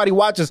not everybody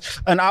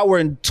watches an hour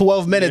and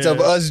 12 minutes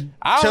of us.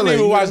 I don't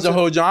even watch the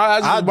whole joint.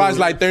 I just watch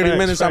like 30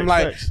 minutes. I'm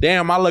like,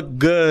 damn, I look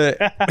good.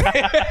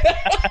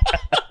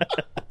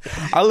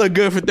 I look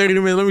good for 30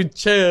 minutes. Let me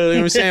chill. You know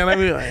what I'm saying?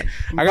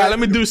 Let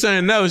me do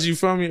something else. You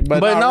feel me?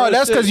 But no,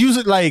 that's because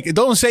you like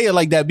don't say it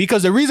like that.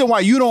 Because the reason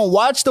why you don't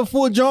watch the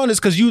full joint is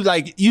because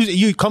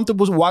you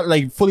comfortable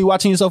like fully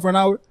watching yourself for an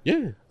hour.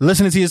 Yeah,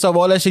 listening to yourself,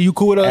 all that shit. You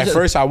cool with us? At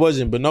first I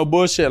wasn't, but no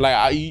bullshit.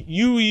 Like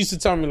you used to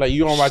tell me like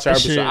you don't watch our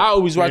episode. I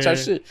always watch our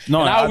shit.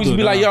 No, and I always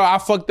be like, yo, I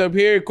fucked up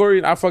here,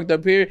 Corey. I fucked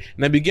up here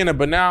in the beginning,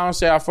 but now I don't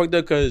say I fucked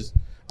up because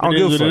I don't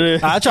give a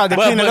fuck. I tried to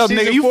clean it up,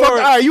 nigga.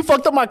 You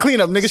fucked up my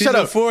cleanup, nigga. Shut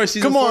up.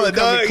 Come on,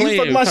 dog. You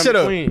fucked my shit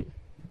up.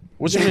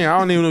 What you mean? I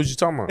don't even know what you're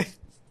talking about.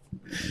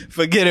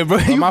 Forget it, bro.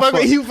 You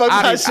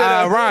fucked my shit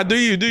up. Ron, do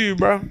you,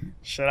 bro?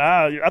 Shut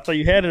up. I thought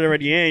you had it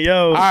already.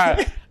 Yo. All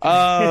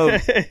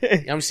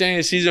right. I'm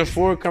saying season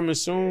 4 coming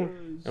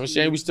soon. I'm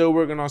saying we still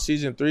working on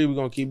season 3. We're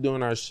gonna keep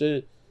doing our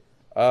shit.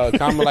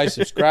 Comment, like,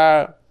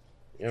 subscribe.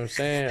 You know what I'm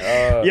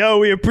saying? Yo,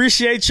 we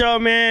appreciate y'all,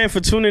 man, for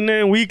tuning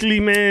in weekly,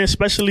 man.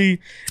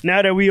 Especially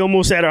now that we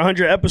almost at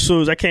 100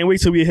 episodes. I can't wait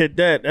till we hit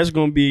that. That's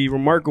gonna be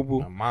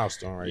remarkable. A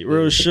milestone right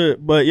Real there.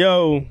 shit. But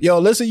yo,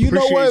 listen, you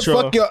know what?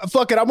 Fuck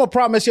it. I'm gonna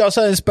promise y'all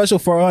something special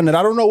for 100.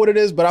 I don't know what it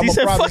is, but I'm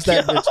gonna promise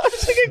that. Bitch.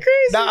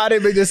 Crazy. Nah, I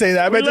didn't mean to say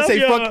that. I meant to say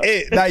y'all. Fuck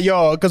it, not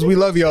y'all, because we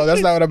love y'all. That's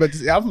not what I meant to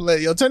say. I'm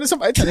like, yo, turn this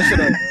shit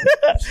up.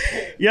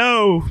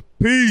 Yo,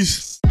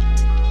 peace.